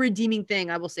one redeeming thing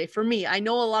I will say for me. I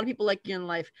know a lot of people like Year in the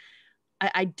Life.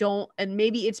 I don't, and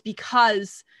maybe it's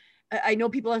because I know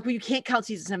people are like, well, you can't count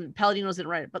season 7. Paladinos didn't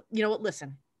write it, but you know what?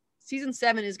 Listen, season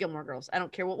 7 is Gilmore Girls. I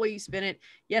don't care what way you spin it.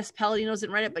 Yes, Paladinos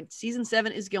didn't write it, but season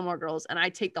 7 is Gilmore Girls, and I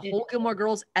take the whole Gilmore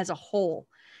Girls as a whole.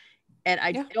 And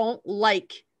I don't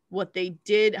like what they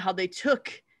did, how they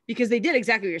took, because they did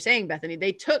exactly what you're saying, Bethany.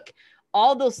 They took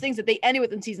all those things that they ended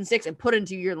with in season 6 and put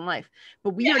into Year in Life.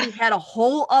 But we already had a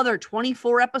whole other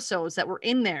 24 episodes that were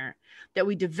in there that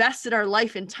we divested our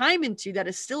life and time into, that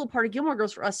is still a part of Gilmore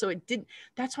Girls for us. So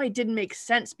that's why it didn't make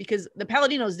sense, because the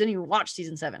Paladinos didn't even watch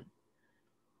season 7.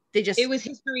 It was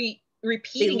history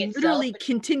repeating itself. Literally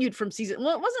continued from it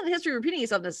wasn't history repeating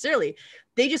itself necessarily.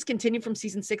 They just continued from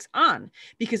season 6 on,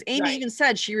 because Amy even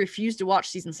said she refused to watch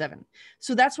season 7.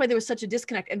 So that's why there was such a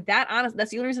disconnect. And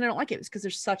that's the only reason I don't like it, is because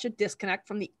there's such a disconnect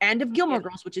from the end of Gilmore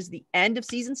Girls, which is the end of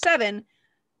season 7,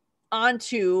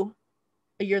 onto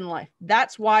A Year in the Life.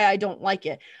 That's why I don't like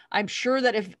it. I'm sure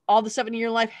that if all the 7 Year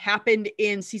in Life happened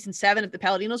in season 7, if the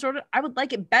Paladinos wrote it, I would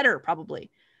like it better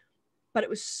probably. But it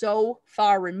was so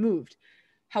far removed.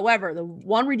 However, the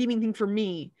one redeeming thing for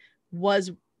me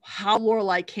was how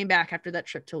Lorelai came back after that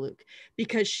trip to Luke,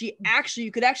 because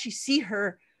you could actually see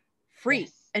her free.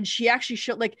 Yes. And she actually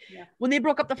showed, when they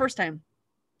broke up the first time,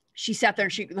 she sat there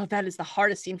and that is the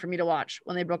hardest scene for me to watch.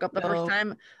 When they broke up the first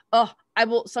time, I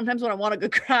will, sometimes when I want a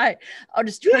good cry, I'll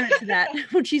just turn it to that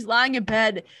when she's lying in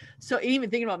bed. So even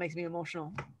thinking about it makes me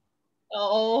emotional.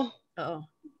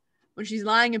 when she's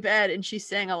lying in bed and she's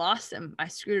saying, I lost him. I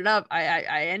screwed it up.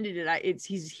 I ended it.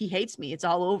 He hates me. It's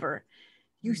all over.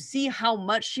 You see how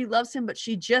much she loves him, but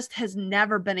she just has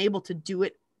never been able to do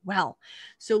it well.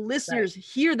 So listeners,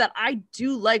 hear that I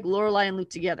do like Lorelai and Luke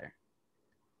together.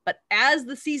 But as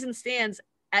the season stands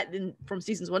from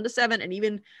seasons 1 to 7, and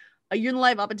even A Year in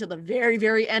Life up until the very,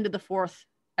 very end of the 4th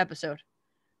episode,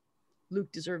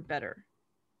 Luke deserved better.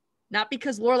 Not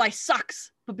because Lorelai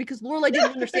sucks, but because Lorelai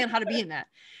didn't understand how to be in that.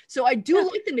 So I do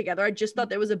like them together. I just thought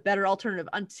there was a better alternative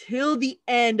until the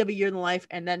end of A Year in the Life.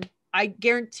 And then I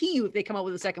guarantee you, if they come out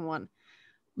with a second one,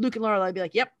 Luke and Lorelai will be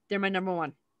like, yep, they're my number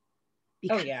one.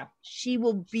 Because she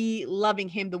will be loving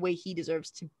him the way he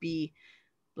deserves to be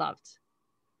loved.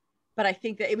 But I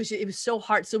think that it was so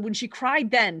hard. So when she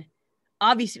cried then,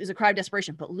 obviously it was a cry of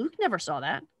desperation, but Luke never saw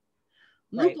that.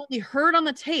 Luke only heard on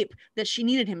the tape that she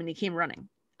needed him and he came running.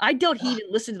 I doubt he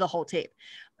even listened to the whole tape.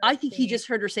 I think he just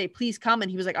heard her say, please come. And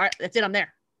he was like, all right, that's it. I'm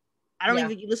there. I don't even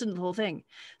think he listened to the whole thing.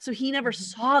 So he never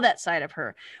saw that side of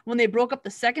her. When they broke up the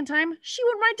second time, she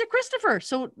went right to Christopher.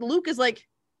 So Luke is like,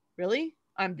 really?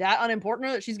 I'm that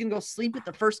unimportant that she's going to go sleep with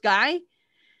the first guy?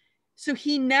 So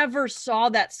he never saw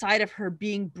that side of her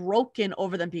being broken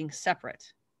over them being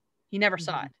separate. He never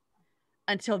saw it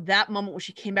until that moment when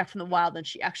she came back from the wild and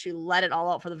she actually let it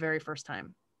all out for the very first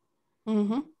time.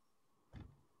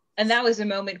 And that was a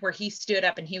moment where he stood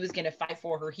up and he was going to fight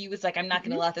for her. He was like, I'm not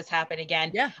going to let this happen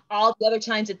again. Yeah. All the other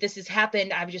times that this has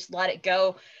happened, I've just let it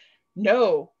go.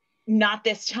 No, not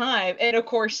this time. And of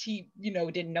course he,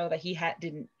 didn't know that he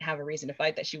didn't have a reason to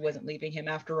fight, that she wasn't leaving him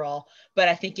after all. But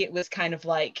I think it was kind of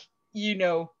like,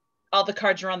 all the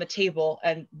cards are on the table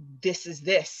and this is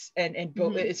this. And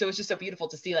so it's just so beautiful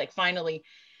to see, like, finally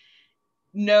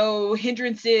no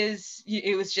hindrances.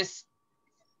 It was just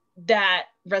that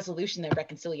resolution, that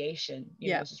reconciliation,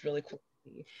 it was just really cool.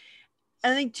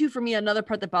 And I think too, for me, another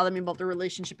part that bothered me about the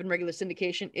relationship in regular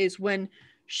syndication is when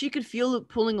she could feel Luke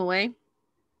pulling away,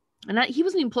 and he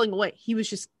wasn't even pulling away. He was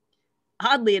just,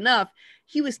 oddly enough,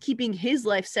 he was keeping his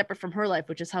life separate from her life,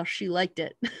 which is how she liked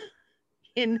it.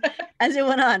 And as it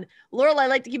went on, Lorelai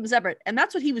liked to keep them separate, and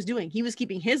that's what he was doing. He was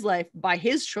keeping his life by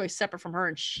his choice separate from her,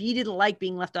 and she didn't like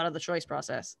being left out of the choice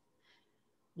process.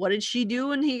 What did she do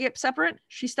when he got separate?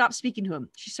 She stopped speaking to him.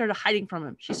 She started hiding from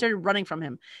him. She started running from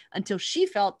him until she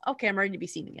felt, okay, I'm ready to be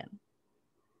seen again.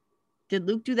 Did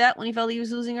Luke do that when he felt he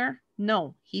was losing her?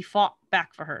 No, he fought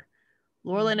back for her.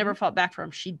 Lorelai never fought back for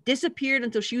him. She disappeared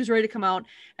until she was ready to come out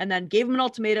and then gave him an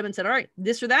ultimatum and said, all right,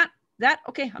 this or that,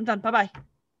 okay, I'm done. Bye-bye.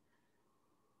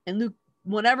 And Luke,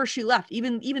 whenever she left,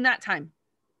 even that time,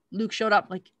 Luke showed up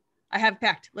like, I have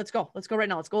packed. Let's go. Let's go right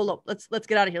now. Let's go elope. Let's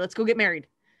get out of here. Let's go get married.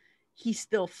 He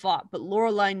still fought, but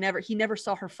Lorelai never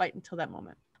saw her fight until that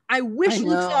moment. I wish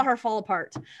Luke saw her fall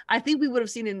apart. I think we would have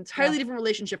seen an entirely different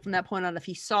relationship from that point on if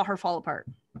he saw her fall apart.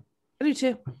 I do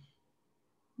too.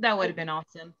 That would have been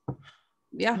awesome.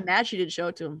 Yeah. I'm mad she didn't show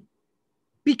it to him.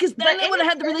 Because then I would have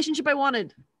had the relationship I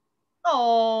wanted.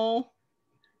 Oh.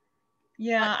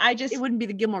 Yeah, it wouldn't be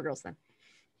the Gilmore Girls then.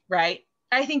 Right.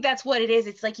 I think that's what it is.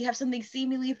 It's like you have something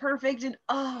seemingly perfect and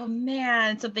oh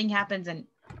man, something happens and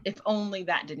if only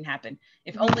that didn't happen,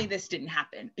 if only this didn't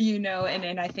happen,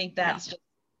 and I think that's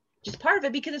just part of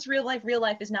it, because it's real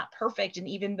life is not perfect. And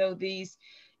even though these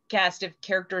cast of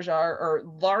characters are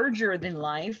larger than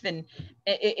life, and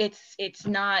it's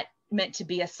not meant to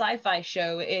be a sci-fi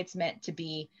show, it's meant to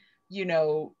be,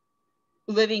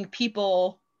 living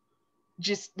people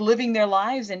just living their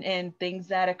lives and things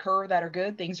that occur that are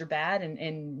good, things are bad.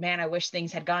 And man, I wish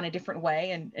things had gone a different way.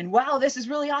 And wow, this is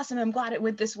really awesome. I'm glad it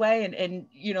went this way. And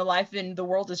life in the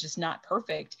world is just not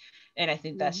perfect. And I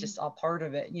think that's just all part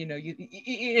of it.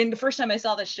 And the first time I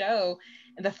saw the show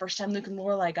and the first time Luke and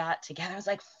Lorelai got together, I was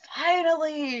like,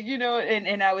 finally,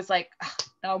 and I was like, oh,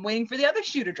 now I'm waiting for the other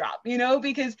shoe to drop,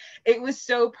 because it was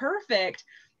so perfect.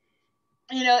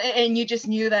 And you just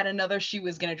knew that another shoe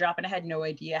was going to drop, and I had no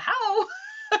idea how,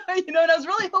 and I was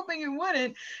really hoping it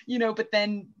wouldn't, but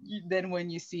then when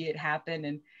you see it happen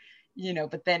and,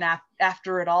 but then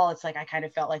after it all, it's like, I kind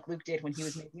of felt like Luke did when he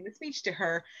was making the speech to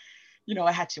her,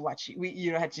 I had to watch,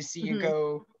 had to see you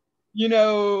go,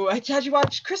 I had you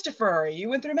watch Christopher, you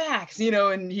went through Max,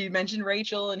 and he mentioned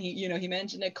Rachel and he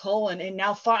mentioned Nicole and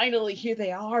now finally here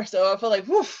they are. So I felt like,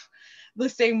 woof, the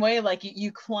same way, like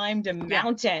you climbed a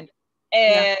mountain.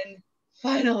 And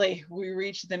finally we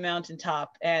reached the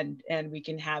mountaintop and we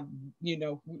can have,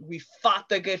 we fought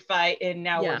the good fight and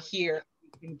now we're here,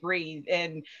 we can breathe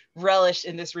and relish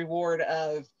in this reward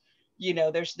of,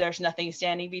 there's nothing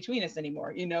standing between us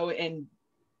anymore, and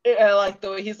I like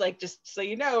the way he's like, just so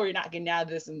you're not getting out of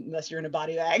this unless you're in a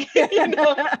body bag, like,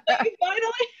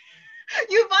 finally.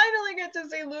 You finally get to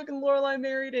see Luke and Lorelai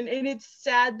married, and it's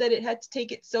sad that it had to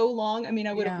take it so long. I mean,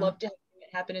 I would have loved to have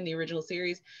it happen in the original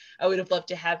series. I would have loved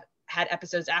to have had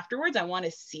episodes afterwards. I want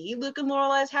to see Luke and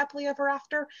Lorelai's happily ever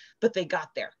after, but they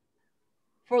got there.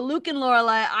 For Luke and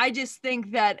Lorelai, I just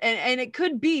think that, and it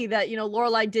could be that, you know,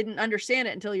 Lorelai didn't understand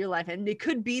it until your life, and it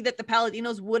could be that the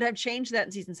Paladinos would have changed that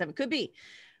in season 7. Could be,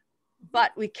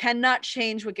 but we cannot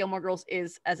change what Gilmore Girls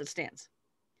is as it stands.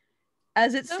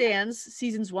 As it stands,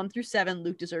 seasons 1 through 7,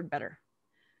 Luke deserved better.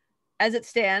 As it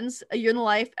stands, A Year in the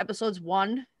Life, episodes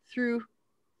 1 through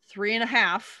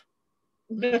 3.5,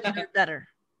 Luke deserved better.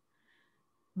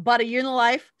 But A Year in the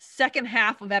Life, second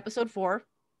half of episode 4,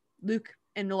 Luke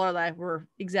and Lorelai were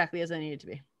exactly as they needed to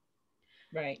be.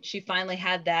 Right. She finally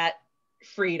had that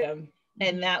freedom,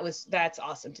 and that's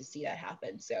awesome to see that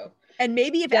happen. So, and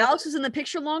maybe if Alex was in the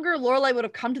picture longer, Lorelai would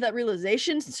have come to that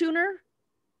realization sooner,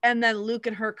 and then Luke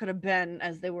and her could have been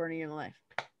as they were in A Year in the Life.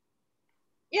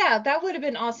 Yeah, that would have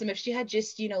been awesome if she had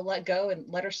just, you know, let go and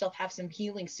let herself have some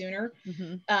healing sooner.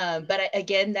 But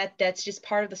again, that's just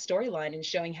part of the storyline and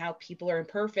showing how people are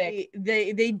imperfect.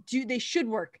 They should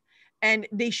work, and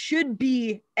they should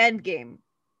be endgame.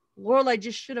 Lorelai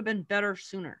just should have been better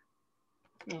sooner.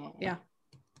 Oh. Yeah.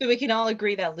 So we can all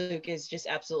agree that Luke is just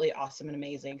absolutely awesome and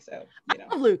amazing. So, you know.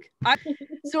 I love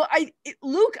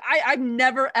Luke. I've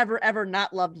never, ever, ever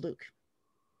not loved Luke.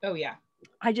 Oh, yeah.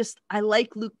 I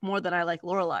like Luke more than I like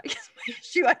Lorelai. Is my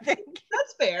issue, I think.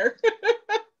 That's fair.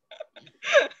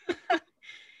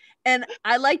 And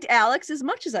I liked Alex as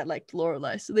much as I liked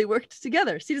Lorelai, so they worked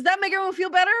together. See, does that make everyone feel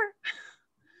better?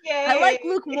 Yay. I like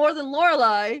Luke more than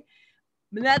Lorelai,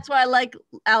 and that's why I like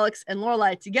Alex and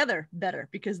Lorelai together better,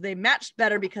 because they matched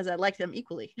better, because I like them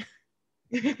equally.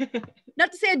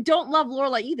 Not to say I don't love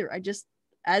Lorelai either. I just,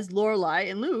 as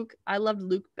Lorelai and Luke, I loved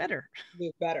Luke better.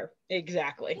 Luke better.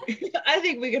 Exactly. I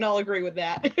think we can all agree with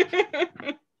that.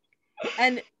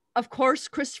 And of course,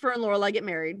 Christopher and Lorelai get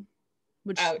married,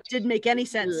 which didn't make any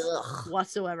sense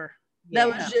whatsoever. Yeah.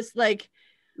 That was just like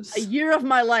a year of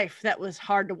my life that was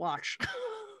hard to watch.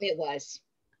 It was.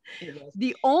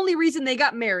 The only reason they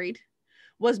got married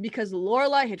was because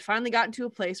Lorelai had finally gotten to a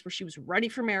place where she was ready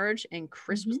for marriage, and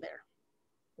Chris was there.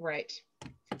 Right.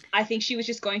 I think she was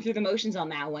just going through the motions on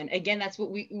that one. Again, that's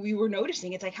what we were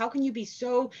noticing. It's like, how can you be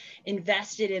so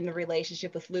invested in the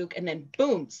relationship with Luke, and then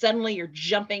boom, suddenly you're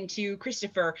jumping to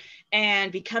Christopher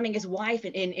and becoming his wife,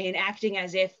 and acting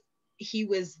as if he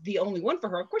was the only one for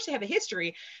her. Of course, they have a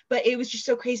history, but it was just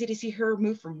so crazy to see her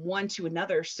move from one to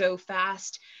another so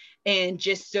fast, and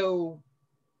just so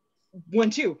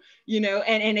 1-2, you know.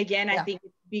 And again, I think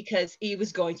because he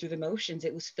was going through the motions,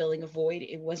 it was filling a void.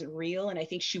 It wasn't real, and I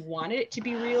think she wanted it to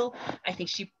be real. I think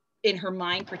she, in her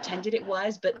mind, pretended it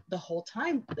was, but the whole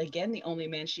time, again, the only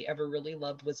man she ever really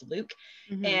loved was Luke.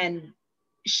 And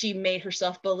she made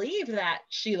herself believe that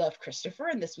she loved Christopher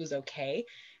and this was okay,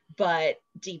 but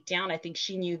deep down, I think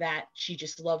she knew that she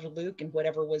just loved Luke, and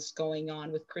whatever was going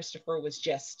on with Christopher was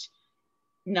just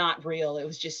not real. It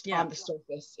was just on the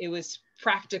surface. It was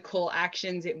practical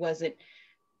actions. It wasn't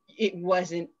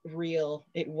real.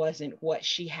 It wasn't what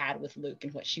she had with Luke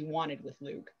and what she wanted with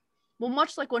Luke. Well,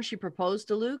 much like when she proposed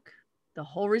to Luke, the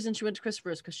whole reason she went to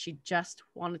Christopher is because she just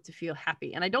wanted to feel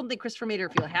happy. And I don't think Christopher made her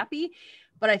feel happy,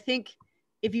 but I think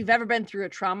if you've ever been through a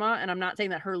trauma, and I'm not saying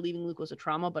that her leaving Luke was a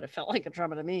trauma, but it felt like a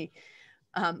trauma to me,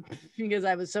 because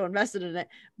I was so invested in it.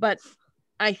 But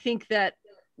I think that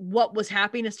what was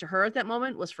happiness to her at that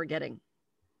moment was forgetting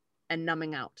and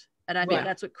numbing out. And I think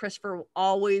that's what Christopher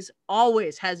always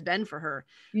has been for her,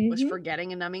 was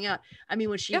forgetting and numbing out. I mean,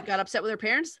 when she got upset with her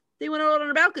parents, they went out on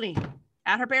her balcony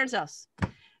at her parents' house.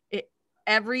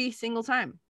 Every single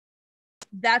time.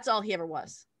 That's all he ever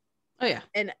was. Oh, yeah.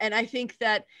 And I think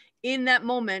that in that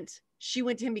moment, she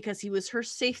went to him because he was her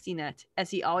safety net, as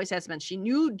he always has been. She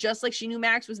knew, just like she knew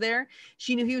Max was there,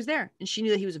 she knew he was there, and she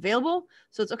knew that he was available.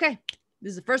 So it's okay.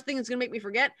 This is the first thing that's going to make me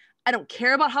forget. I don't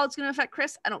care about how it's going to affect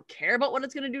Chris. I don't care about what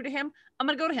it's going to do to him. I'm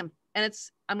going to go to him, and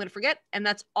I'm going to forget, and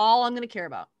that's all I'm going to care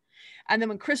about. And then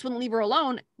when Chris wouldn't leave her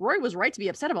alone, Rory was right to be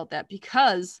upset about that,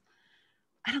 because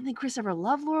I don't think Chris ever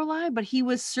loved Lorelai, but he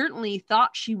was certainly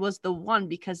thought she was the one,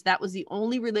 because that was the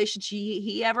only relationship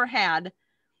he ever had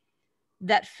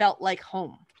that felt like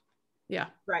home. Yeah.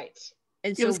 Right.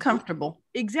 And it was comfortable.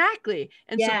 Exactly.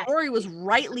 And so Rory was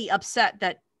rightly upset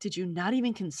that, did you not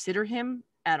even consider him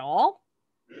at all?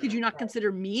 Did you not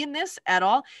consider me in this at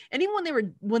all? And even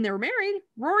when they were married,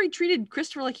 Rory treated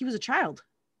Christopher like he was a child.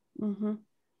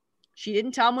 She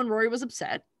didn't tell him when Rory was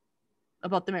upset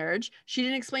about the marriage. She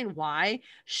didn't explain why.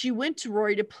 She went to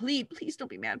Rory to plead, please don't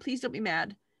be mad. Please don't be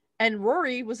mad. And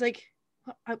Rory was like,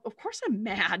 of course I'm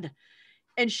mad.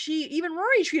 And even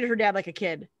Rory treated her dad like a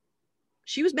kid.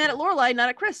 She was mad at Lorelai, not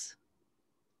at Chris.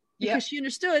 Because she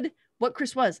understood what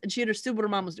Chris was, and she understood what her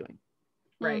mom was doing.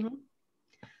 Right. Mm-hmm.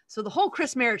 So the whole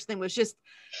Chris marriage thing was just,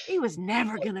 it was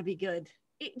never going to be good.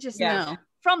 It just, no.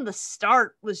 From the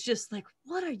start was just like,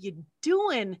 what are you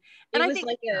doing? And it was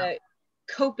like a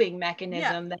coping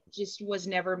mechanism that just was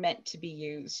never meant to be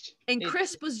used. And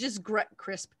Chris was just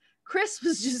Chris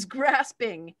was just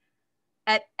grasping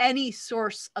at any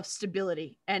source of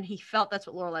stability, and he felt that's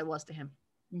what Lorelai was to him.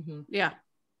 Mm-hmm. Yeah.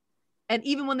 And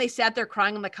even when they sat there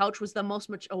crying on the couch was the most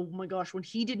much. Oh my gosh, when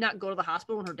he did not go to the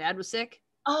hospital when her dad was sick.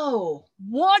 Oh,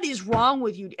 what is wrong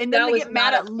with you? And then they get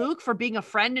mad at Luke for being a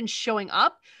friend and showing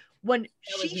up when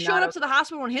she showed up to the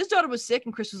hospital when his daughter was sick,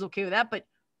 and Chris was okay with that. But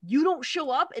you don't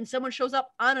show up and someone shows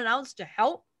up unannounced to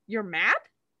help. You're mad.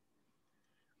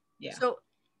 Yeah. So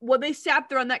when they sat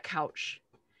there on that couch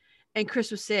and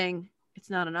Chris was saying, it's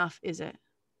not enough, is it?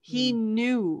 He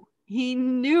knew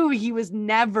he was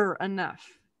never enough.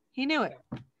 He knew it.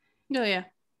 No, yeah.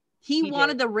 He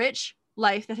wanted the rich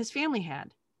life that his family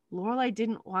had. Lorelai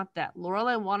didn't want that.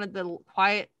 Lorelai wanted the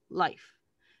quiet life.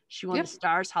 She wanted the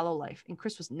stars hollow life. And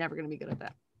Chris was never going to be good at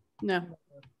that. No.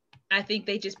 I think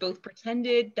they just both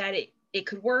pretended that it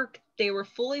could work. They were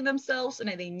fooling themselves,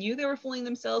 and they knew they were fooling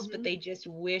themselves, but they just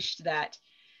wished that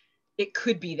it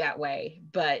could be that way.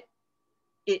 But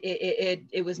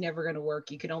it was never going to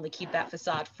work. You could only keep that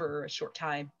facade for a short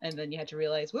time, and then you had to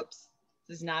realize, whoops,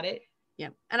 this is not it. Yeah.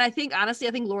 And I think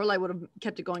Lorelai would have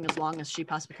kept it going as long as she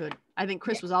possibly could. I think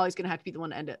Chris was always going to have to be the one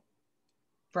to end it.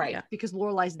 Right. Yeah. Because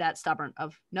Lorelai's that stubborn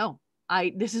of, no,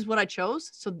 this is what I chose.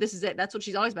 So this is it. That's what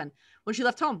she's always been. When she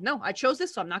left home, no, I chose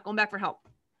this, so I'm not going back for help.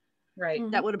 Right.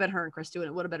 That would have been her and Chris doing it.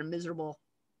 It would have been a miserable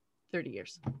 30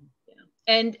 years.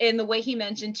 Yeah. And the way he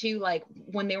mentioned too, like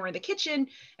when they were in the kitchen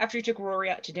after he took Rory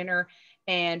out to dinner,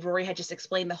 and Rory had just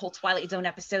explained the whole Twilight Zone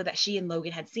episode that she and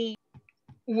Logan had seen,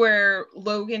 where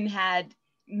Logan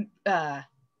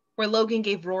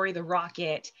gave Rory the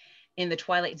rocket in the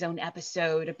Twilight Zone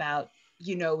episode about,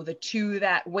 the two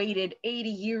that waited 80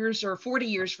 years or 40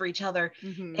 years for each other.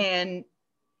 Mm-hmm. And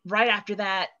right after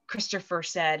that, Christopher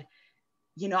said,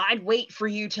 I'd wait for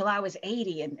you till I was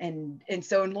 80. And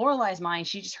so in Lorelai's mind,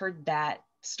 she just heard that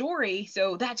story.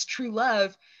 So that's true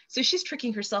love. So she's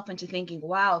tricking herself into thinking,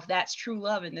 wow, if that's true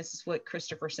love, and this is what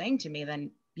Christopher's saying to me, then,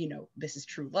 this is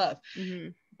true love. Mm-hmm.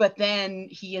 But then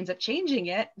he ends up changing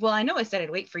it. Well, I know I said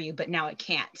I'd wait for you, but now I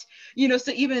can't.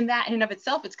 So even that in and of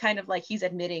itself, it's kind of like he's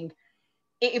admitting,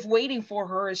 if waiting for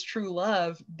her is true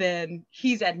love, then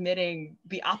he's admitting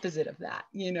the opposite of that,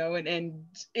 and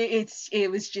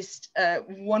it was just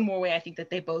one more way I think that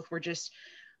they both were just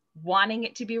wanting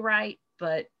it to be right,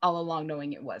 but all along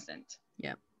knowing it wasn't.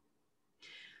 Yeah.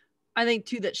 I think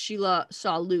too that Sheila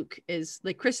saw Luke is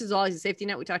like, Chris is always a safety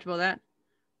net. We talked about that.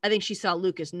 I think she saw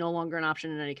Luke as no longer an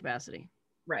option in any capacity.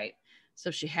 Right. So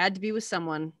if she had to be with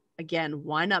someone, again,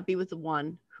 why not be with the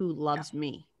one who loves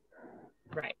me?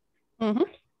 Right. Mm-hmm.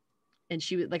 And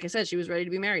she was, like I said, she was ready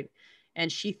to be married,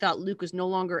 and she thought Luke was no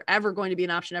longer ever going to be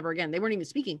an option ever again. They weren't even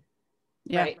speaking.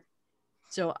 Yeah. Right.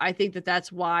 So I think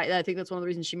that's why, I think that's one of the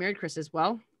reasons she married Chris as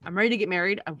well. I'm ready to get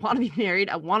married. I want to be married.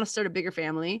 I want to start a bigger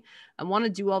family. I want to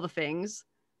do all the things.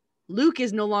 Luke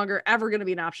is no longer ever going to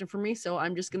be an option for me. So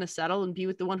I'm just going to settle and be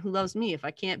with the one who loves me. If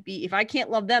I can't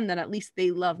love them, then at least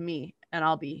they love me, and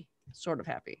I'll be sort of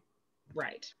happy.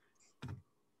 Right.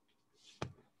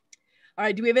 All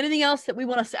right. Do we have anything else that we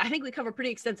want to say? I think we covered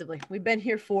pretty extensively. We've been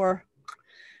here for,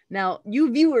 now you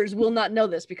viewers will not know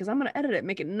this because I'm going to edit it,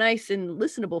 make it nice and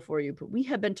listenable for you, but we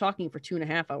have been talking for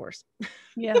 2.5 hours.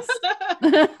 Yes.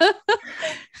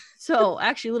 So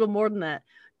actually a little more than that,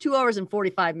 2 hours and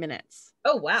 45 minutes.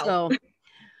 Oh, wow. So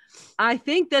I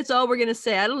think that's all we're going to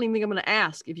say. I don't even think I'm going to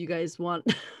ask if you guys want.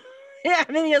 Yeah,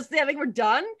 I think we're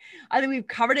done. I think we've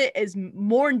covered it as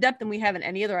more in depth than we have in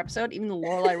any other episode, even the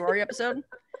Lorelai Rory episode.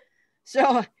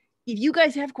 So if you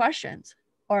guys have questions,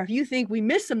 or if you think we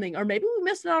missed something, or maybe we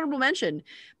missed an honorable mention,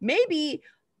 maybe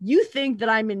you think that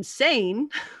I'm insane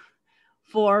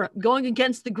for going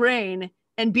against the grain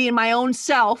and being my own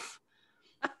self,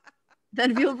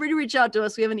 then feel free to reach out to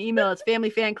us. We have an email. It's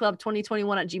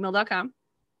familyfanclub2021@gmail.com.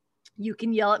 You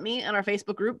can yell at me on our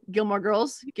Facebook group, Gilmore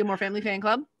Girls, Gilmore Family Fan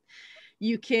Club.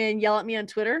 You can yell at me on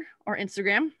Twitter or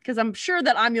Instagram, because I'm sure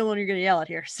that I'm the only one you're going to yell at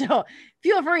here. So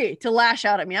feel free to lash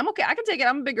out at me. I'm okay. I can take it.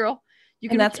 I'm a big girl. You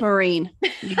can. And that's Maureen.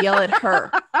 You yell at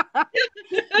her.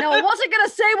 No, I wasn't going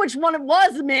to say which one it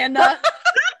was, Amanda.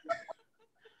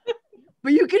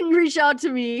 But you can reach out to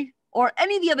me or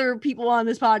any of the other people on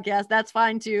this podcast. That's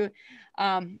fine too.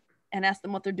 And ask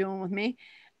them what they're doing with me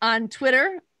on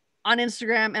Twitter, on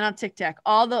Instagram, and on TikTok.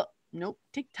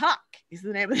 TikTok is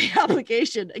the name of the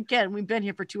application. Again, we've been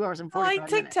here for 2 hours and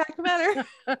 45 minutes. TikTok better.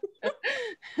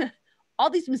 All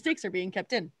these mistakes are being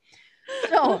kept in.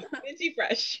 So,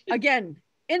 fresh. Again,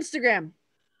 Instagram,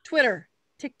 Twitter,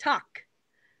 TikTok.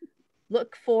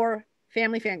 Look for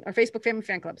Family Fan or Facebook Family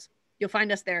Fan Clubs. You'll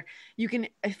find us there. You can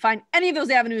find any of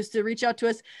those avenues to reach out to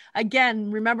us.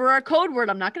 Again, remember our code word.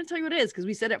 I'm not going to tell you what it is because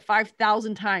we said it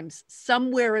 5,000 times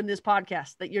somewhere in this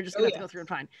podcast that you're just going to have to go through and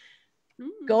find.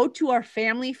 Go to our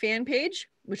family fan page,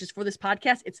 which is for this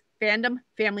podcast. It's Fandom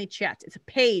Family Chat. It's a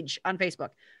page on Facebook.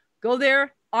 Go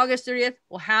there. August 30th.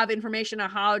 We'll have information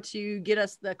on how to get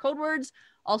us the code words.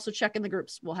 Also check in the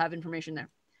groups. We'll have information there.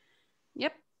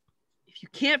 Yep. If you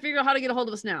can't figure out how to get a hold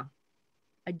of us now,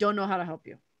 I don't know how to help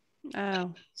you.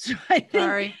 Oh, so I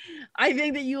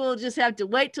think that you will just have to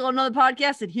wait till another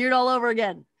podcast and hear it all over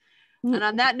again. And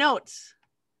on that note,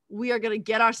 we are going to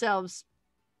get ourselves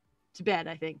to bed.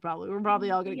 I think we're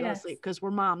probably all going to go to sleep because we're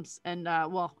moms and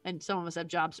and some of us have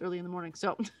jobs early in the morning.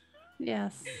 So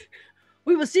yes,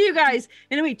 we will see you guys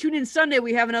in a week. Tune in Sunday.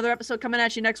 We have another episode coming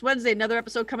at you next Wednesday. Another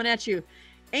episode coming at you,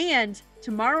 and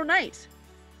tomorrow night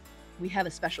we have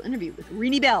a special interview with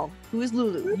Renee Bell, who is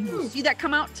Lulu. You will see that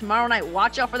come out tomorrow night.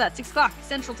 Watch out for that. 6 o'clock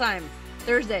Central Time,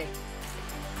 Thursday.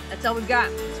 That's all we've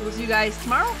got. So we'll see you guys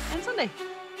tomorrow and Sunday.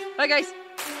 Bye, guys.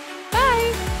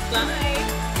 Bye. Bye.